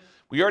mailing?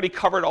 We already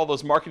covered all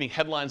those marketing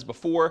headlines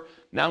before.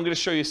 Now I'm going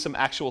to show you some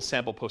actual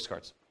sample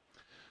postcards.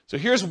 So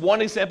here's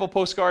one example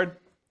postcard.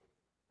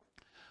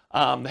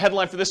 The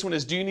headline for this one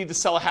is, do you need to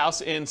sell a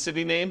house in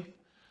city name?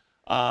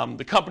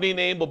 The company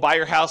name will buy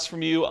your house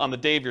from you on the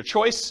day of your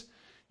choice.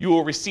 You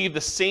will receive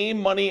the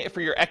same money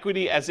for your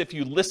equity as if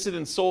you listed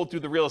and sold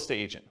through the real estate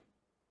agent.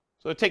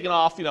 So they're taking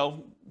off,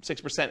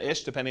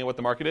 6%-ish, depending on what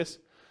the market is.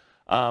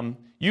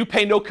 You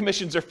pay no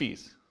commissions or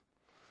fees.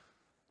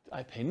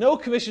 I pay no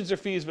commissions or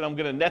fees, but I'm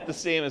going to net the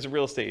same as a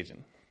real estate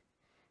agent.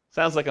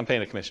 Sounds like I'm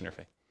paying a commission or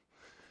fee.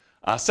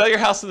 Sell your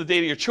house on the date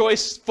of your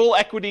choice, full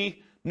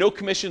equity, no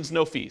commissions,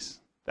 no fees.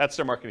 That's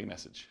their marketing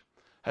message.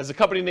 Has the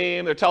company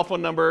name, their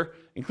telephone number,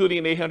 including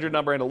an 800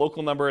 number and a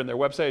local number and their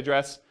website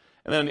address.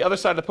 And then on the other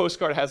side of the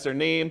postcard has their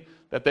name,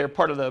 that they're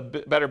part of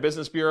the Better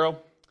Business Bureau,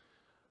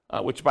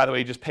 which, by the way,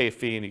 you just pay a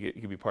fee and you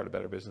can be part of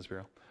Better Business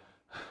Bureau.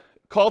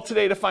 Call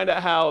today to find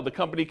out how the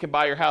company can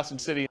buy your house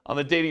and city on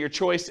the date of your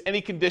choice.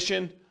 Any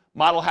condition,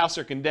 model house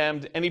or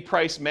condemned, any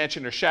price,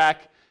 mansion or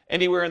shack,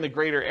 anywhere in the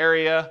greater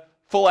area,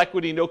 full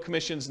equity, no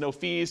commissions, no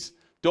fees.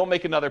 Don't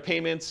make another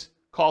payment.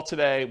 Call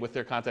today with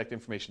their contact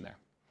information there.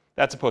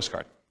 That's a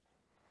postcard.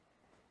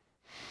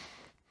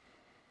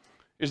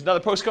 Here's another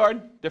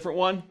postcard, different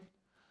one.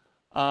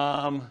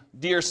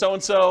 Dear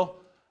so-and-so.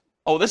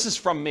 Oh, this is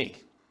from me.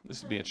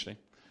 This would be interesting.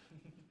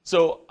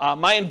 So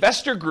my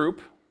investor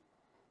group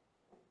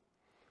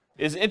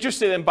is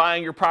interested in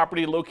buying your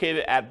property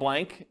located at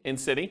blank in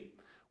city.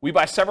 We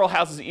buy several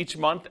houses each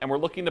month, and we're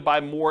looking to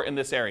buy more in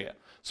this area.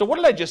 So what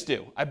did I just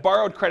do? I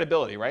borrowed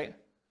credibility, right?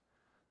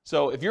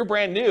 So if you're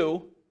brand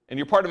new and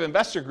you're part of an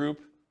investor group,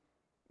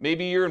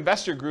 maybe your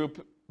investor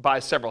group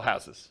buys several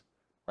houses,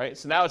 right?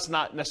 So now it's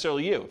not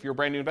necessarily you. If you're a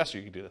brand new investor,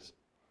 you can do this.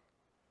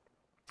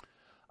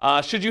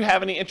 Should you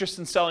have any interest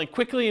in selling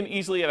quickly and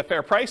easily at a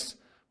fair price,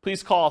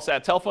 please call us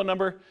at telephone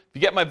number. If you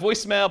get my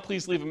voicemail,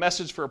 please leave a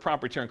message for a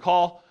prompt return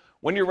call.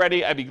 When you're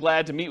ready, I'd be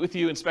glad to meet with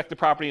you, inspect the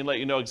property, and let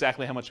you know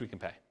exactly how much we can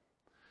pay.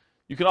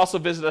 You can also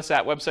visit us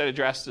at website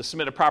address to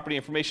submit a property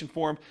information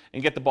form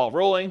and get the ball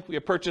rolling. We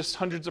have purchased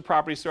hundreds of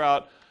properties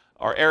throughout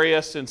our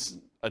area since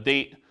a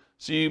date,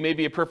 so you may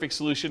be a perfect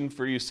solution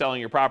for you selling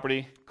your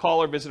property.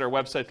 Call or visit our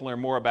website to learn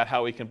more about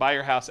how we can buy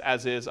your house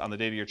as is on the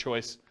date of your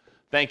choice.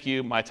 Thank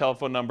you. My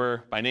telephone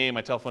number, my name,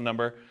 my telephone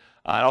number.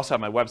 I also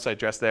have my website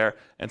address there.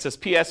 And it says,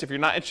 P.S. if you're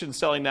not interested in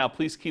selling now,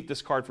 please keep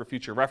this card for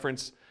future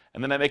reference.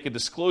 And then I make a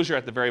disclosure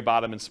at the very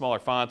bottom in smaller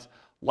font.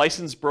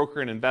 Licensed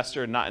broker and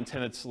investor not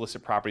intended to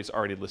solicit properties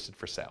already listed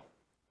for sale.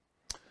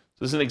 So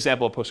this is an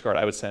example of a postcard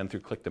I would send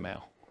through Click to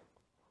Mail.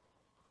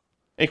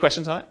 Any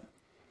questions on it?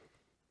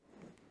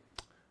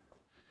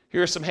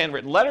 Here are some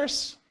handwritten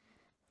letters.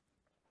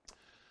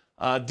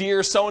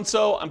 Dear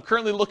so-and-so, I'm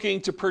currently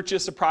looking to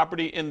purchase a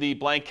property in the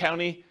blank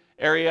county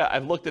area.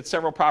 I've looked at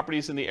several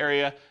properties in the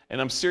area, and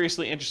I'm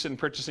seriously interested in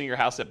purchasing your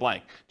house at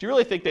blank. Do you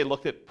really think they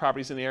looked at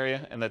properties in the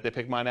area and that they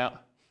picked mine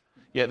out?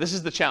 Yeah, this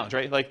is the challenge,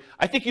 right? Like,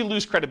 I think you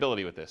lose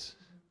credibility with this.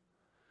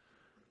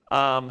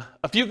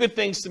 A few good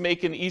things to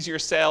make an easier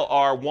sale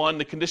are, 1,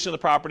 the condition of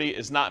the property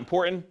is not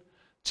important.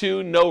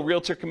 2, no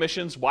realtor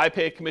commissions. Why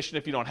pay a commission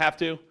if you don't have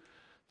to?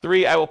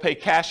 3, I will pay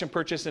cash and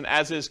purchase in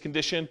as-is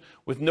condition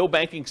with no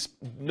bank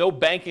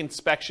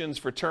inspections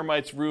for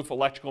termites, roof,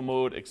 electrical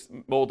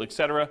mold,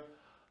 etc.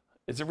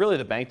 Is it really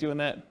the bank doing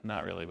that?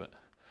 Not really, but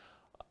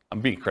I'm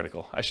being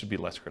critical. I should be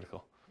less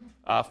critical.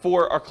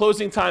 4, our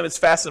closing time is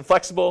fast and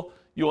flexible.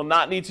 You will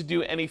not need to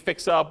do any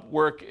fix-up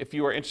work if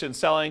you are interested in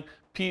selling.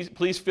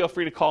 Please feel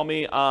free to call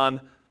me on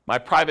my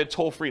private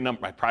toll-free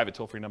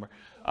number,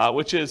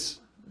 which is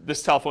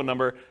this telephone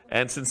number,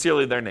 and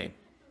sincerely their name.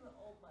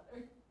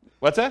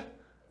 What's that?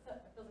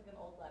 It feels like an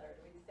old letter.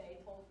 Do we say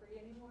toll-free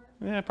anymore?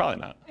 Yeah, probably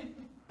not.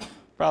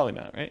 Probably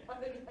not, right? I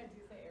think I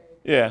do say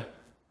area. Yeah.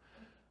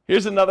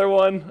 Here's another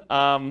one.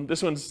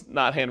 This one's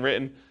not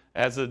handwritten. It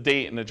has a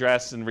date and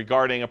address and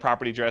regarding a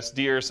property address.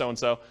 Dear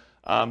so-and-so,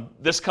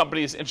 this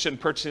company is interested in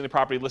purchasing the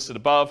property listed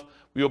above.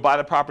 We will buy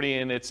the property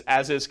in its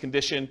as-is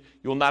condition.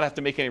 You will not have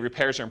to make any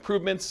repairs or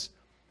improvements.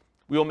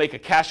 We will make a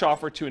cash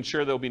offer to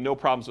ensure there will be no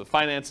problems with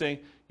financing.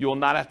 You will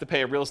not have to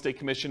pay a real estate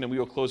commission, and we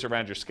will close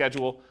around your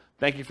schedule.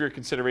 Thank you for your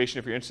consideration.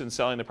 If you're interested in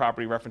selling the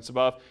property referenced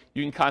above,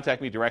 you can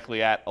contact me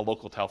directly at a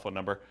local telephone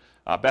number.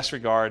 Best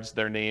regards,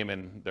 their name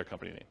and their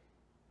company name.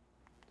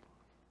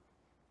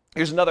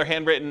 Here's another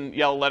handwritten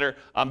yellow letter.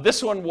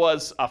 This one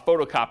was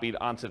photocopied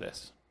onto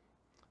this.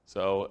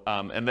 So,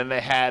 and then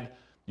they had,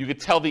 you could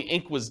tell the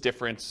ink was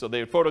different, so they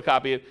would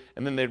photocopy it,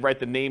 and then they'd write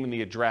the name and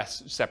the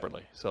address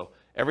separately. So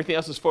everything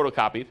else was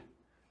photocopied,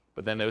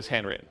 but then it was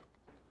handwritten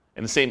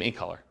in the same ink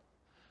color.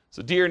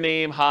 So dear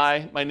name,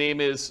 hi, my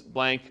name is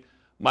blank.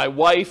 My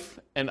wife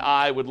and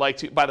I would like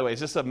to, by the way,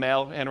 is this a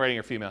male handwriting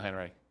or female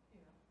handwriting?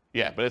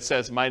 Yeah, but it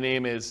says my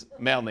name is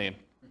male name,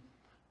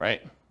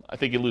 right? I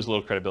think you lose a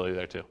little credibility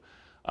there too.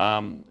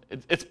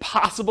 It's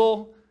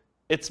possible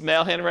it's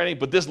male handwriting,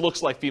 but this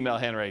looks like female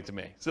handwriting to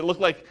me. Does it look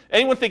like,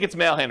 anyone think it's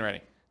male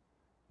handwriting?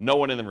 No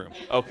one in the room.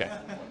 Okay.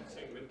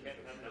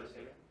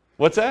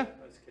 What's that?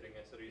 I was kidding.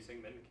 I said, are you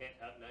saying men can't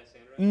have nice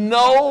handwriting?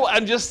 No,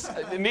 I'm just,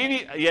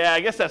 maybe, yeah,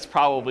 I guess that's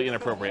probably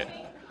inappropriate.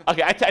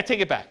 Okay, I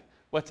take it back.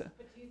 What's that?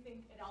 But do you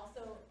think it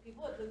also,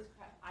 people would lose,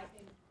 I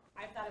think,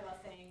 I've thought about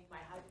saying my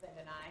husband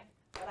and I,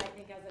 but I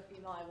think as a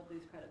female I would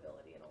lose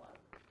credibility in a lot.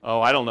 Oh,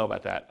 I don't know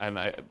about that, and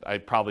I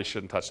probably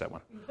shouldn't touch that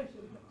one.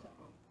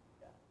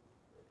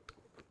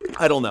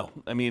 I don't know.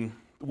 I mean,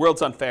 the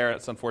world's unfair.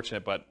 It's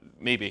unfortunate, but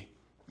maybe.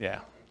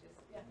 Yeah.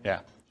 Yeah.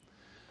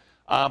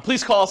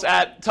 Please call us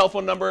at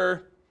telephone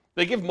number.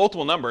 They give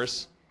multiple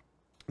numbers.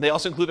 They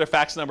also include their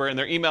fax number and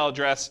their email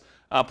address.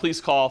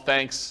 Please call.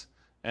 Thanks.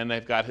 And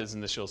they've got his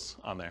initials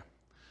on there.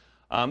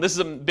 This is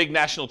a big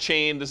national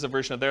chain. This is a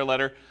version of their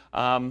letter.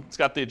 It's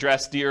got the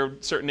address, dear,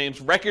 certain names.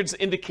 Records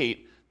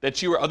indicate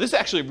that you are, oh, this is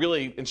actually a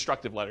really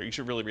instructive letter. You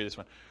should really read this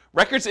one.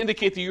 Records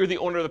indicate that you're the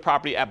owner of the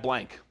property at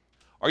blank.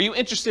 Are you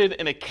interested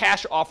in a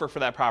cash offer for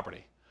that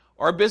property?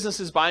 Our business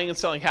is buying and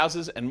selling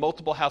houses and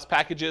multiple house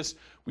packages.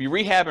 We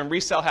rehab and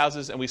resell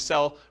houses, and we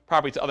sell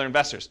property to other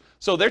investors.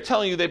 So they're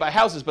telling you they buy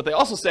houses, but they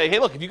also say, hey,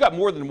 look, if you got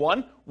more than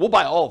one, we'll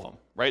buy all of them,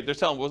 right? They're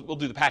telling we'll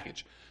do the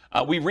package.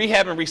 We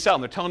rehab and resell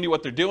them. They're telling you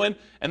what they're doing,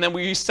 and then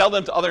we resell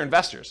them to other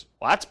investors.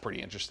 Well, that's pretty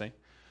interesting.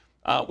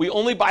 We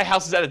only buy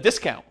houses at a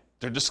discount.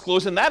 They're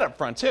disclosing that up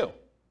front too,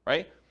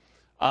 right?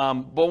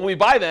 But when we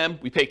buy them,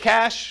 we pay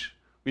cash.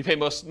 We pay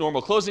most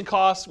normal closing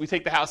costs. We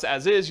take the house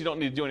as is. You don't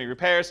need to do any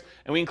repairs,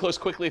 and we can close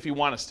quickly if you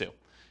want us to. If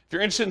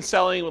you're interested in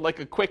selling and would like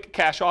a quick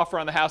cash offer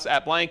on the house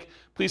at blank,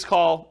 please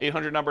call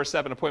 800 number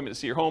 7 appointment to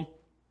see your home.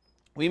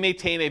 We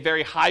maintain a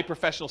very high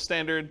professional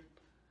standard.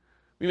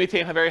 We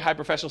maintain very high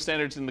professional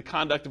standards in the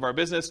conduct of our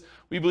business.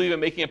 We believe in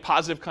making a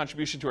positive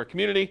contribution to our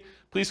community.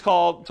 Please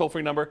call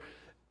toll-free number.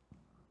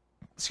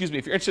 Excuse me,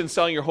 if you're interested in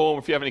selling your home,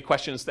 if you have any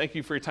questions, thank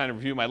you for your time to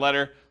review my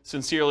letter.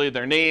 Sincerely,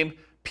 their name.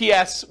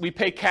 P.S. We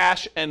pay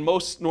cash and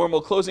most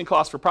normal closing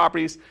costs for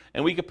properties,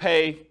 and we could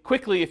pay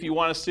quickly if you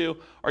want us to.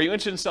 Are you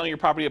interested in selling your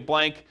property at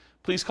blank?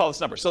 Please call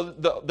this number. So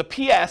the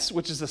P.S.,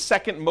 which is the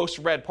second most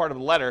read part of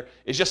the letter,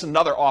 is just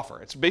another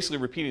offer. It's basically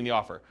repeating the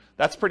offer.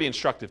 That's pretty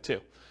instructive too.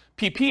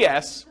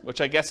 PPS,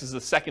 which I guess is the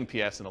second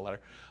PS in the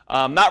letter,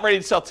 not ready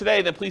to sell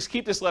today, then please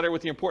keep this letter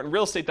with the important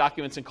real estate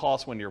documents and call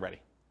us when you're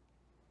ready.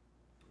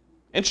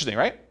 Interesting,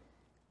 right?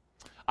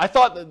 I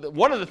thought that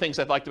one of the things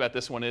I liked about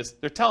this one is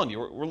they're telling you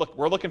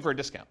we're looking for a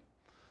discount.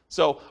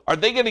 So are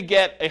they going to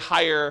get a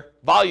higher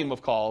volume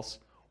of calls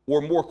or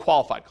more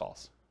qualified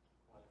calls?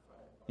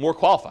 More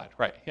qualified,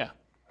 right, yeah.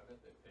 I bet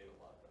they paid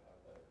a lot to have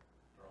that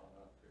drawn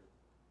up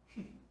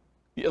too.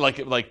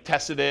 Yeah, like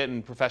tested it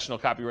and professional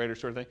copywriter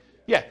sort of thing.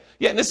 Yeah,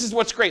 and this is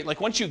what's great. Like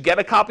once you get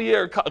a copy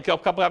or a couple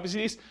copies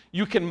of these,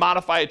 you can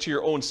modify it to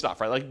your own stuff,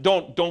 right? Like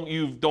don't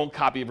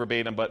copy it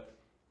verbatim, but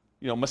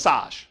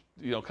massage.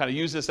 Kind of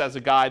use this as a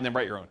guide and then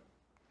write your own.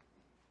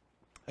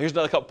 Here's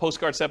another couple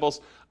postcard samples.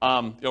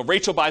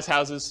 Rachel buys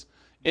houses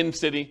in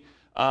city.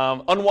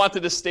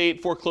 Unwanted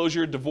estate,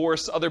 foreclosure,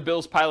 divorce, other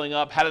bills piling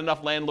up, had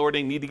enough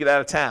landlording, need to get out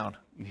of town.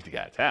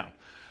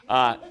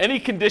 Any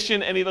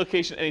condition, any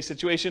location, any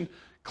situation,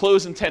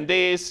 close in 10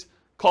 days.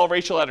 Call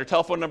Rachel at her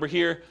telephone number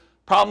here.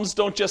 Problems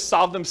don't just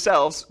solve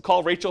themselves.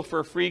 Call Rachel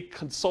for a free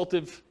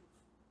consultative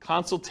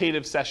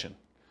session.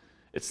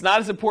 It's not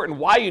as important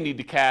why you need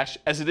the cash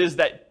as it is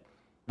that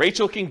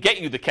Rachel can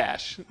get you the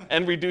cash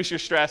and reduce your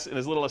stress in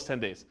as little as 10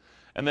 days.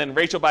 And then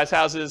Rachel buys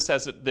houses,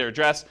 has their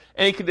address,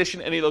 any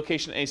condition, any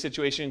location, any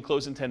situation,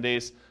 close in 10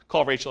 days.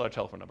 Call Rachel at her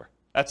telephone number.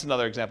 That's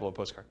another example of a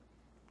postcard.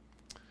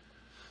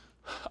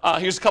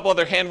 Here's a couple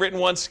other handwritten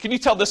ones. Can you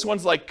tell this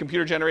one's like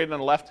computer generated on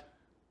the left?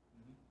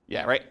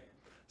 Yeah, right?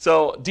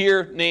 So,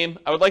 dear name,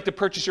 I would like to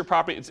purchase your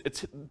property.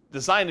 It's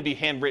designed to be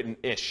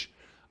handwritten-ish.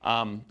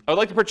 I would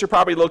like to purchase your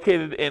property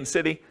located in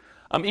city.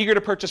 I'm eager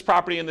to purchase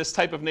property in this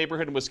type of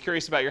neighborhood and was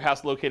curious about your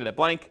house located at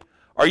blank.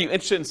 Are you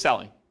interested in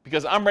selling?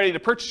 Because I'm ready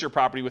to purchase your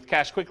property with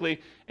cash quickly,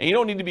 and you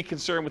don't need to be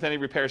concerned with any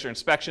repairs or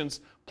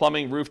inspections,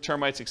 plumbing, roof,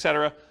 termites,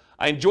 etc.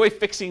 I enjoy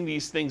fixing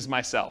these things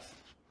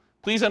myself.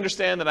 Please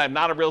understand that I'm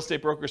not a real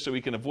estate broker, so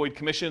we can avoid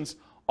commissions.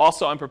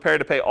 Also, I'm prepared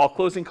to pay all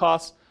closing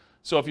costs.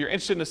 So if you're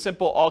interested in a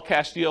simple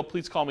all-cash deal,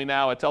 please call me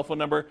now at telephone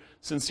number,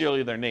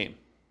 sincerely their name.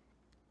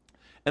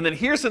 And then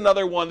here's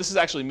another one. This is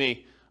actually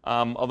me,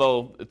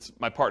 although it's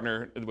my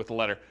partner with the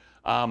letter.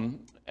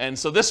 And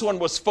so this one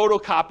was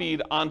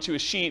photocopied onto a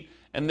sheet,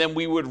 and then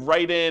we would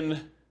write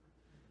in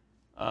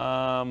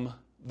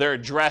their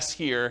address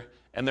here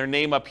and their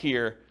name up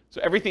here. So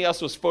everything else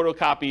was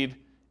photocopied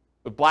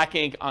with black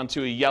ink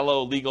onto a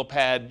yellow legal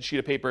pad sheet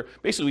of paper.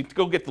 Basically, we'd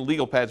go get the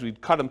legal pads, we'd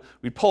cut them,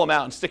 we'd pull them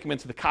out and stick them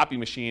into the copy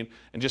machine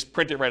and just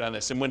print it right on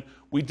this. And when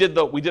we did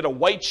a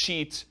white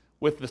sheet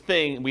with the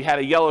thing, we had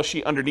a yellow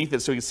sheet underneath it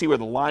so you could see where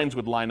the lines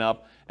would line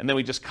up, and then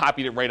we just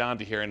copied it right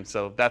onto here, and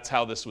so that's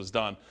how this was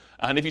done.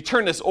 And if you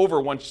turn this over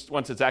once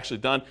it's actually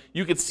done,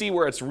 you could see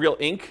where it's real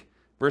ink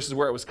versus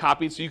where it was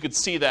copied, so you could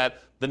see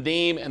that the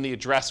name and the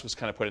address was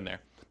kind of put in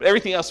there. But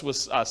everything else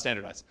was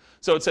standardized.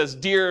 So it says,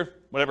 dear,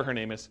 whatever her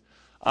name is,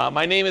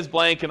 my name is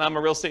blank, and I'm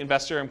a real estate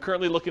investor. I'm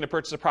currently looking to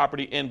purchase a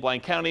property in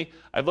blank county.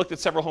 I've looked at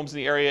several homes in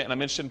the area, and I'm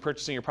interested in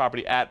purchasing your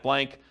property at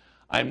blank.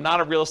 I'm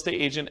not a real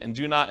estate agent and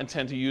do not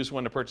intend to use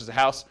one to purchase a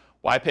house.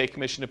 Why pay a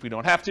commission if we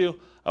don't have to?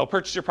 I will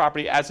purchase your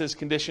property as is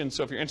conditioned,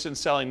 so if you're interested in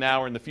selling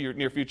now or in the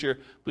near future,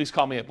 please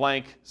call me at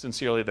blank,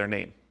 sincerely their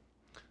name.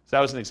 So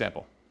that was an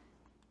example.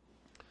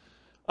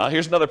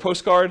 Here's another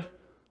postcard.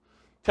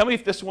 Tell me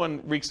if this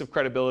one reeks of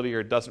credibility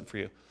or doesn't for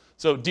you.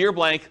 So, dear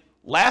blank,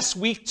 last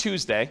week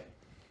Tuesday,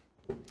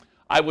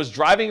 I was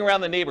driving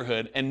around the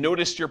neighborhood and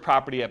noticed your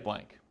property at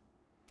blank.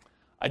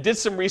 I did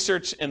some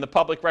research in the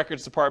public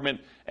records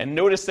department and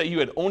noticed that you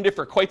had owned it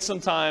for quite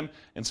some time,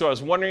 and so I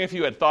was wondering if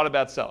you had thought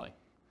about selling.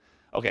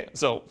 Okay,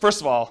 so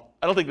first of all,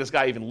 I don't think this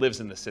guy even lives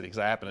in this city because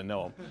I happen to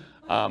know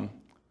him.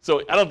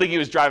 So I don't think he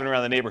was driving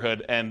around the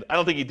neighborhood, and I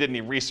don't think he did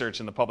any research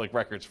in the public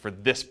records for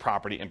this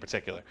property in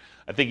particular.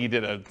 I think he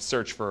did a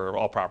search for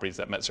all properties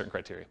that met certain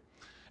criteria.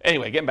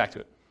 Anyway, getting back to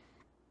it.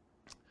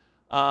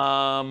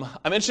 I'm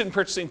interested in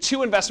purchasing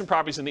 2 investment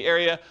properties in the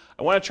area.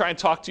 I want to try and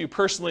talk to you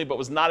personally, but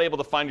was not able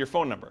to find your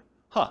phone number.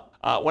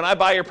 When I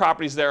buy your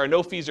properties, there are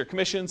no fees or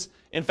commissions.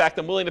 In fact,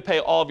 I'm willing to pay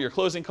all of your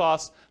closing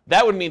costs.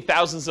 That would mean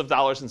thousands of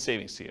dollars in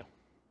savings to you.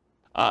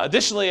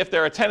 Additionally, if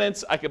there are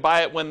tenants, I could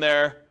buy it when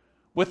they're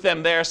with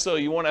them there, so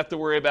you won't have to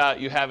worry about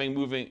you having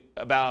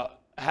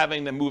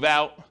them move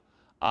out.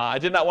 I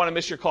did not want to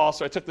miss your call,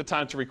 so I took the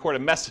time to record a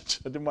message.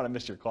 I didn't want to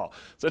miss your call.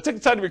 So I took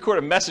the time to record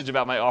a message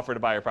about my offer to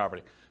buy your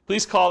property.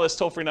 Please call this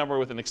toll-free number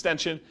with an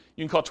extension.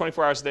 You can call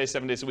 24 hours a day,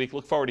 7 days a week.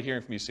 Look forward to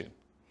hearing from you soon.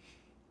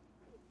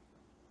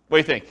 What do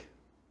you think?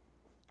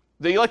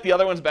 Do you like the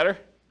other ones better?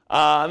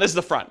 This is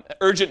the front.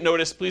 Urgent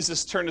notice. Please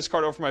just turn this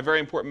card over for my very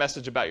important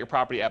message about your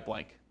property at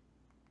blank.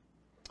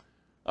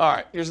 All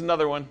right, here's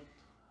another one.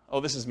 Oh,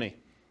 this is me.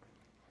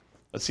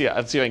 Let's see if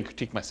I can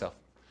critique myself.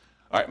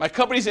 All right, my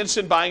company's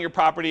interested in buying your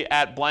property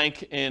at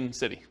blank in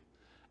city.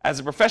 As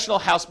a professional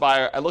house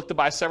buyer, I look to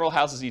buy several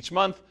houses each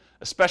month,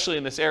 especially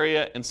in this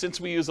area, and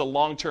since we use a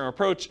long-term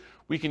approach,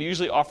 we can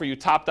usually offer you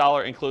top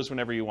dollar and close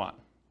whenever you want.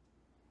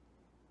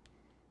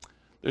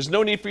 There's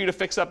no need for you to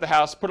fix up the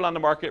house, put it on the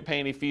market, pay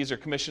any fees or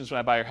commissions when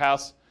I buy your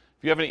house.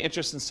 If you have any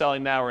interest in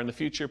selling now or in the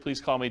future,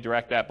 please call me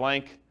direct at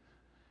blank.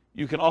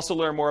 You can also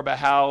learn more about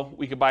how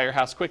we can buy your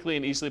house quickly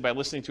and easily by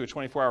listening to a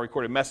 24-hour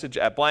recorded message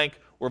at blank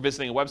or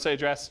visiting a website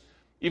address.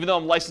 Even though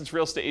I'm a licensed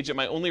real estate agent,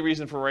 my only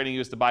reason for writing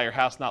you is to buy your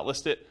house, not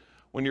list it.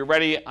 When you're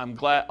ready,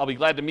 I'll be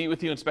glad to meet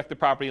with you, inspect the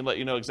property, and let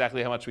you know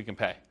exactly how much we can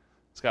pay.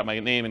 It's got my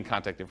name and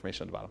contact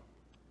information on the bottom.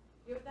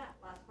 With that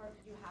last part,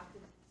 you have to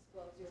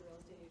disclose your real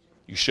estate agent.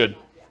 You should.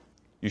 Yeah.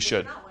 You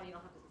should. If not one, you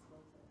don't have to disclose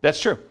it.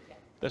 That's true. Yeah.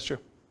 That's true.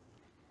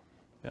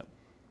 Yep.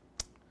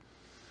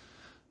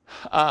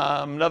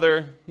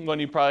 Another one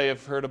you probably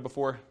have heard of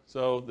before.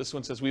 So this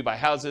one says, we buy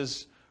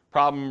houses,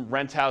 problem,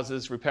 rent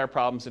houses, repair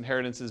problems,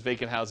 inheritances,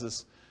 vacant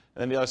houses.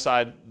 And then the other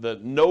side, the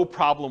no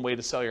problem way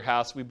to sell your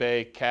house. We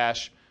pay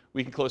cash.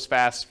 We can close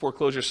fast.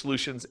 Foreclosure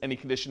solutions, any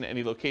condition,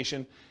 any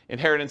location.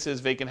 Inheritances,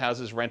 vacant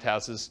houses, rent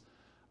houses.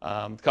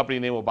 The company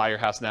name will buy your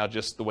house now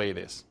just the way it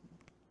is.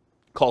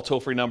 Call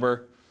toll-free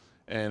number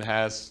and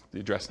has the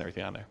address and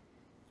everything on there.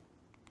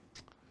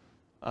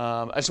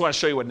 I just want to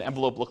show you what an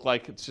envelope looked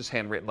like. It's just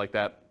handwritten like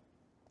that.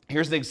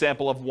 Here's an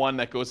example of one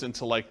that goes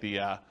into like the,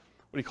 what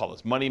do you call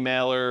this, money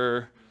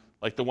mailer,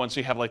 like the ones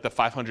you have like the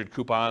 500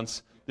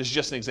 coupons. This is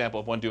just an example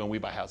of one doing We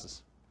Buy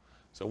Houses.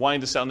 So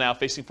wanting to sell now,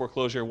 facing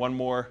foreclosure, one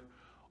more,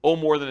 owe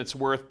more than it's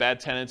worth,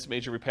 bad tenants,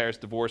 major repairs,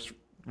 divorce,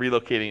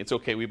 relocating. It's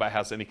okay, We Buy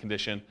House, any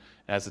condition.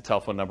 It has a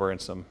telephone number and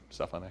some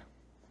stuff on there.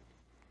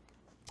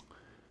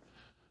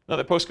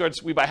 Another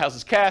postcards, We Buy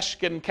Houses cash,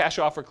 get in cash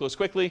offer, close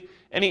quickly.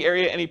 Any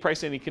area, any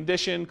price, any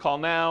condition, call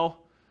now.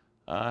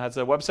 Has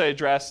a website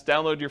address,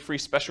 download your free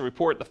special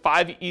report, the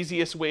 5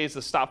 easiest ways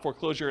to stop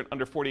foreclosure in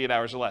under 48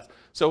 hours or less.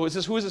 So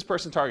who is this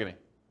person targeting?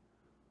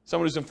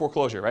 Someone who's in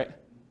foreclosure, right?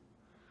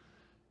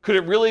 Could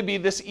it really be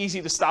this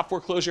easy to stop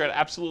foreclosure at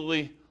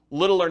absolutely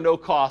little or no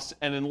cost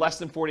and in less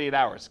than 48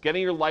 hours?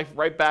 Getting your life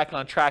right back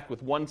on track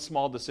with one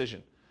small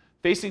decision.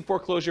 Facing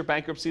foreclosure,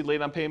 bankruptcy,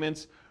 late on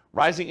payments,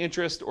 rising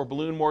interest, or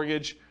balloon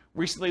mortgage,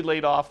 recently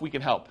laid off, we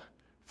can help.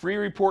 Free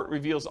report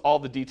reveals all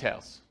the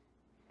details.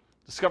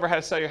 Discover how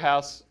to sell your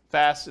house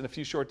fast in a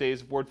few short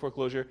days, avoid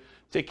foreclosure,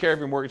 take care of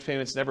your mortgage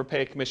payments, never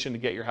pay a commission to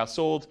get your house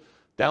sold.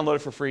 Download it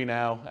for free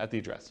now at the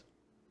address.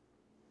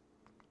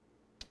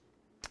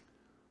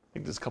 I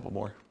think there's a couple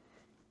more.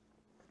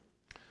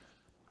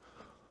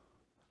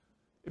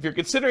 If you're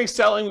considering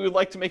selling, we would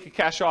like to make a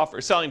cash offer,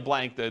 selling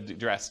blank the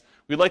address.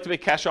 We'd like to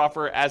make cash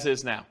offer as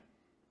is now.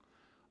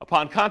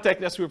 Upon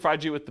contacting us, we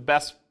provide you with the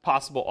best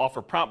possible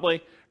offer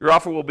promptly. Your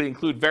offer will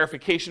include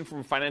verification from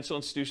a financial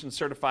institution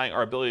certifying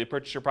our ability to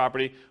purchase your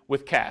property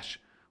with cash.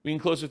 We can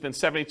close within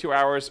 72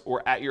 hours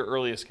or at your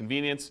earliest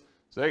convenience.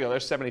 So there you go,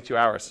 there's 72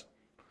 hours.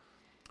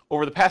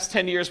 Over the past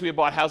 10 years, we have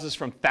bought houses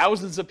from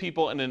thousands of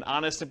people in an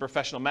honest and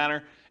professional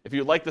manner. If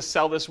you would like to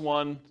sell this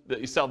one, that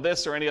you sell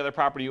this or any other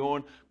property you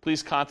own,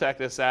 please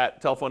contact us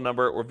at telephone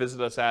number or visit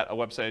us at a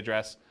website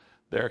address.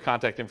 There are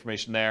contact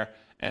information there.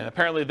 And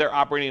apparently they're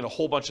operating in a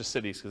whole bunch of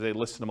cities because they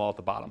listed them all at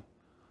the bottom.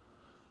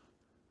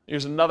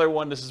 Here's another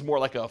one. This is more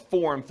like a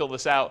form. Fill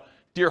this out.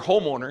 Dear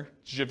homeowner,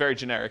 very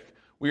generic.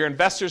 We are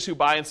investors who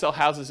buy and sell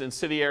houses in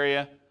city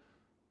area.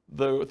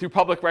 Through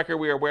public record,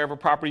 we are aware of a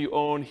property you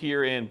own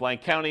here in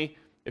blank county.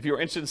 If you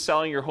are interested in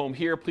selling your home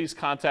here, please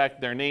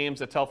contact their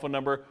names, a telephone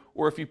number,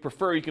 or if you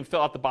prefer, you can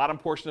fill out the bottom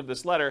portion of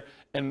this letter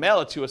and mail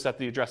it to us at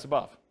the address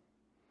above.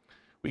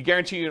 We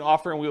guarantee you an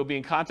offer and we will be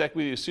in contact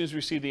with you as soon as we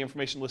receive the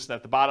information listed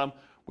at the bottom.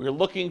 We are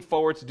looking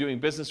forward to doing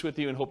business with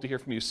you and hope to hear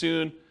from you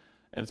soon.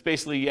 And it's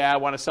basically, yeah, I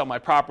want to sell my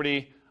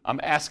property. I'm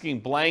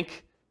asking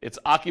blank. It's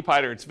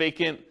occupied or it's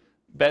vacant.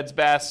 Beds,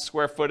 baths,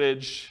 square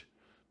footage,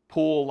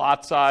 pool,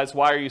 lot size.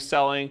 Why are you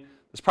selling?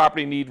 Does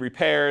property need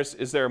repairs?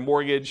 Is there a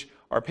mortgage?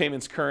 Are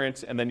payments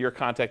current? And then your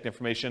contact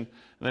information. And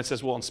then it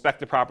says, we'll inspect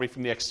the property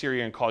from the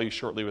exterior and call you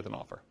shortly with an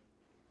offer.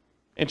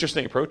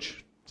 Interesting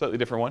approach. Slightly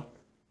different one.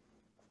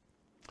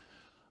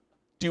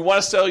 Do you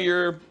want to sell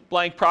your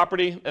blank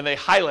property? And they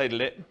highlighted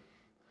it.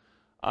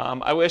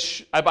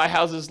 I buy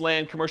houses,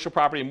 land, commercial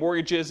property, and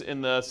mortgages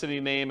in the city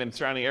name and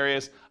surrounding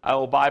areas. I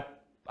will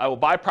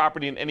buy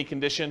property in any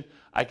condition.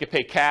 I could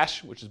pay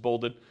cash, which is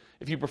bolded.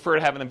 If you prefer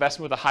to have an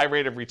investment with a high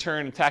rate of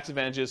return and tax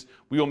advantages,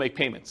 we will make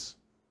payments.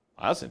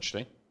 Wow, that's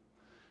interesting.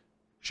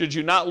 Should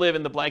you not live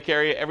in the blank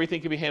area,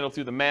 everything can be handled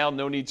through the mail,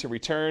 no need to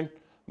return.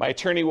 My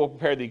attorney will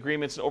prepare the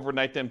agreements and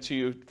overnight them to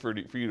you for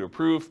you to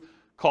approve.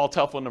 Call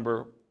telephone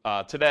number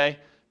today.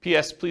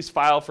 P.S. Please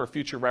file for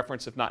future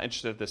reference if not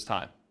interested at this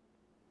time.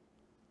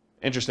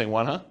 Interesting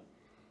one, huh?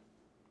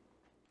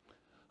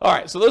 All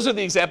right, so those are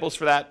the examples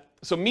for that.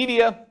 So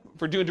media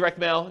for doing direct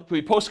mail, it could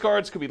be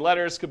postcards, could be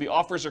letters, could be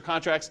offers or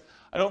contracts.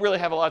 I don't really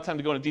have a lot of time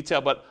to go into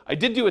detail, but I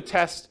did do a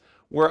test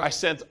where I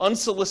sent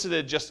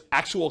unsolicited, just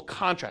actual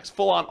contracts,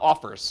 full-on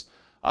offers,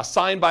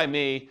 signed by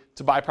me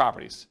to buy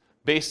properties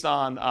based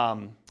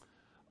on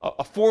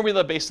a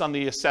formula based on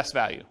the assessed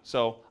value.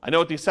 So I know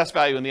what the assessed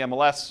value in the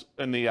MLS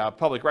and the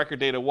public record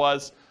data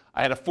was.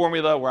 I had a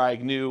formula where I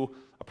knew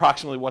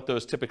approximately what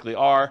those typically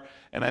are,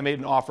 and I made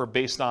an offer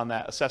based on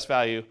that assessed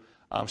value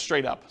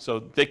straight up. So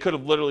they could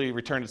have literally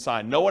returned it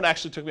signed. No one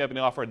actually took me up on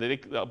the offer.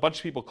 A bunch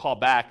of people called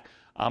back.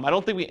 I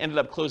don't think we ended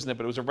up closing it,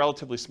 but it was a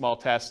relatively small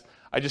test.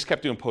 I just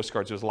kept doing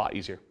postcards. It was a lot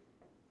easier.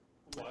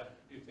 Why?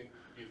 Do you think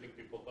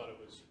people thought it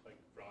was like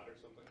fraud or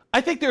something?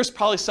 I think there's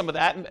probably some of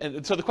that.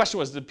 And so the question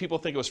was, did people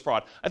think it was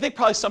fraud? I think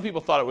probably some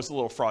people thought it was a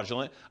little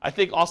fraudulent. I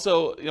think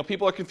also,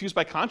 people are confused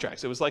by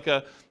contracts. It was like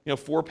a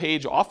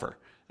 4-page offer.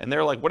 And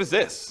they're like, what is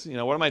this?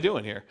 What am I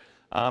doing here?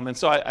 And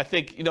so I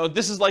think,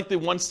 this is like the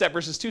 1-step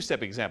versus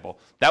 2-step example.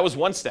 That was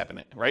 1 step in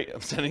it, right?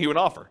 I'm sending you an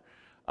offer.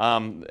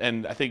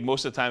 And I think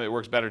most of the time it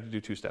works better to do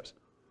 2 steps.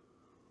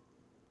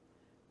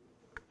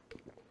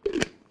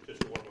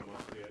 Just warm them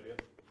up to the idea.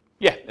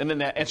 Yeah, and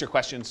then answer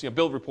questions,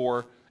 build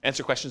rapport,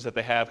 answer questions that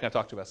they have, kind of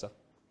talk to about stuff.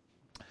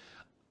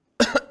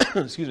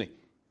 Excuse me.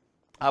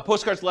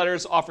 Postcards,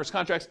 letters, offers,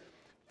 contracts,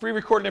 free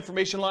recorded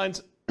information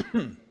lines,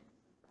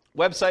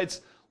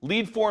 websites,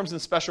 lead forms,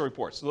 and special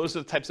reports. So those are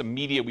the types of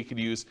media we could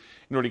use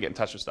in order to get in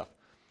touch with stuff.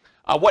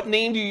 What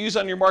name do you use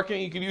on your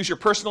marketing? You can use your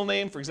personal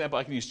name. For example,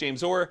 I could use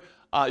James Orr.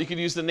 You could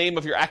use the name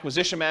of your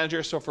acquisition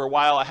manager. So for a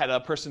while, I had a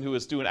person who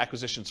was doing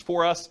acquisitions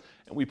for us,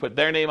 and we put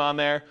their name on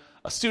there.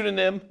 A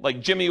pseudonym like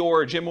Jimmy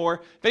Orr or Jim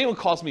Orr. If anyone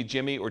calls me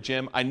Jimmy or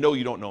Jim, I know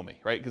you don't know me,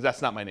 right? Because that's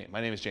not my name.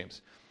 My name is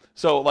James.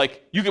 So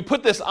you could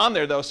put this on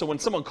there, though, so when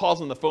someone calls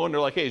on the phone,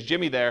 they're like, hey, is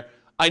Jimmy there?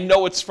 I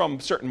know it's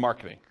from certain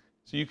marketing.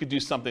 So you could do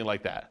something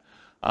like that.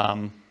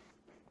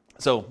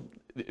 So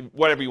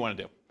whatever you want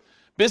to do.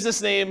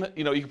 Business name,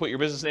 you can put your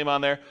business name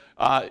on there.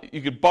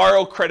 You could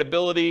borrow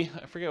credibility.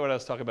 I forget what I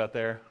was talking about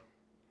there.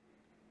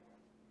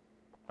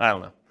 I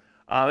don't know.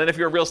 And if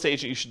you're a real estate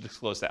agent, you should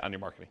disclose that on your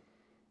marketing.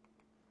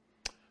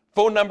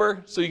 Phone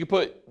number, so you can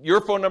put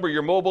your phone number,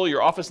 your mobile,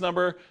 your office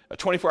number, a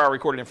 24-hour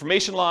recorded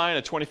information line,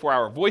 a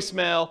 24-hour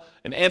voicemail,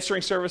 an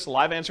answering service, a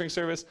live answering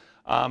service,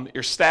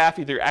 your staff,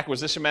 either your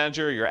acquisition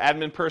manager, your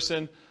admin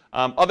person.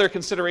 Other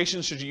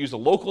considerations, should you use a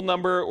local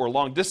number or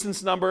long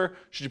distance number?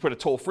 Should you put a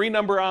toll-free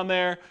number on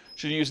there?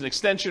 Should you use an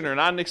extension or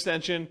not an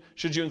extension?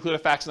 Should you include a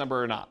fax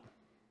number or not?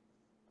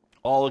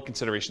 All the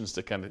considerations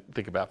to kind of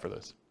think about for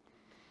this.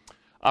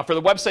 For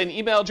the website and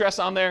email address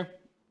on there,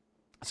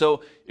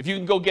 so if you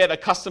can go get a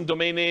custom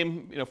domain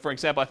name, for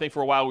example, I think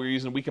for a while we were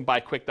using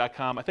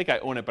wecanbuyquick.com. I think I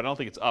own it, but I don't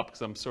think it's up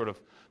because I'm sort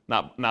of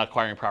not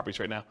acquiring properties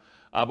right now.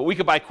 But We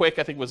Could Buy Quick,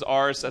 I think, was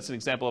ours. That's an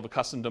example of a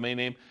custom domain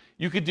name.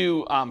 You could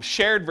do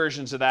shared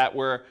versions of that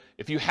where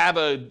if you have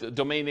a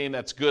domain name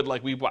that's good,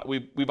 like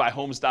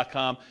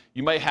webuyhomes.com,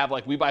 you might have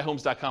like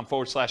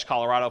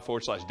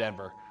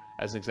webuyhomes.com/Colorado/Denver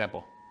as an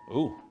example.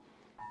 Ooh,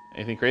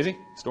 anything crazy?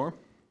 Storm?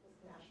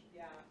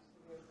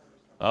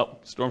 Oh,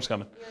 storm's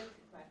coming.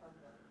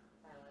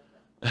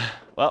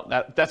 Well,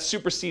 that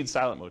supersedes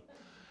silent mode.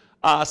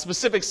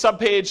 Specific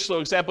subpage, so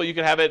example, you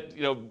could have it,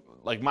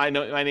 like my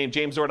name,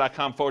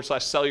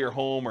 jamesorr.com/sell your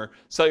home or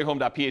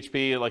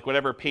sellyourhome.php, like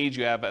whatever page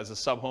you have as a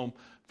sub-home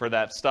for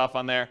that stuff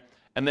on there.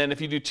 And then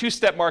if you do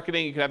 2-step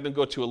marketing, you can have them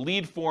go to a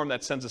lead form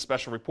that sends a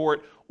special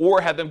report,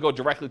 or have them go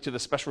directly to the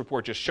special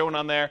report just shown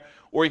on there,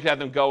 or you can have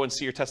them go and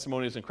see your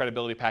testimonials and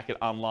credibility packet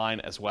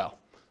online as well.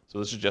 So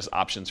those are just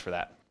options for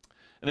that.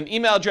 And then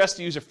email address,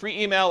 do you use a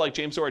free email like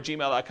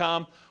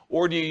jamesorr@gmail.com,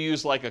 or do you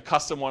use like a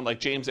custom one like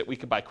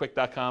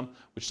james@wecanbuyquick.com,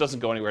 which doesn't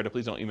go anywhere, so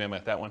please don't email me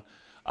at that one.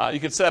 You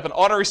can set up an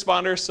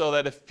autoresponder so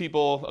that if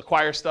people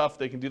acquire stuff,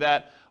 they can do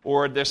that.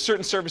 Or there's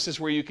certain services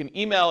where you can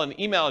email an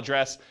email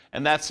address,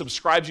 and that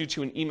subscribes you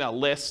to an email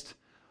list,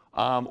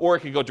 or it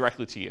can go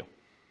directly to you,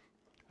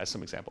 as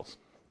some examples.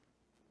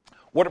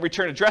 What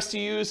return address to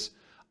use?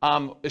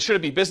 Should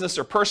it be business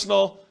or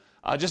personal?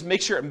 Just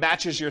make sure it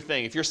matches your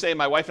thing. If you're saying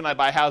my wife and I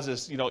buy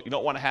houses, you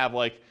don't want to have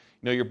like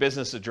your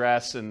business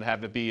address and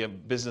have it be a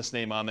business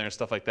name on there and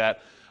stuff like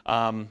that.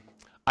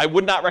 I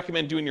would not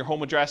recommend doing your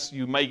home address.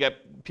 You might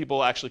get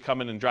people actually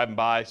coming and driving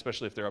by,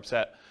 especially if they're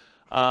upset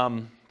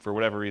for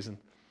whatever reason.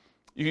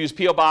 You can use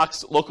P.O.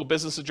 Box, local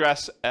business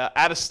address,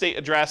 out-of-state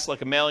address,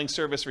 like a mailing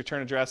service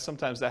return address.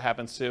 Sometimes that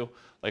happens too,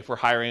 like if we're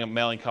hiring a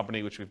mailing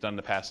company, which we've done in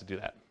the past to do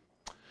that.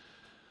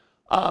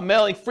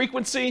 Mailing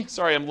frequency.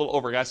 Sorry, I'm a little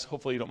over, guys.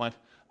 Hopefully you don't mind.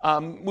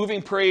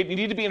 Moving parade. You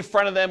need to be in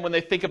front of them when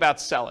they think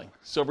about selling.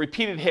 So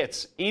repeated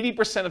hits.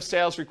 80% of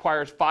sales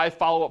requires 5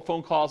 follow-up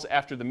phone calls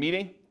after the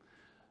meeting.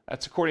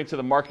 That's according to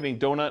the Marketing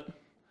Donut.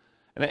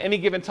 And at any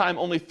given time,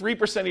 only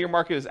 3% of your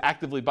market is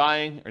actively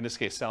buying, or in this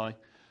case, selling.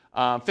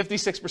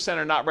 56%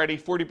 are not ready.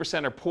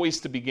 40% are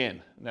poised to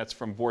begin. And that's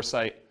from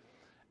Vorsight.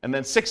 And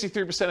then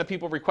 63% of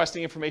people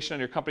requesting information on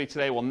your company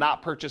today will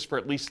not purchase for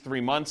at least 3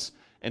 months.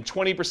 And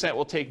 20%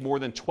 will take more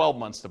than 12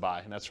 months to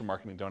buy. And that's from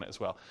Marketing Donut as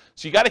well.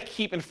 So you got to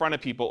keep in front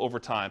of people over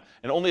time.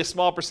 And only a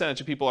small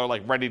percentage of people are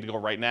like ready to go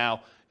right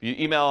now. If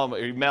you email them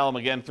or you mail them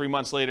again 3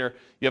 months later,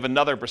 you have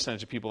another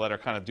percentage of people that are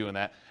kind of doing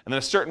that. And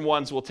then certain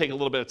ones will take a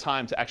little bit of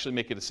time to actually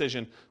make a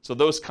decision. So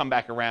those come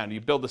back around. You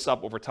build this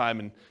up over time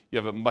and you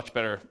have a much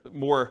better,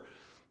 more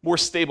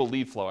stable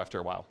lead flow after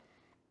a while.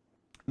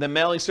 Then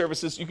mailing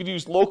services, you could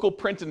use local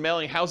print and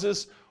mailing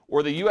houses,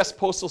 or the U.S.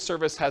 Postal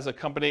Service has a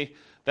company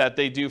that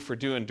they do for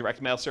doing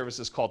direct mail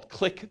services called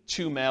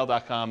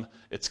click2mail.com.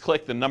 It's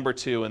click, the number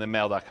 2, and then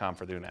mail.com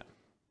for doing that.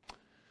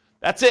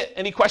 That's it.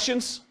 Any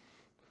questions?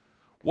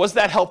 Was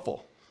that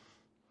helpful?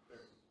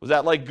 Was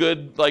that like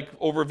good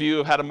overview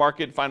of how to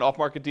market, find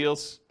off-market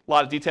deals? A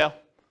lot of detail?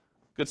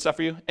 Good stuff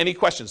for you? Any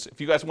questions? If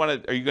you guys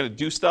want to, are you going to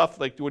do stuff?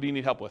 Like, what do you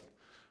need help with?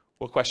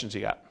 What questions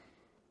you got?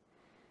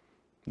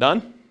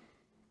 None?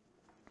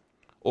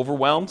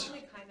 Overwhelmed?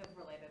 Only kind of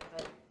related,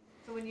 but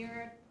so when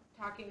you're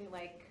talking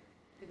like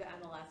to the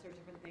MLS or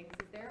different things,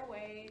 is there a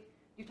way,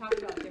 you talked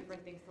about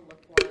different things to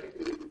look for if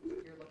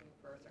you're looking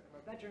for a certain number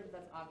of bedrooms,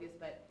 that's obvious,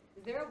 but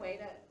is there a way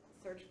to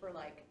search for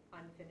like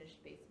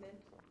unfinished basement?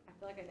 I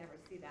feel like I never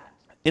see that.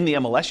 In the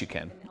MLS you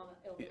can,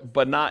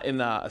 but not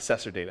in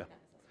assessor data.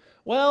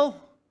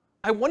 Well,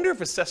 I wonder if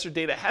assessor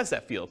data has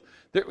that field.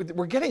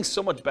 We're getting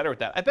so much better at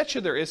that. I bet you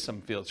there is some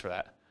fields for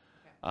that.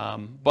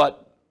 Okay.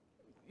 But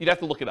you'd have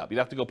to look it up. You'd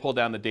have to go pull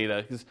down the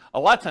data, because a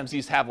lot of times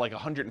these have like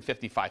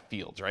 155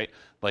 fields, right?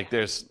 Like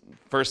there's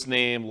first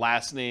name,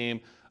 last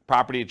name,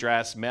 property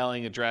address,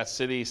 mailing address,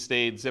 city,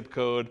 state, zip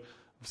code,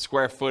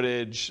 square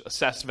footage,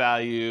 assessed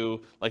value.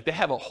 Like they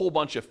have a whole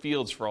bunch of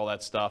fields for all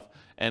that stuff,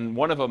 and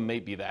one of them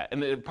may be that.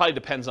 And it probably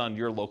depends on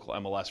your local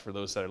MLS for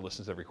those that are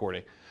listening to the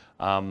recording.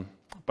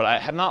 But I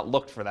have not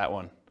looked for that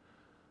one.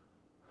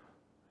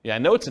 Yeah, I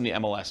know it's in the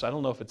MLS. So I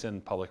don't know if it's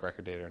in public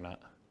record data or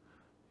not.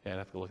 Yeah, I'd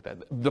have to look at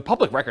that. The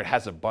public record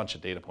has a bunch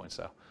of data points,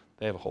 though.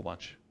 They have a whole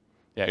bunch.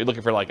 Yeah, you're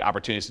looking for like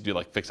opportunities to do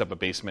like fix up a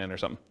basement or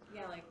something.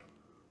 Yeah, like,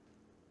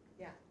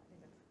 yeah.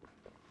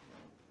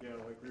 Yeah,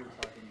 like we were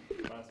talking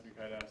last week,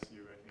 I'd asked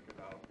you, I think,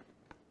 about,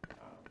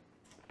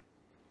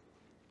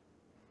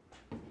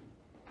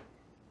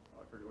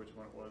 I forget which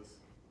one it was,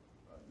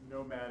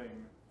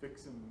 nomading,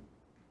 fix and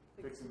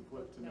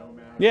flip to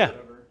nomad, Yeah. or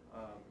whatever.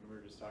 We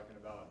were just talking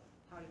about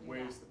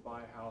ways to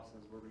buy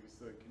houses where we use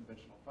the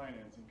conventional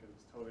financing because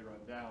it's totally run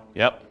down.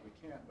 We probably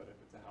can't, but if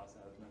it's a house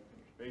that has an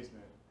unfinished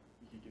basement,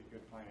 you could get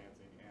good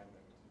financing and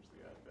then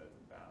potentially add beds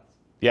and baths.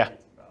 Yeah.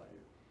 Get some value.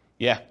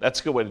 Yeah,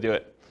 that's a good way to do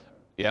it.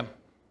 Yeah.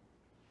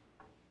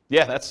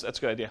 Yeah, that's a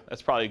good idea.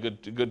 That's probably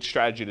a good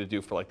strategy to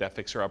do for like that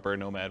fixer-upper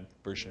nomad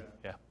version.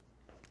 Yeah.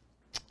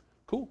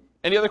 Cool.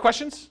 Any other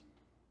questions?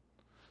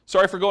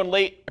 Sorry for going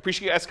late. I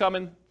appreciate you guys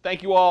coming.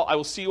 Thank you all. I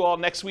will see you all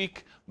next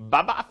week.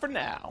 Bye-bye for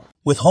now.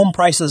 With home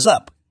prices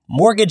up,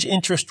 mortgage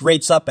interest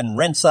rates up, and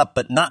rents up,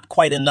 but not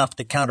quite enough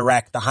to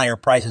counteract the higher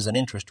prices and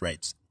interest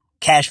rates,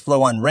 cash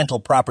flow on rental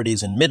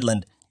properties in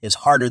Midland is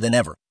harder than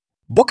ever.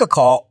 Book a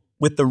call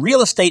with the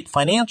Real Estate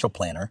Financial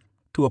Planner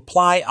to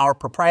apply our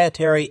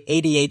proprietary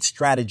 88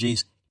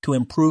 strategies to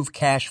improve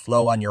cash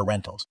flow on your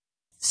rentals.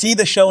 See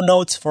the show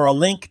notes for a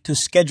link to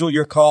schedule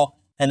your call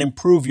and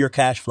improve your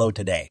cash flow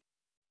today.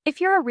 If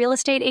you're a real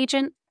estate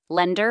agent,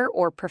 lender,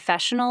 or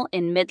professional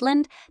in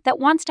Midland that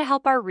wants to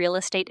help our real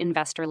estate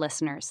investor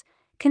listeners,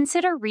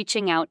 consider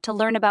reaching out to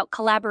learn about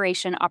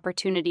collaboration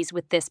opportunities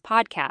with this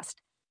podcast.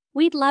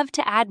 We'd love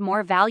to add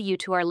more value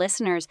to our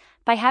listeners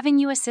by having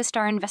you assist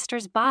our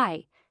investors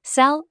buy,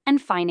 sell,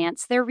 and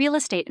finance their real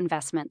estate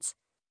investments.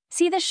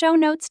 See the show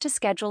notes to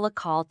schedule a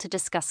call to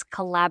discuss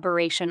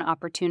collaboration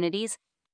opportunities